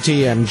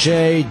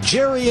WTMJ.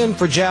 Jerry in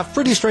for Jeff.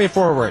 Pretty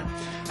straightforward.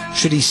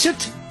 Should he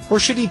sit or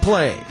should he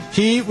play?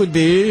 He would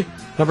be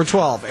number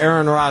 12,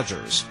 Aaron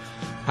Rodgers.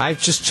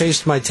 I've just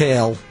chased my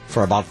tail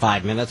for about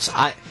 5 minutes.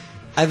 I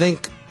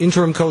think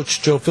interim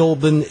coach Joe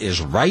Philbin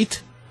is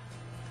right.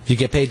 You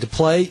get paid to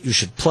play, you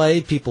should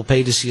play. People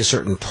pay to see a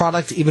certain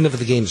product, even if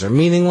the games are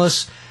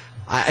meaningless.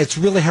 It's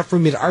really hard for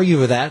me to argue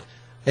with that,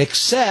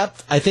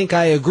 except I think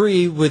I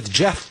agree with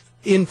Jeff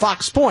in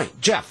Fox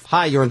Point. Jeff,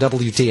 hi, you're on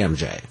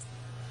WTMJ.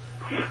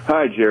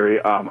 Hi, Jerry.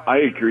 I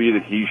agree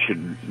that he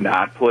should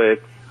not play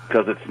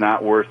because it's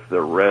not worth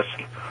the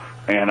risk.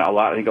 And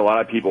I think a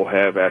lot of people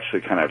have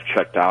actually kind of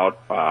checked out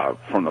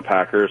from the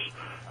Packers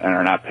and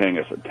are not paying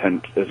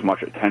as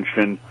much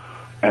attention.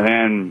 And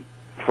then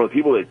for the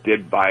people that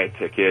did buy a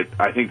ticket,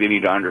 I think they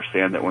need to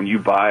understand that when you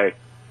buy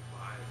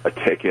a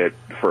ticket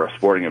for a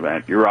sporting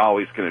event, you're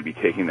always going to be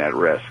taking that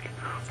risk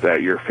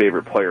that your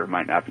favorite player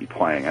might not be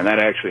playing. And that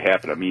actually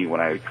happened to me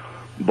when I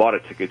bought a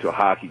ticket to a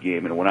hockey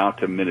game and went out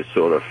to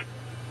Minnesota,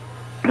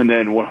 and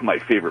then one of my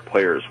favorite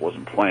players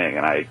wasn't playing,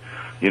 and I,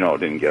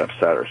 didn't get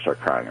upset or start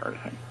crying or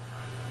anything.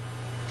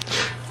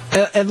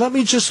 And let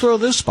me just throw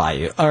this by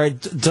you. All right,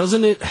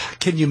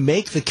 can you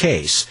make the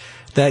case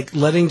that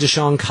letting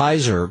Deshaun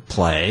Kaiser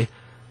play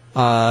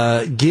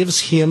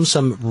gives him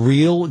some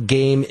real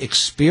game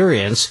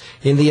experience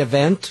in the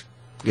event,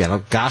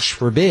 gosh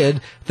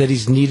forbid, that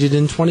he's needed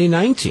in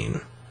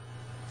 2019?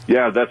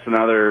 Yeah, that's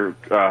another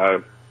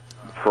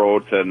pro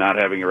to not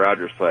having a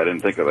Rodgers play. I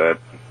didn't think of that.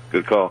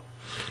 Good call.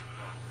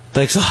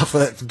 Thanks a lot for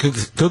that.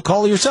 Good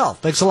call yourself.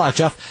 Thanks a lot,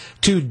 Jeff.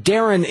 To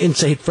Darren in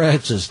St.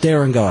 Francis.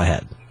 Darren, go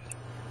ahead.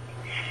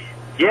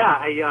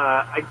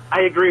 Yeah,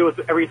 I agree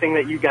with everything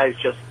that you guys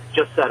just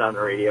said on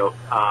the radio.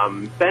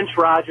 Bench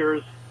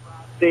Rodgers,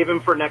 save him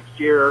for next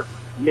year,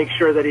 make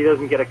sure that he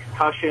doesn't get a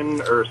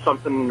concussion or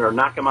something, or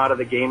knock him out of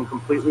the game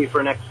completely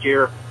for next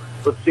year.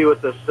 Let's see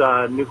what this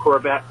new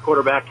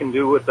quarterback can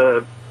do with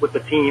the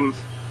team.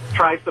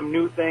 Try some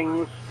new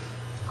things,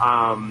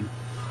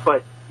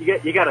 but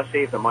you got to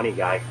save the money,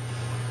 guy.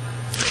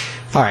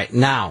 All right,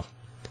 now,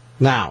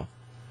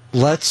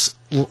 let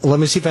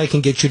me see if I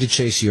can get you to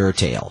chase your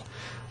tail.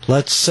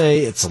 Let's say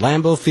it's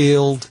Lambeau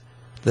Field,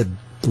 the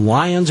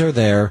Lions are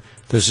there,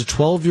 there's a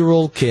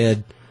 12-year-old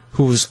kid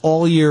who was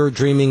all year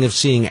dreaming of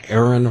seeing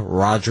Aaron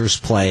Rodgers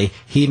play.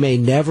 He may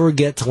never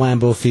get to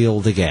Lambeau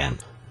Field again.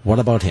 What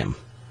about him?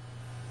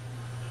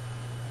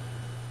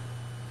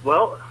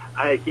 Well,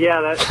 that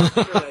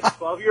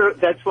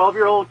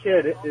 12-year-old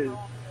kid is,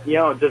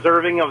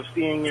 deserving of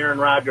seeing Aaron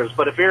Rodgers.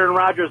 But if Aaron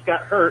Rodgers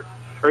gets hurt,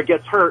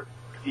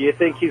 do you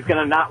think he's going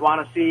to not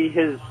want to see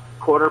his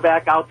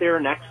quarterback out there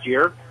next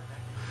year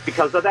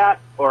because of that?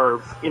 Or,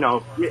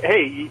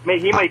 hey,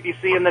 he might be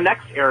seeing the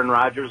next Aaron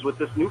Rodgers with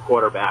this new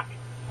quarterback.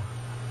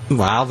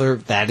 Well,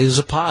 that is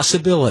a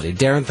possibility.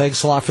 Darren,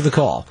 thanks a lot for the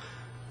call.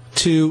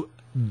 To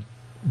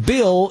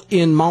Bill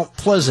in Mount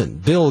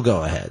Pleasant. Bill,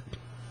 go ahead.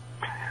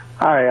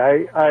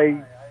 Hi,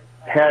 I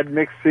had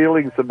mixed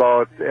feelings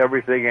about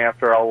everything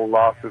after all the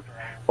losses.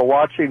 But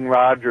watching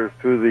Rodgers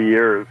through the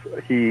years,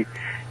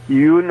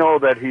 you know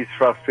that he's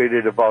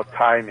frustrated about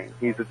timing.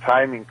 He's a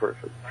timing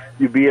person.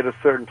 You be at a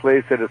certain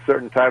place at a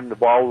certain time, the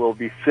ball will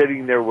be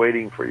sitting there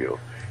waiting for you.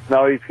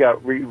 Now he's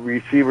got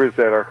receivers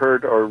that are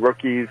hurt or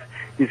rookies.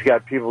 He's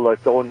got people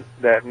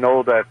that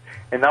know that,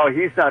 and now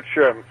he's not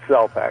sure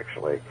himself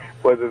actually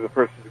whether the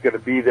person's going to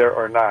be there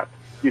or not.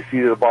 You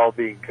see the ball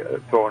being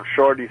thrown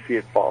short. You see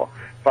it fall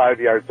 5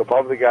 yards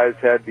above the guy's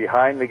head,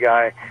 behind the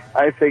guy.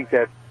 I think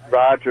that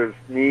Rodgers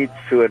needs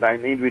to,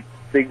 and we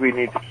think we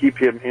need to keep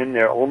him in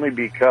there only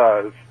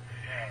because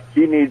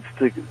he needs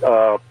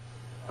to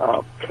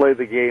play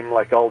the game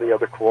like all the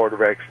other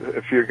quarterbacks.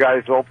 If your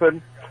guy's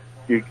open,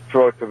 you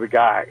throw it to the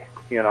guy.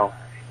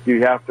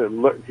 You have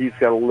to. He's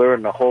got to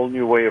learn a whole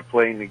new way of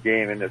playing the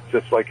game, and it's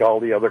just like all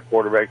the other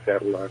quarterbacks had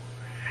to learn.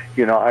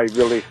 I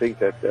really think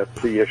that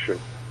that's the issue.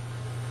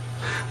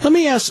 Let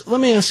me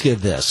ask you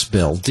this,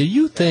 Bill. Do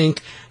you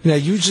think,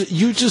 you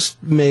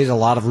just made a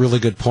lot of really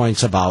good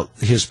points about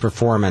his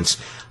performance.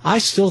 I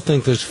still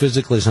think there's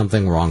physically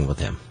something wrong with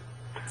him.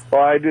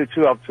 Well, I do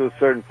too, up to a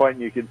certain point,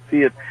 and you can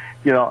see it.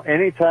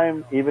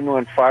 Anytime, even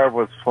when Favre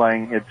was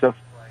playing, it just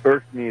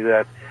irked me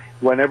that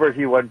whenever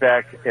he went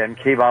back and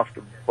came off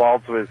the ball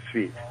to his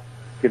feet,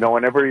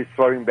 whenever he's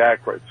throwing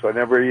backwards,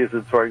 whenever he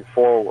isn't throwing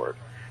forward,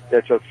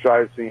 that just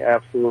drives me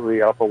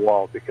absolutely up a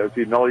wall because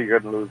you're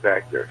going to lose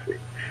accuracy.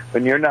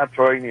 When you're not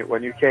throwing it,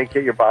 when you can't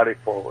get your body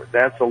forward,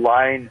 that's a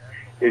line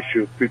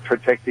issue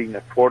protecting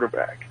the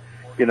quarterback.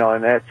 And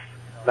that's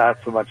not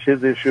so much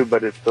his issue,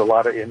 but it's a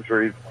lot of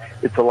injuries.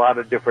 It's a lot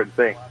of different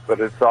things, but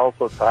it's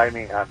also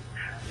timing on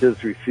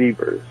his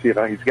receivers. He's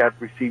got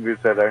receivers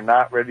that are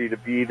not ready to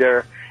be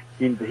there.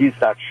 He's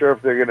not sure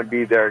if they're going to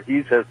be there.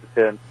 He's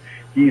hesitant.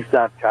 He's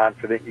not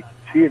confident. You can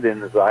see it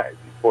in his eyes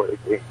before the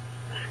game.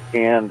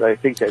 And I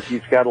think that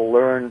he's got to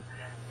learn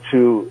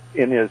to,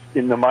 in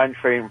the mind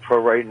frame for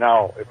right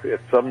now,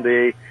 if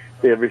someday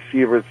the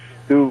receivers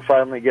do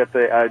finally get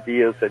the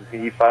ideas and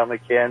he finally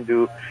can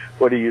do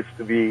what he used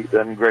to be,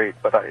 then great.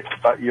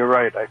 But you're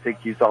right. I think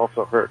he's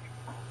also hurt.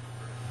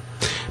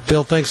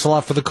 Bill, thanks a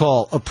lot for the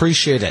call.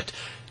 Appreciate it.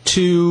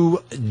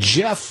 To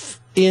Jeff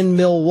in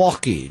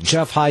Milwaukee.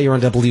 Jeff, hi, you're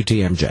on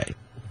WTMJ.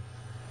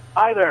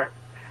 Hi there.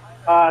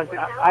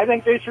 I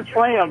think they should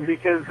play him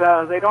because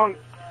they don't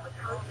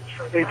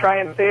they try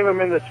and save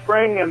him in the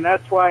spring, and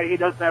that's why he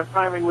doesn't have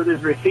timing with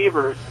his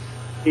receivers.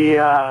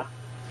 The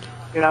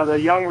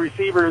young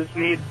receivers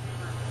need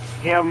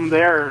him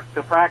there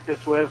to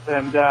practice with,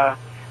 and the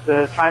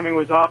timing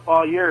was off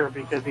all year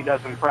because he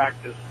doesn't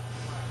practice.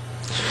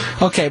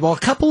 Okay, well, a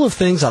couple of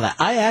things on that.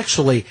 I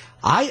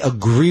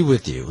agree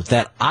with you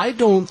that I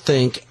don't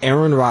think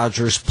Aaron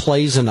Rodgers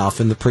plays enough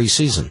in the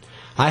preseason.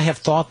 I have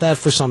thought that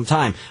for some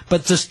time.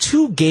 But does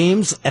 2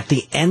 games at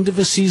the end of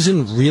a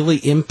season really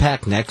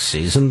impact next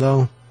season,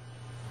 though?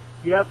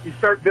 Yep, you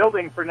start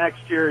building for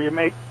next year. You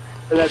make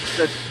that's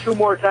 2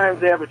 more times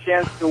they have a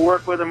chance to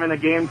work with him in a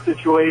game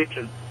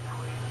situation.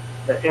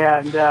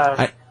 And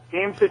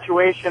game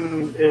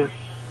situation is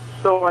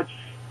so much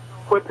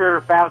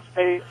quicker,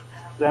 fast-paced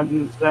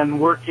than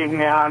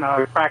working on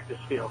a practice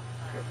field.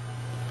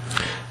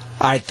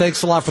 All right,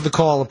 thanks a lot for the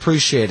call.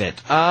 Appreciate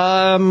it.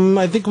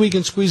 I think we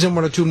can squeeze in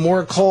 1 or 2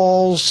 more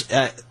calls.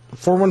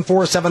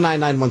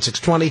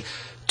 414-799-1620.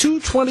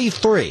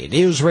 223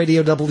 News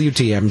Radio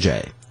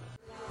WTMJ.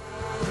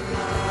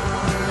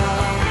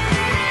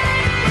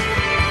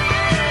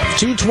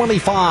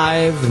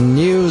 225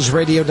 News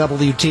Radio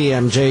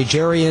WTMJ.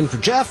 Jerry in for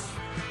Jeff.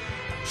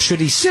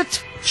 Should he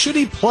sit? Should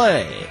he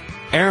play?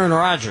 Aaron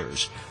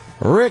Rodgers.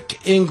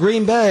 Rick in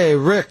Green Bay.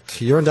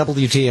 Rick, you're in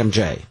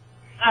WTMJ.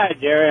 Hi,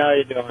 Jerry. How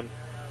you doing?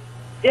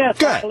 Yes,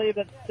 Good. I believe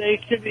that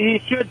he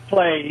should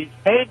play. He's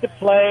paid to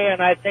play,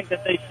 and I think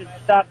that they should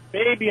stop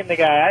babying the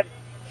guy.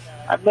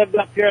 I've lived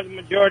up here the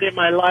majority of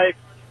my life.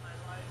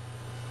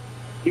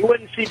 You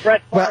wouldn't see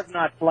Brett Favre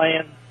not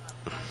playing.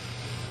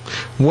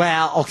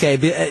 Well, okay,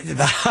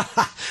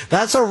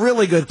 that's a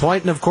really good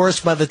point. And, of course,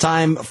 by the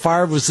time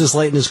Favre was this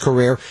late in his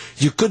career,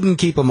 you couldn't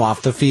keep him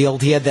off the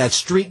field. He had that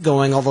streak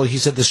going, although he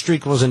said the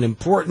streak wasn't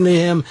important to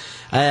him.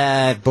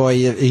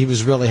 He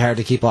was really hard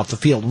to keep off the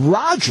field.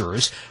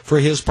 Rodgers, for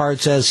his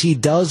part, says he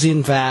does,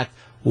 in fact,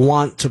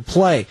 want to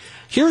play.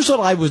 Here's what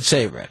I would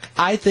say, Rick.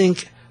 I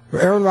think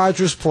Aaron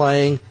Rodgers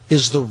playing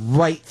is the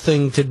right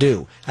thing to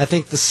do. I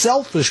think the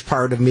selfish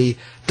part of me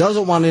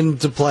doesn't want him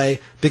to play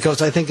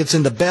because I think it's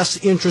in the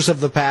best interest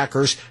of the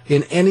Packers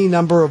in any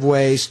number of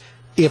ways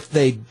if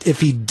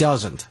he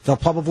doesn't. They'll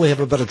probably have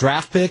a better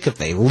draft pick. If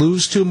they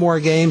lose 2 more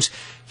games,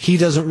 he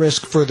doesn't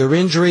risk further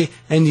injury,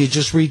 and you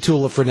just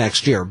retool it for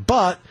next year.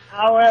 But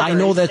however, I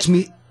know that's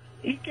me.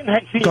 He can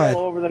heal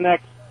over the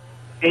next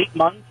 8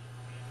 months,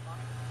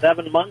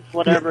 7 months,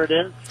 whatever it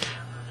is.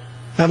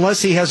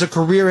 Unless he has a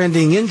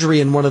career-ending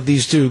injury in one of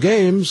these 2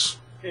 games.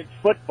 It's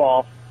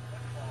football.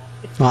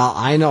 Well,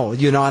 I know,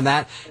 on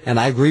that, and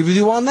I agree with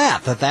you on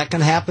that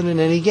can happen in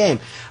any game.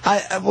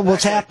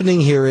 What's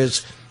happening here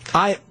is,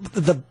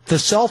 the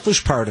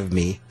selfish part of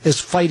me is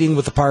fighting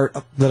with the part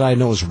that I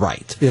know is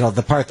right.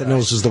 The part that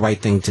knows is the right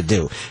thing to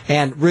do.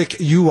 And Rick,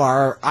 you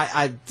are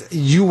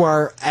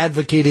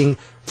advocating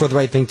for the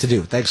right thing to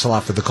do. Thanks a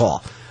lot for the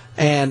call.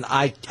 And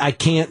I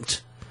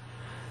can't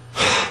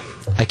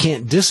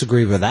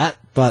disagree with that,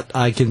 but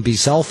I can be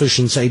selfish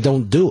and say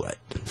don't do it.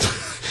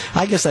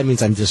 I guess that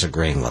means I'm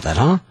disagreeing with it,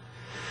 huh?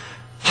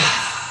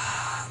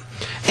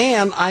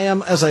 And I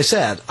am, as I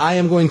said, I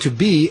am going to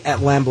be at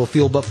Lambeau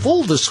Field, but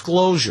full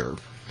disclosure,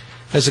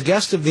 as a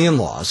guest of the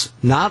in-laws,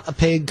 not a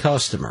paying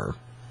customer.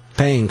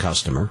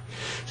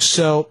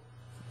 So,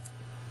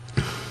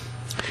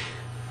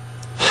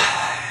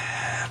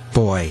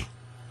 boy,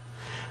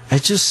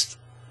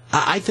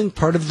 I think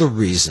part of the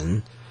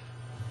reason,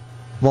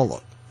 well,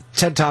 look,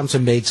 Ted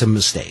Thompson made some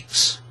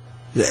mistakes,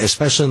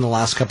 especially in the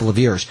last couple of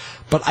years,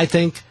 but I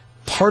think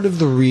part of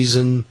the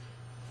reason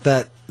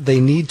that they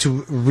need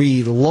to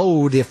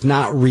reload, if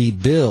not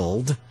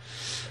rebuild,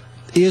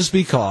 is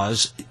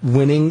because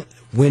winning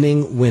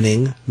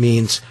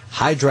means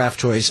high draft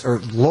choice or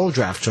low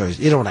draft choice.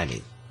 You know what I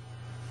mean?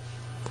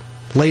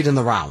 Late in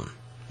the round,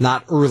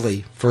 not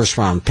early first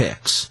round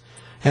picks.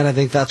 And I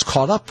think that's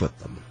caught up with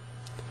them.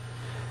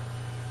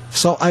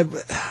 So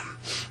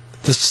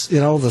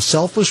the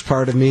selfish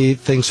part of me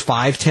thinks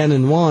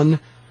 5-10-1,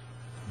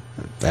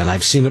 and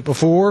I've seen it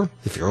before.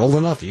 If you're old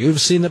enough, you've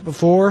seen it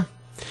before.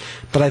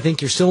 But I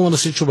think you're still in a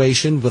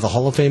situation with a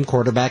Hall of Fame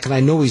quarterback, and I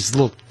know he's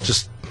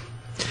just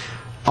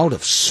out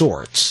of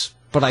sorts,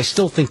 but I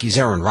still think he's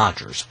Aaron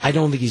Rodgers. I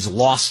don't think he's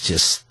lost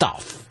his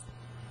stuff.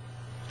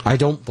 I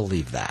don't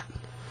believe that.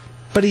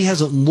 But he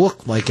hasn't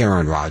looked like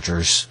Aaron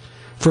Rodgers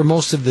for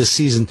most of this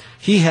season.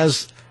 He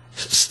has,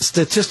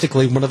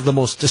 statistically, one of the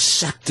most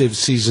deceptive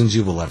seasons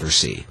you will ever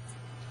see.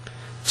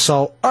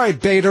 So, all right,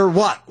 Bader,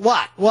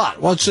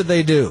 what should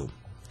they do?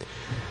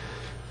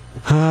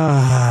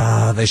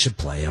 They should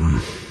play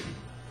him.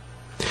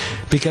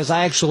 Because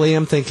I actually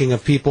am thinking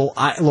of people.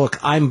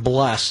 I'm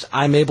blessed.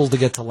 I'm able to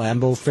get to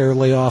Lambeau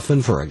fairly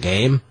often for a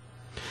game.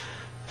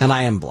 And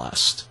I am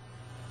blessed.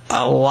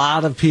 A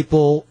lot of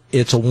people,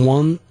 it's a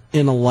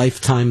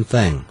one-in-a-lifetime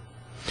thing.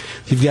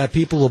 You've got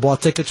people who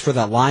bought tickets for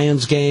that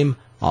Lions game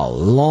a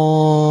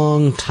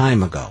long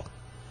time ago.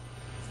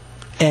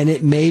 And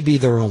it may be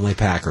their only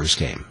Packers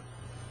game.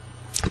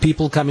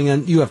 People coming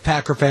in, you have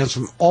Packer fans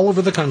from all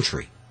over the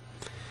country.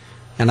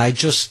 And I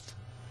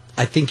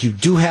think you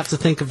do have to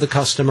think of the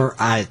customer.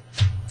 I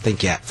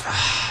think yet.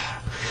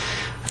 I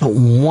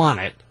don't want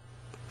it.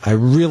 I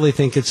really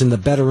think it's in the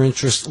better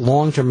interest,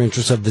 long-term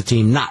interest of the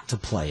team not to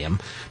play him.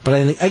 But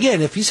I think,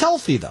 again, if he's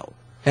healthy, though,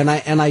 and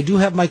I do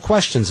have my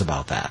questions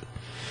about that.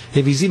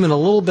 If he's even a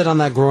little bit on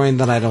that groin,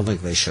 then I don't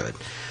think they should.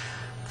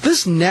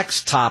 This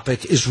next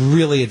topic is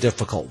really a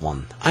difficult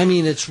one. I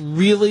mean, it's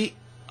really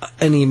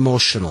an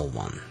emotional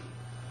one.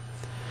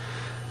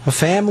 A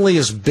family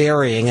is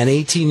burying an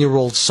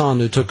 18-year-old son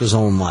who took his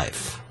own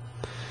life.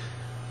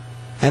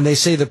 And they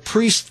say the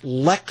priest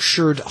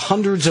lectured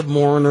hundreds of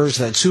mourners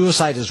that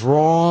suicide is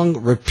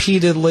wrong,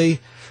 repeatedly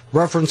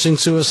referencing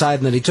suicide,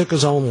 and that he took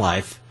his own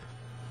life.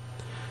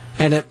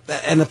 And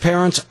the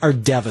parents are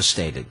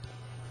devastated.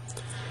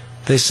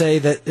 They say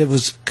that it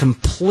was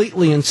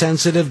completely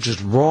insensitive,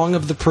 just wrong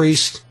of the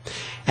priest,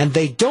 and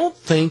they don't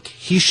think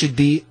he should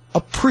be a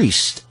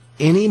priest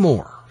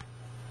anymore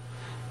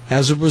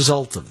as a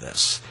result of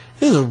this.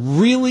 It is a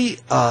really,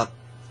 I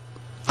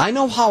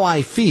know how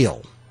I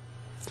feel,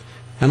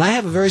 and I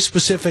have a very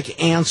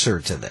specific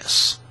answer to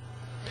this.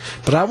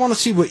 But I want to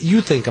see what you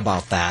think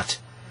about that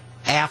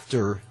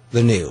after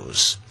the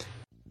news.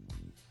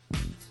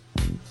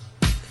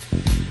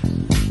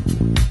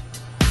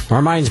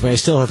 Reminds me, I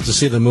still have to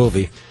see the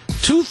movie.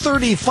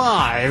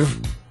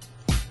 2:35,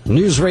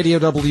 News Radio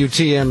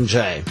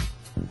WTMJ.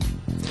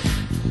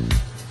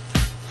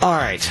 All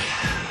right.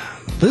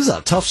 This is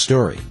a tough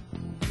story.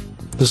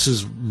 This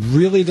is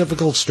really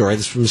difficult story.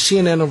 This is from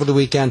CNN over the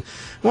weekend.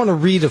 I want to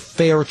read a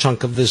fair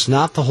chunk of this,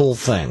 not the whole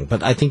thing,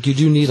 but I think you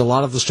do need a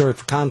lot of the story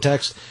for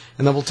context,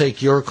 and then we'll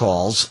take your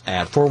calls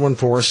at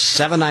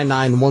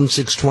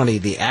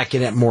 414-799-1620, the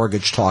Accunet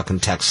Mortgage Talk and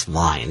Text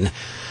line.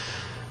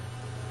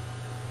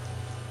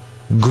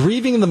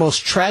 Grieving the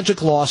most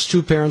tragic loss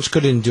two parents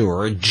could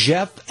endure,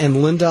 Jeff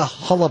and Linda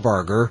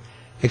Hullebarger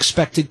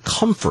expected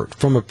comfort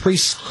from a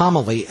priest's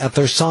homily at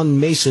their son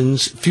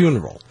Mason's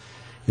funeral.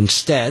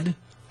 Instead,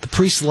 the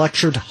priest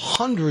lectured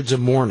hundreds of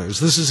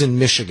mourners, this is in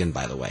Michigan,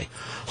 by the way,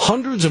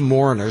 hundreds of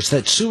mourners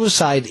that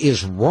suicide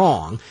is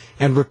wrong,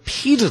 and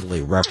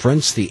repeatedly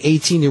referenced the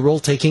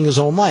 18-year-old taking his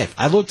own life.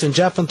 I looked at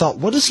Jeff and thought,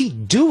 what is he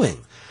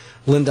doing?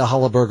 Linda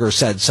Hullebarger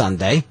said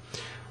Sunday.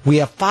 We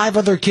have 5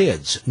 other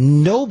kids.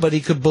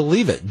 Nobody could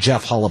believe it,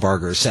 Jeff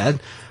Hullebarger said.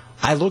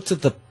 I looked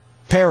at the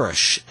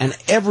parish, and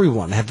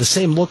everyone had the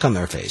same look on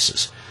their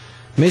faces.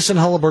 Mason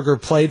Hullebarger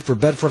played for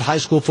Bedford High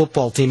School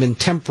football team in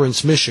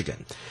Temperance,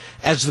 Michigan.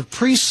 As the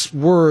priest's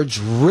words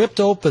ripped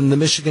open the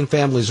Michigan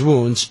family's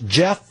wounds,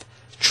 Jeff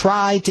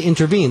tried to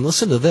intervene.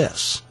 Listen to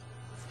this.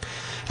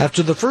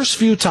 After the first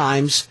few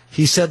times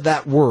he said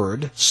that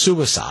word,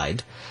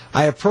 suicide,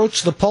 I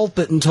approached the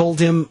pulpit and told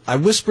him, I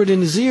whispered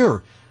in his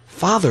ear,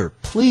 Father,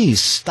 please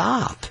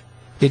stop.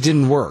 It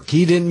didn't work.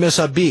 He didn't miss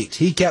a beat.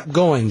 He kept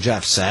going,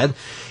 Jeff said.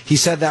 He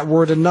said that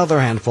word another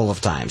handful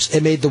of times.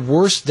 It made the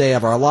worst day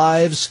of our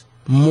lives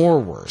more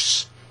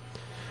worse.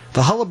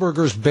 The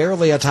Hullebargers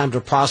barely had time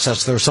to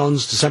process their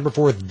son's December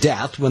 4th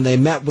death when they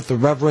met with the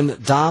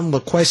Reverend Don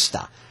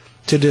LaQuesta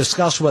to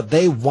discuss what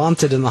they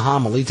wanted in the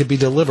homily to be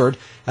delivered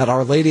at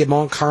Our Lady of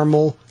Mount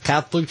Carmel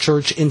Catholic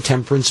Church in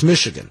Temperance,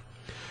 Michigan.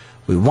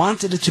 We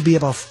wanted it to be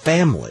about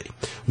family.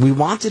 We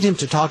wanted him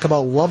to talk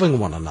about loving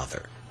one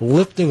another,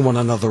 lifting one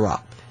another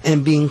up,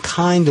 and being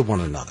kind to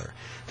one another.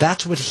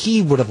 That's what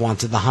he would have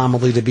wanted the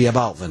homily to be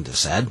about, Linda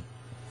said.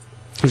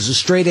 He was a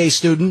straight-A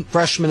student,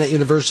 freshman at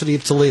University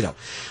of Toledo.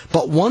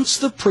 But once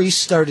the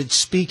priest started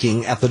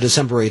speaking at the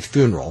December 8th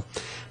funeral,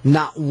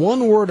 not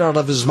one word out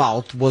of his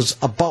mouth was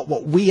about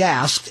what we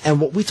asked and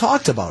what we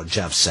talked about,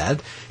 Jeff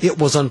said. It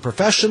was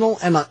unprofessional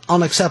and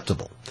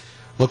unacceptable.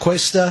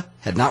 LaQuesta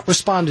had not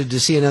responded to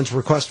CNN's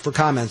request for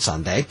comment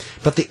Sunday,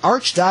 but the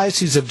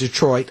Archdiocese of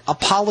Detroit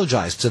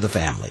apologized to the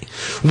family.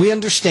 We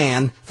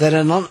understand that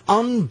an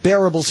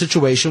unbearable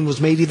situation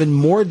was made even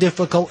more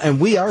difficult,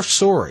 and we are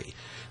sorry,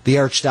 the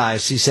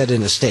Archdiocese said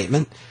in a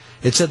statement.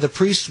 It said the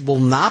priest will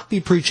not be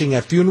preaching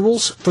at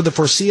funerals for the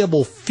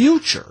foreseeable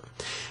future,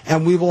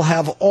 and we will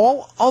have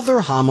all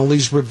other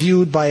homilies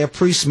reviewed by a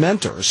priest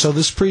mentor, so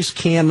this priest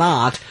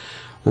cannot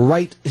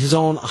write his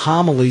own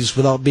homilies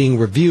without being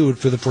reviewed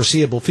for the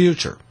foreseeable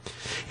future.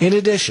 In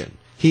addition,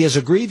 he has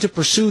agreed to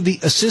pursue the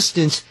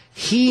assistance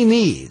he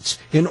needs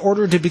in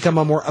order to become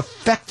a more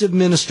effective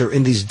minister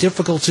in these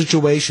difficult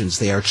situations,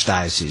 the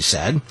Archdiocese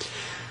said.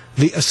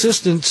 The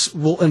assistance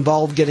will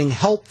involve getting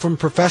help from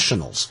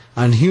professionals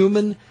on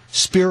human,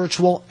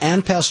 spiritual,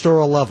 and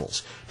pastoral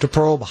levels to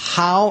probe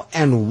how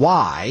and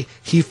why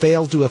he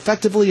failed to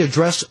effectively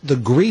address the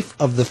grief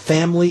of the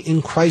family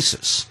in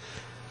crisis.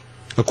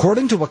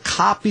 According to a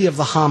copy of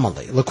the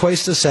homily,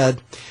 LaQuesta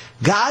said,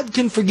 God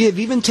can forgive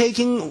even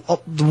taking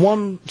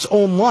one's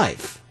own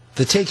life,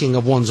 the taking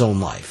of one's own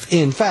life.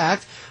 In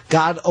fact,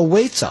 God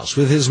awaits us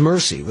with his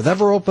mercy, with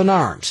ever open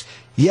arms.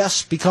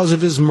 Yes, because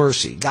of his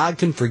mercy, God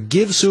can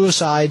forgive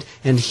suicide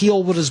and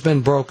heal what has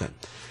been broken.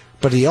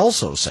 But he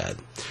also said,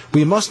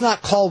 we must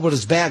not call what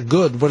is bad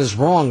good, what is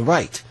wrong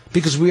right,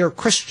 because we are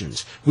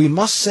Christians. We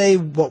must say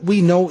what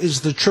we know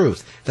is the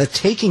truth, that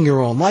taking your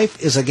own life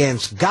is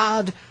against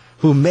God,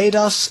 who made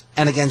us,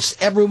 and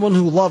against everyone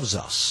who loves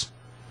us.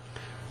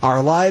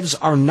 Our lives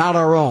are not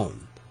our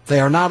own. They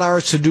are not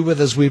ours to do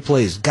with as we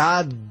please.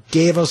 God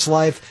gave us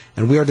life,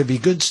 and we are to be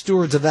good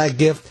stewards of that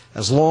gift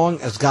as long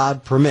as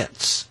God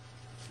permits.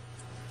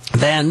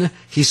 Then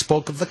he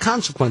spoke of the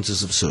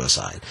consequences of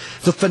suicide.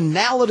 The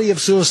finality of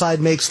suicide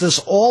makes this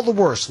all the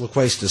worse,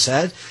 Loquesta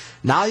said.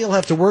 Now you'll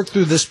have to work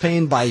through this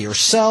pain by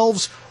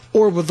yourselves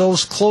or with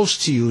those close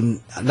to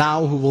you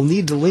now who will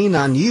need to lean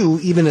on you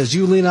even as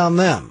you lean on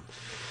them.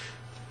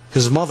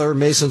 His mother,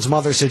 Mason's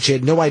mother, said she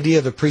had no idea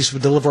the priest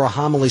would deliver a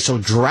homily so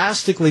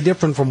drastically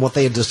different from what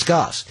they had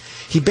discussed.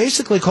 He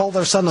basically called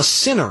our son a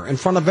sinner in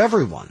front of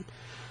everyone.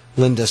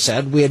 Linda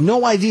said, we had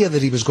no idea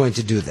that he was going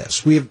to do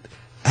this. We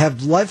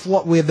have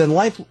been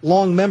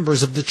lifelong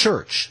members of the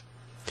church.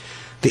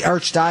 The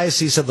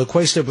Archdiocese of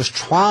Loquesta was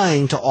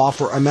trying to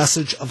offer a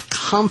message of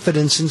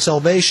confidence in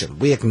salvation.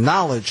 We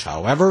acknowledge,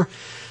 however,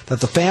 that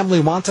the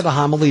family wanted a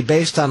homily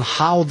based on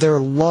how their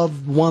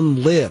loved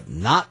one lived,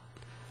 not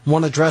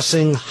one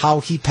addressing how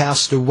he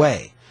passed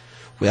away.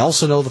 We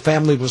also know the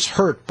family was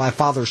hurt by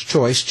Father's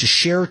choice to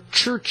share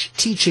church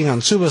teaching on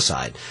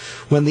suicide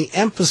when the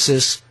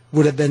emphasis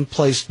should have been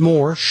placed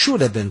more,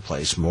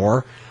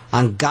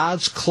 on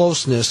God's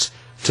closeness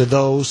to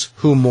those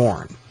who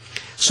mourn.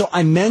 So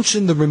I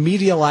mentioned the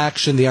remedial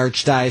action the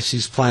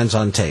Archdiocese plans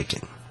on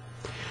taking.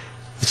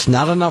 It's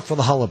not enough for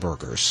the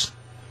Hullebergers.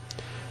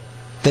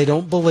 They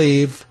don't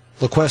believe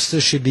Loquesta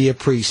should be a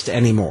priest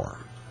anymore.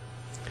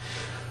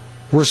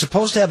 We're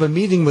supposed to have a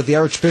meeting with the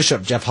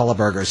Archbishop, Jeff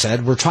Hulleberger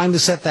said. We're trying to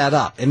set that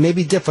up. It may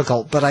be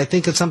difficult, but I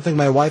think it's something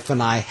my wife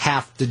and I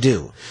have to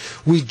do.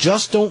 We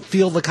just don't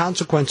feel the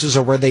consequences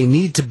are where they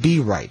need to be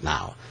right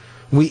now.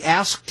 We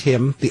asked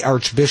him, the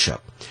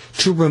Archbishop,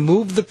 to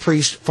remove the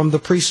priest from the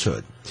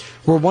priesthood.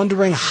 We're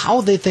wondering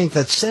how they think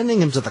that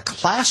sending him to the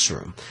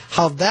classroom,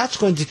 how that's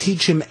going to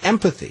teach him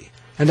empathy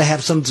and to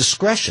have some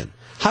discretion.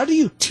 How do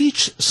you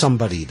teach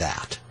somebody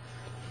that?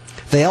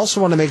 They also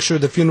want to make sure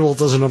the funeral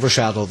doesn't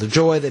overshadow the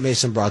joy that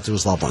Mason brought to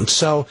his loved ones.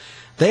 So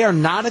they are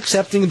not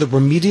accepting the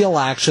remedial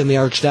action the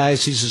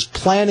Archdiocese is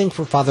planning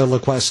for Father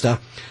Loquesta.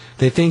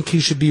 They think he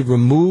should be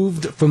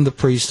removed from the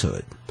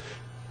priesthood.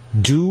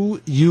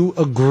 Do you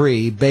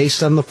agree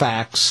based on the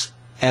facts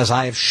as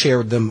I have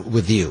shared them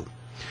with you?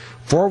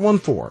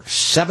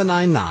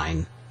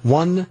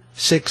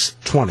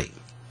 414-799-1620.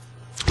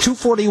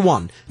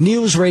 241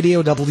 News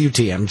Radio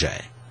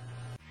WTMJ.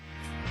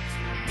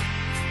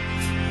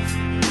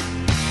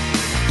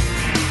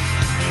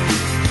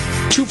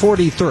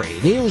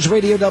 243 News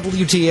Radio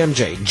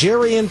WTMJ.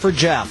 Jerry in for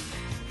Jeff.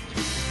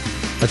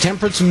 A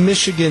Temperance,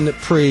 Michigan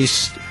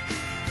priest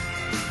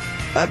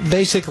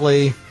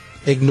basically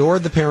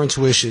ignored the parents'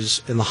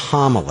 wishes in the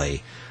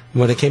homily.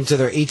 When it came to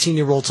their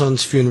 18-year-old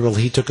son's funeral,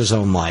 he took his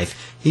own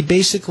life. He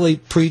basically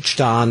preached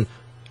on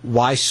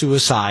why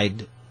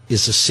suicide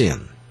is a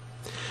sin.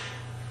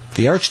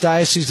 The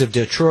Archdiocese of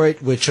Detroit,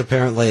 which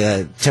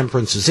apparently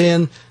Temperance is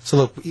in, so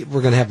look,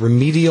 we're going to have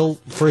remedial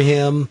for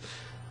him,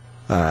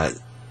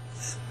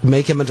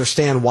 make him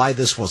understand why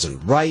this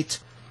wasn't right,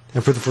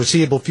 and for the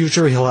foreseeable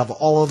future, he'll have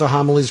all other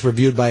homilies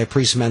reviewed by a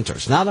priest mentor.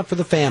 It's not up for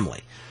the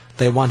family.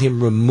 They want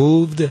him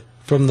removed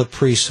from the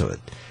priesthood.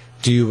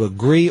 Do you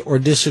agree or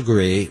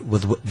disagree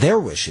with their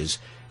wishes?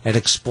 And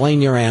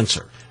explain your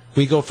answer.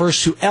 We go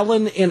first to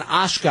Ellen in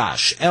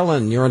Oshkosh.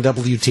 Ellen, you're on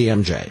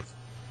WTMJ.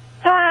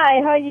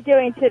 Hi, how are you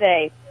doing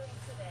today?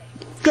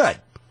 Good.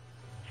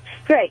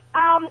 Great.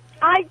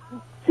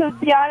 To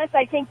be honest,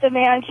 I think the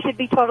man should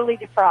be totally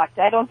defrocked.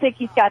 I don't think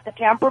he's got the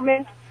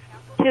temperament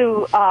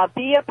to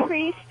be a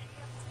priest.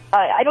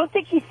 I don't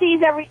think he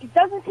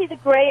doesn't see the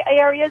gray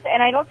areas,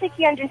 and I don't think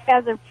he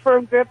has a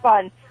firm grip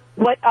on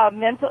what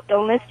mental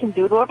illness can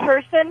do to a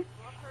person.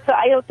 So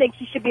I don't think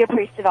he should be a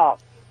priest at all.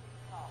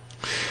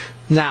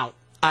 Now,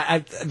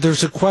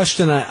 there's a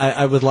question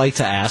I would like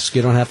to ask.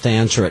 You don't have to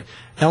answer it.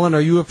 Ellen,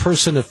 are you a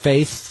person of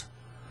faith?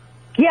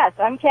 Yes,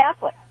 I'm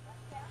Catholic.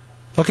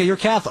 Okay, you're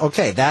Catholic.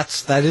 Okay,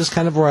 that is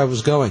kind of where I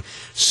was going.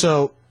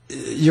 So,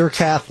 you're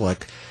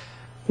Catholic.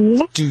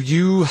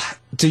 Mm-hmm.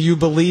 Do you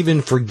believe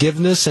in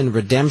forgiveness and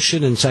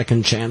redemption and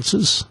second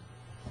chances?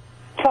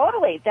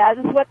 Totally. That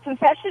is what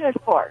confession is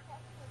for.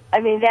 I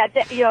mean,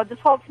 this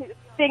whole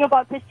thing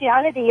about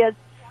Christianity is,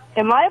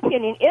 in my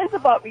opinion, is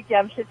about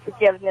redemption,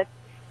 forgiveness.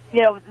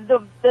 You know,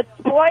 the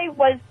boy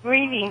was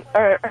grieving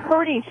or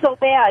hurting so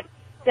bad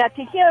that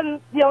to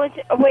him the only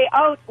way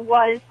out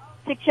was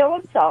to kill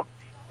himself.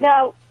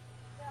 Now,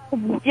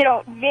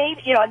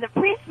 maybe in the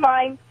priest's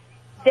mind,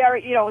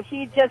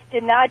 he just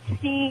did not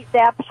see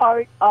that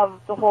part of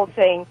the whole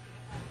thing,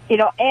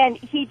 and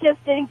he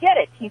just didn't get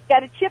it. He's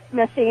got a chip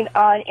missing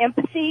on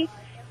empathy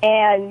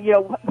and,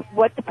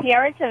 what the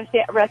parents and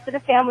the rest of the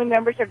family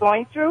members are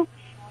going through,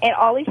 and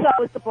all he saw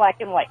was the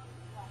black and white.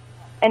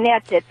 And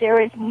that's it.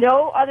 There is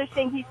no other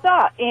thing he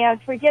saw.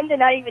 And for him to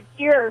not even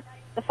hear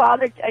the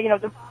father,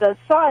 the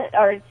son,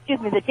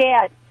 the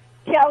dad,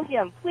 tell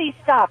him, please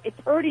stop, it's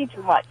hurting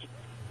too much.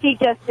 He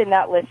just did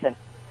not listen.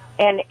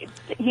 And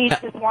he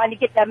just wanted to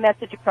get that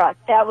message across.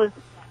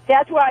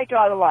 That's where I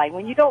draw the line.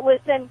 When you don't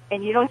listen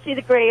and you don't see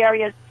the gray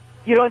areas,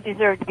 you don't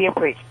deserve to be a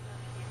priest.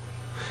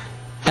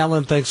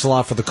 Ellen, thanks a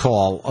lot for the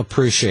call.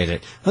 Appreciate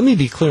it. Let me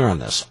be clear on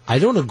this. I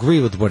don't agree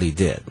with what he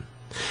did.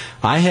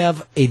 I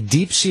have a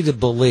deep-seated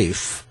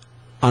belief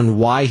on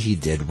why he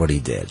did what he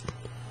did,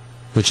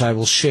 which I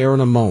will share in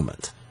a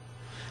moment.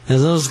 And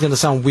this is going to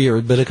sound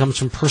weird, but it comes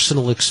from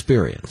personal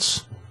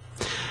experience.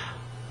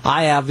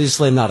 I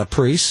obviously am not a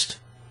priest.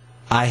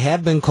 I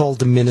have been called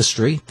to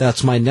ministry.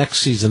 That's my next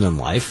season in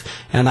life.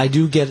 And I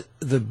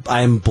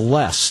am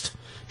blessed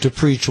to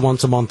preach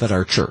once a month at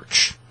our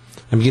church.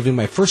 I'm giving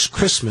my first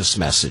Christmas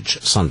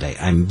message Sunday.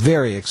 I'm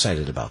very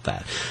excited about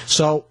that.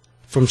 So,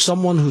 from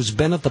someone who's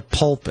been at the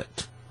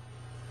pulpit,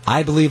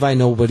 I believe I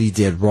know what he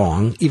did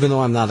wrong, even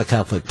though I'm not a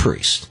Catholic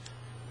priest.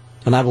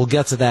 And I will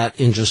get to that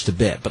in just a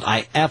bit. But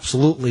I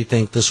absolutely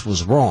think this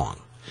was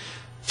wrong.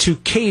 To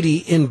Katie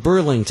in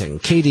Burlington.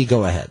 Katie,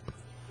 go ahead.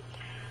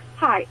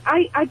 Hi.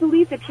 I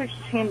believe the church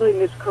is handling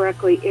this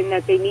correctly in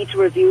that they need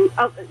to review,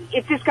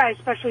 if this guy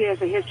especially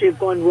has a history of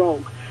going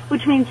rogue,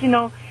 which means,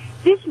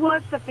 this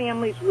was the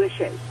family's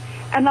wishes.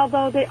 And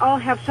although they all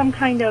have some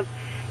kind of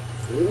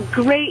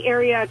gray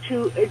area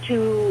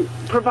to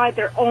provide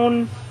their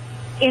own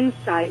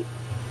insight,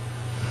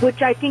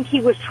 which I think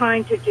he was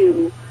trying to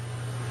do,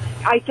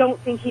 I don't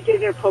think he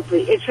did it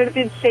appropriately. It should have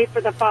been saved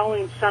for the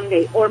following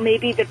Sunday, or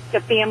maybe the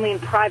family in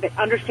private,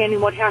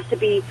 understanding what has to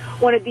be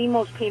one of the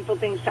most painful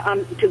things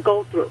to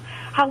go through.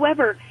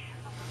 However,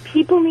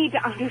 people need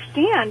to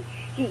understand,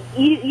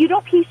 you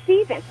don't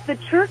PC this. The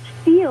church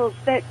feels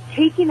that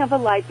taking of a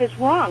life is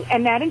wrong,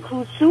 and that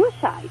includes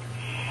suicide.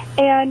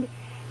 And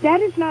that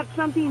is not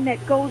something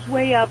that goes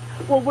way up,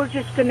 well, we're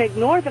just going to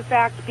ignore the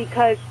fact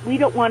because we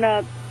don't want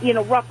to,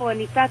 ruffle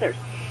any feathers.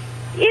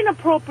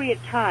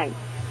 Inappropriate time.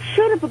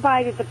 Should have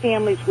abided the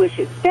family's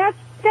wishes. That's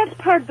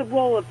part of the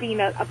role of being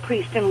a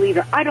priest and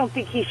leader. I don't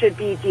think he should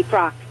be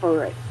defrocked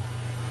for it.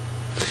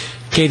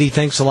 Katie,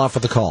 thanks a lot for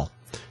the call.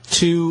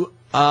 To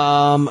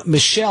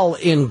Michelle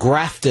in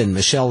Grafton.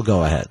 Michelle,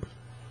 go ahead.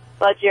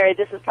 Well, Jerry,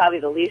 this is probably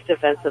the least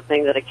offensive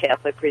thing that a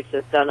Catholic priest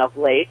has done of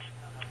late.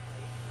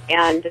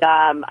 And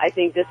I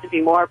think this would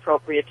be more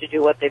appropriate to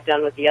do what they've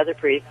done with the other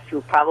priests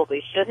who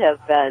probably should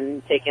have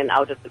been taken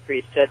out of the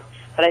priesthood.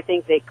 But I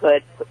think they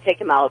could take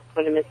him out,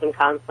 put him in some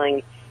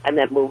counseling, and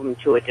then move him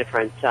to a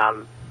different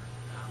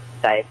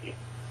diocese.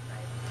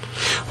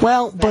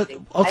 Well, but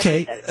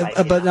okay,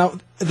 but now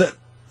the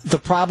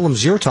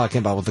problems you're talking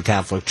about with the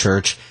Catholic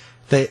Church,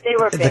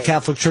 the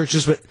Catholic Church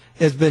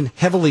has been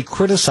heavily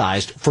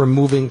criticized for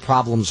moving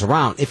problems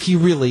around. If he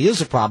really is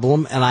a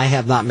problem, and I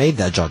have not made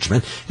that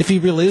judgment, if he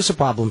really is a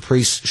problem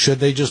priest, should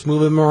they just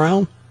move him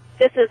around?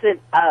 This isn't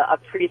a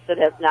priest that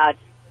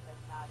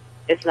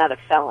it's not a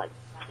felon.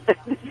 This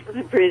is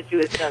a priest who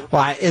has done.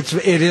 Well,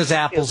 it is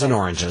apples and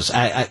oranges.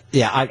 I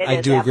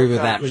do agree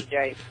with that.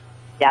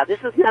 Yeah,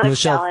 this is not a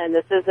felon.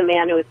 This is a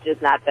man who has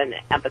just not been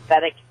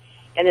empathetic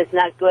and is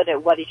not good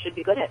at what he should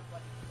be good at.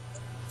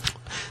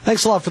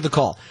 Thanks a lot for the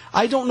call.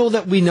 I don't know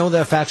that we know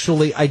that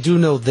factually. I do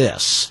know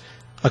this.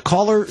 A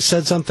caller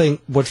said something,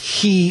 what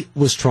he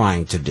was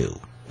trying to do.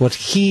 I'm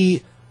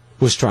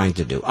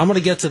going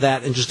to get to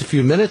that in just a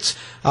few minutes.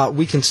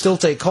 We can still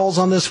take calls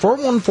on this.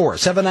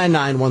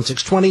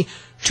 414-799-1620,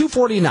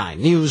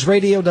 249 News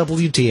Radio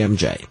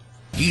WTMJ.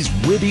 He's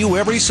with you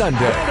every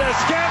Sunday. And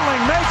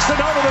Scantling makes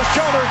an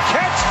over-the-shoulder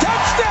catch.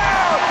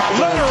 Touchdown!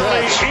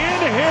 Literally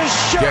in his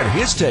shirt. Get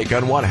his take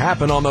on what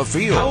happened on the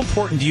field. How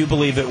important do you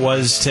believe it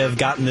was to have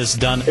gotten this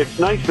done? It's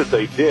nice that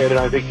they did, and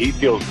I think he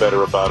feels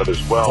better about it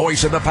as well.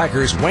 Voice of the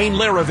Packers, Wayne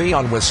Larrivee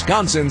on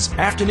Wisconsin's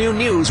Afternoon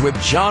News with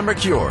John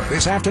McCure.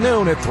 This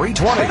afternoon at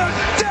 3:20. And a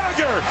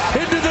dagger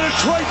into the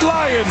Detroit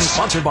Lions.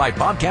 Sponsored by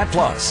Bobcat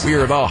Plus.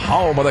 We're the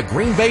home of the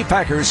Green Bay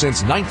Packers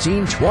since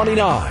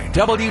 1929.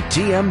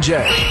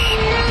 WTMJ.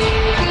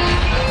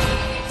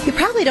 You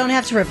probably don't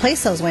have to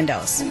replace those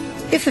windows.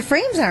 If the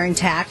frames are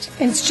intact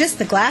and it's just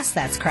the glass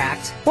that's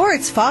cracked, or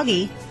it's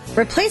foggy,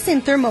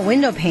 replacing thermal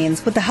window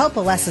panes with the help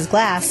of Less's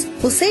Glass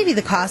will save you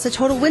the cost of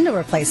total window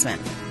replacement.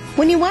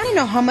 When you want to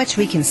know how much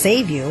we can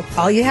save you,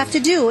 all you have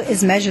to do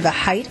is measure the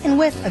height and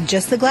width of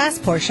just the glass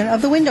portion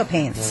of the window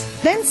panes.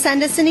 Then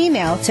send us an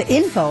email to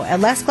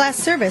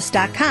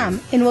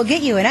info@lessglassservice.com and we'll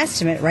get you an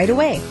estimate right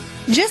away.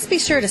 Just be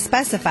sure to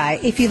specify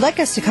if you'd like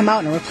us to come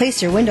out and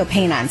replace your window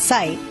pane on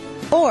site,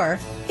 or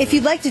if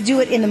you'd like to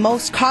do it in the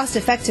most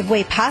cost-effective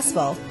way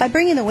possible by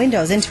bringing the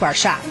windows into our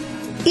shop.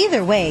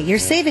 Either way, you're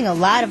saving a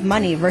lot of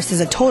money versus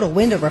a total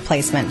window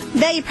replacement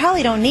that you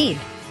probably don't need.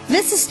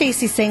 This is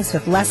Stacy Sinks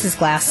with Less's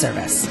Glass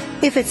Service.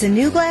 If it's a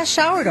new glass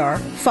shower door,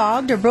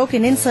 fogged or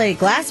broken insulated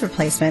glass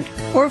replacement,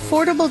 or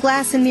affordable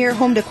glass and mirror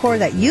home decor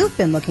that you've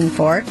been looking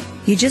for,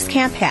 you just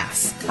can't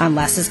pass on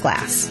Less's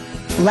Glass.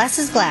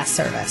 Less's Glass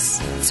Service,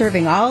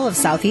 serving all of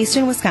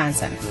southeastern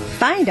Wisconsin.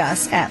 Find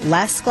us at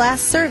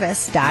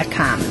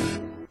lessglassservice.com.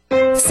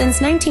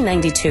 Since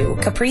 1992,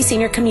 Capri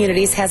Senior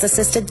Communities has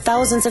assisted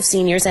thousands of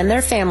seniors and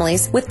their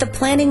families with the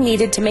planning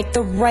needed to make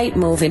the right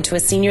move into a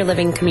senior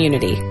living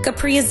community.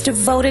 Capri is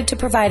devoted to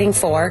providing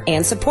for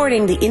and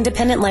supporting the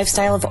independent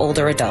lifestyle of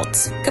older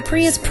adults.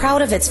 Capri is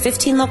proud of its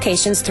 15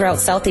 locations throughout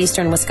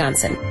southeastern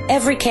Wisconsin.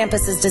 Every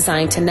campus is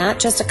designed to not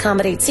just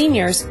accommodate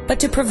seniors, but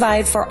to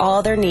provide for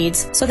all their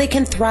needs so they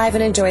can thrive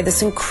and enjoy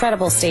this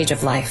incredible stage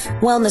of life.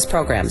 Wellness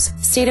programs,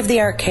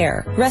 state-of-the-art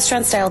care,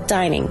 restaurant-style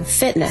dining,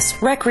 fitness,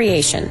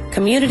 recreation,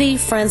 community,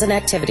 friends, and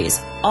activities.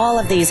 All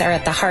of these are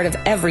at the heart of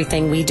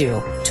everything we do.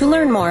 To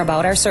learn more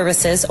about our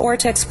services or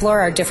to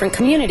explore our different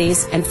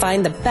communities and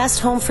find the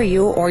best home for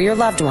you or your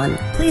loved one,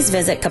 please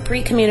visit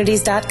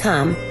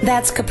capricommunities.com.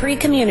 That's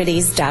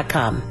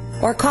capricommunities.com.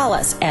 Or call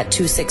us at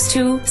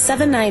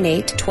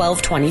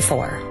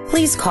 262-798-1224.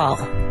 Please call.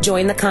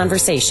 Join the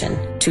conversation.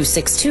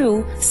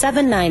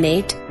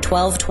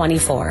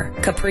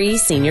 262-798-1224. Capri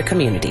Senior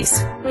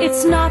Communities.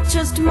 It's not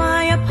just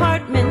my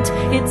apartment,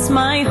 it's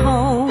my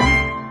home.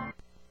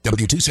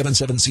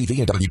 W277CV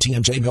and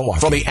WTMJ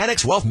Milwaukee. From the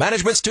Annex Wealth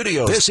Management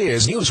Studios, this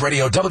is News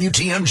Radio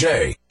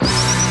WTMJ.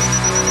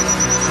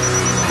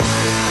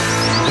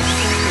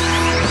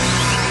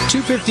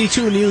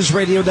 252 News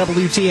Radio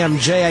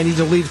WTMJ. I need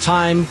to leave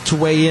time to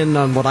weigh in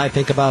on what I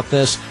think about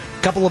this.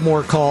 A couple of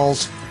more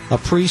calls. A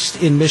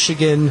priest in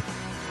Michigan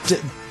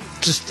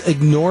just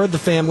ignored the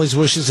family's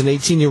wishes, an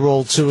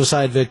 18-year-old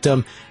suicide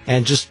victim,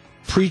 and just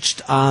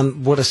preached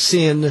on what a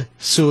sin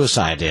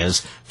suicide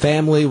is.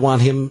 Family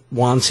wants him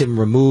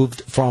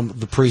removed from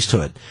the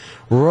priesthood.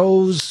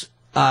 Tyler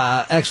in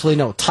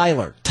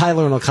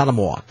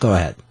Oconomowoc. Go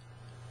ahead.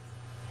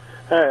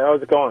 Hey,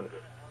 how's it going?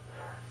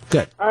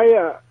 Good.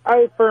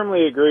 I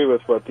firmly agree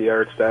with what the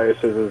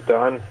Archdiocese has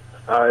done.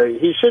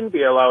 He shouldn't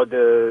be allowed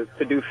to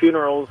do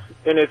funerals,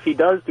 and if he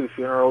does do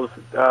funerals,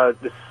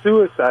 the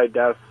suicide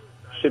death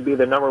should be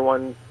the number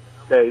one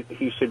that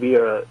he should be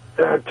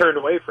turned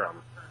away from.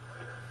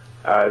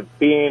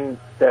 Being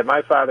that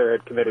my father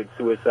had committed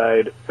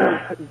suicide,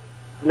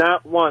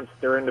 not once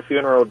during the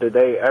funeral did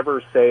they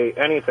ever say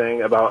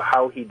anything about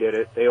how he did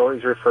it. They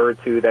always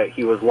referred to that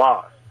he was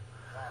lost.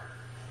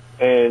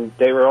 And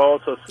they were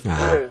also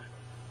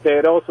they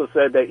had also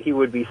said that he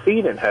would be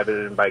seen in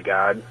heaven by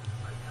God.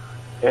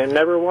 And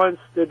never once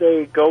did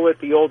they go with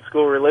the old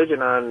school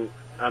religion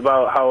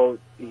about how,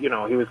 he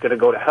was going to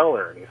go to hell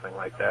or anything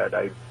like that.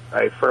 I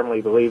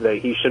firmly believe that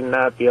he should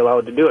not be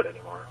allowed to do it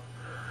anymore.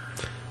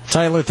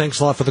 Tyler, thanks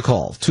a lot for the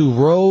call. To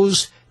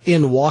Rose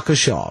in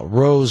Waukesha.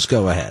 Rose,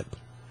 go ahead.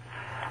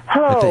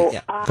 Hello.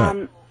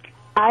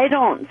 I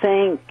don't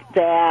think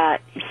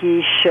that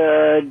he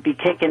should be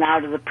taken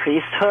out of the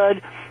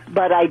priesthood,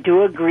 but I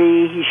do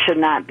agree he should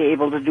not be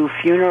able to do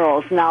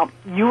funerals. Now,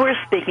 you were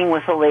speaking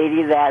with a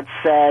lady that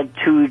said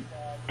to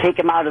take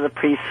him out of the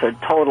priesthood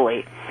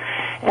totally.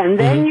 And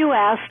then you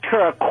asked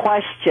her a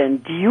question,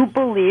 do you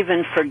believe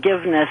in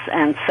forgiveness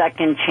and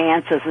second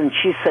chances? And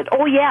she said,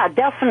 oh, yeah,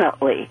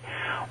 definitely.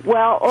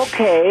 Well,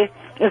 okay,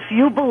 if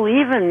you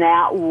believe in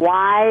that,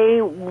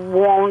 why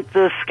won't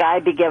this guy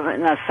be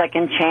given a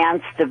second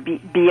chance to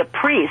be a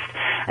priest?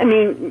 I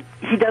mean,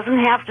 he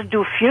doesn't have to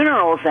do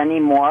funerals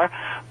anymore,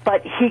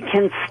 but he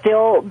can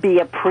still be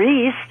a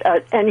priest,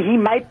 and he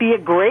might be a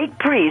great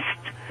priest,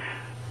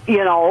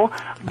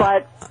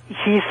 but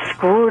he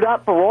screwed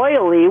up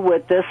royally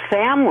with this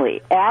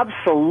family,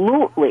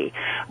 absolutely.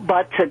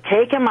 But to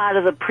take him out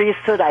of the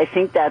priesthood, I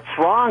think that's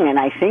wrong, and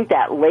I think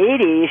that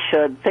lady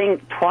should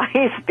think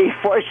twice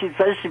before she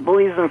says she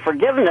believes in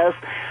forgiveness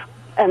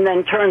and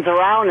then turns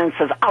around and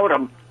says, out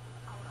him.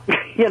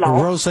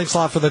 Rose, thanks a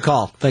lot for the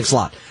call. Thanks a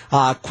lot.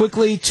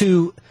 Quickly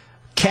to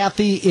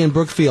Kathy in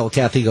Brookfield.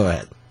 Kathy, go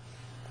ahead.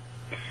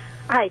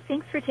 Hi,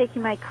 thanks for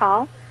taking my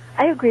call.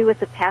 I agree with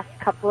the past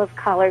couple of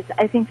callers.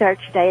 I think the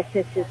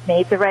Archdiocese has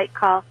made the right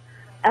call.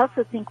 I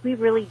also think we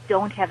really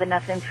don't have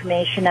enough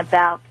information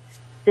about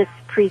this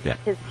priest's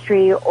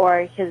history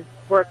or his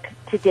work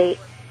to date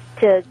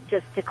to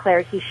just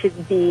declare he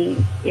should be,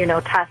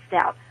 tossed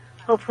out.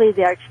 Hopefully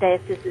the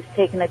Archdiocese has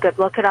taken a good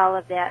look at all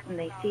of that and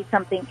they see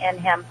something in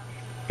him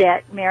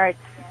that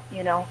merits,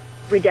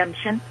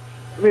 redemption,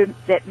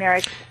 that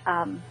merits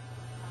a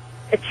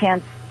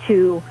chance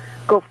to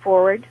go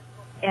forward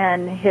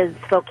in his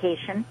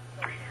vocation.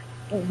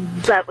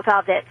 But with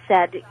all that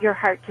said, your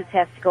heart just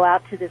has to go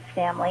out to this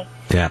family.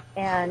 Yeah.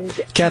 And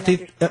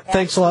Kathy,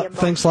 thanks a lot.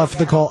 Thanks a lot for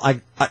the call.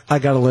 I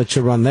got to let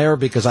you run there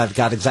because I've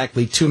got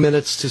exactly 2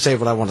 minutes to say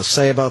what I want to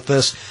say about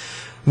this.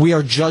 We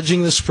are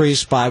judging this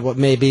priest by what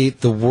may be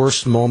the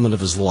worst moment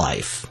of his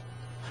life.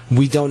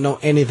 We don't know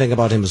anything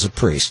about him as a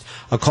priest.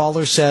 A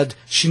caller said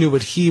she knew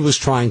what he was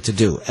trying to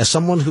do. As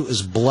someone who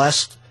is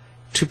blessed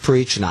to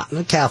preach, not in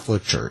a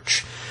Catholic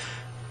church,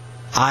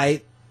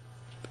 I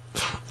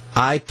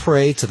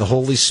pray to the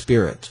Holy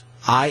Spirit.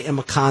 I am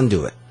a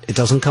conduit. It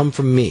doesn't come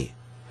from me.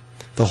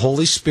 The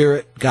Holy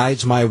Spirit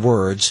guides my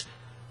words.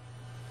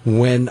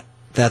 When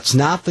that's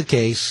not the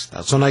case,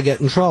 that's when I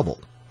get in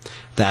trouble.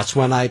 That's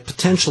when I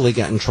potentially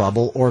get in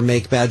trouble or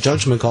make bad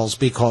judgment calls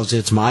because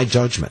it's my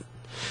judgment.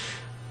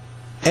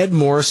 Ed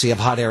Morrissey of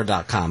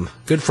HotAir.com,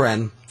 good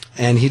friend,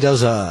 and he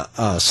does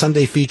a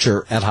Sunday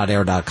feature at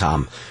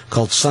hotair.com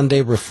called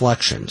Sunday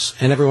Reflections.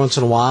 And every once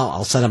in a while,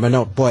 I'll send him a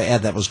note. Boy, Ed,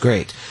 that was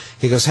great.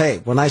 He goes, hey,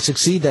 when I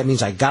succeed, that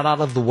means I got out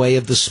of the way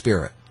of the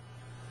Spirit.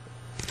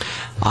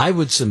 I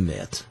would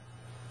submit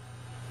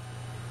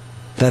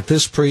that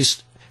this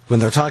priest, when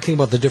they're talking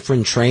about the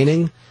different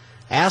training,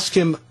 ask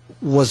him,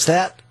 was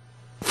that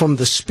from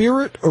the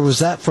Spirit or was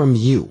that from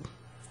you?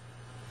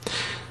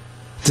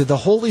 Did the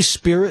Holy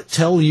Spirit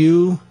tell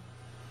you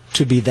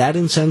to be that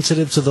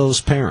insensitive to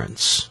those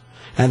parents,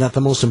 and that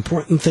the most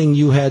important thing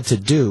you had to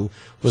do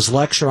was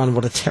lecture on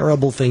what a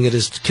terrible thing it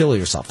is to kill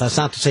yourself? That's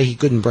not to say he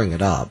couldn't bring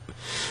it up,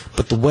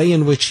 but the way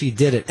in which he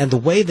did it, and the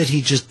way that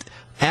he just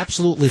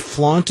absolutely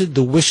flaunted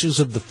the wishes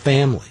of the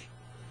family.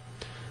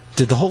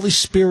 Did the Holy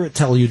Spirit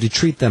tell you to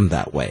treat them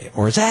that way,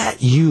 or is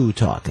that you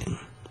talking?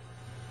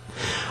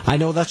 I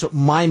know that's what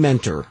my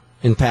mentor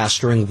in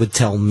pastoring would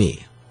tell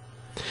me.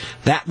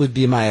 That would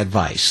be my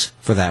advice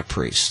for that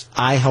priest.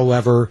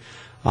 However,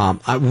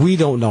 we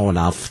don't know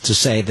enough to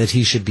say that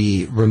he should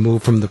be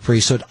removed from the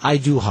priesthood. I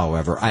do,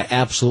 however. I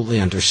absolutely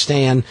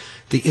understand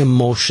the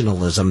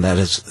emotionalism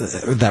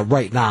that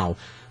right now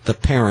the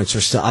parents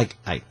are still.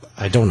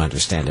 I don't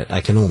understand it.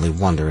 I can only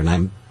wonder, and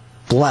I'm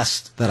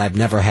blessed that I've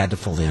never had to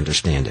fully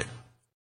understand it.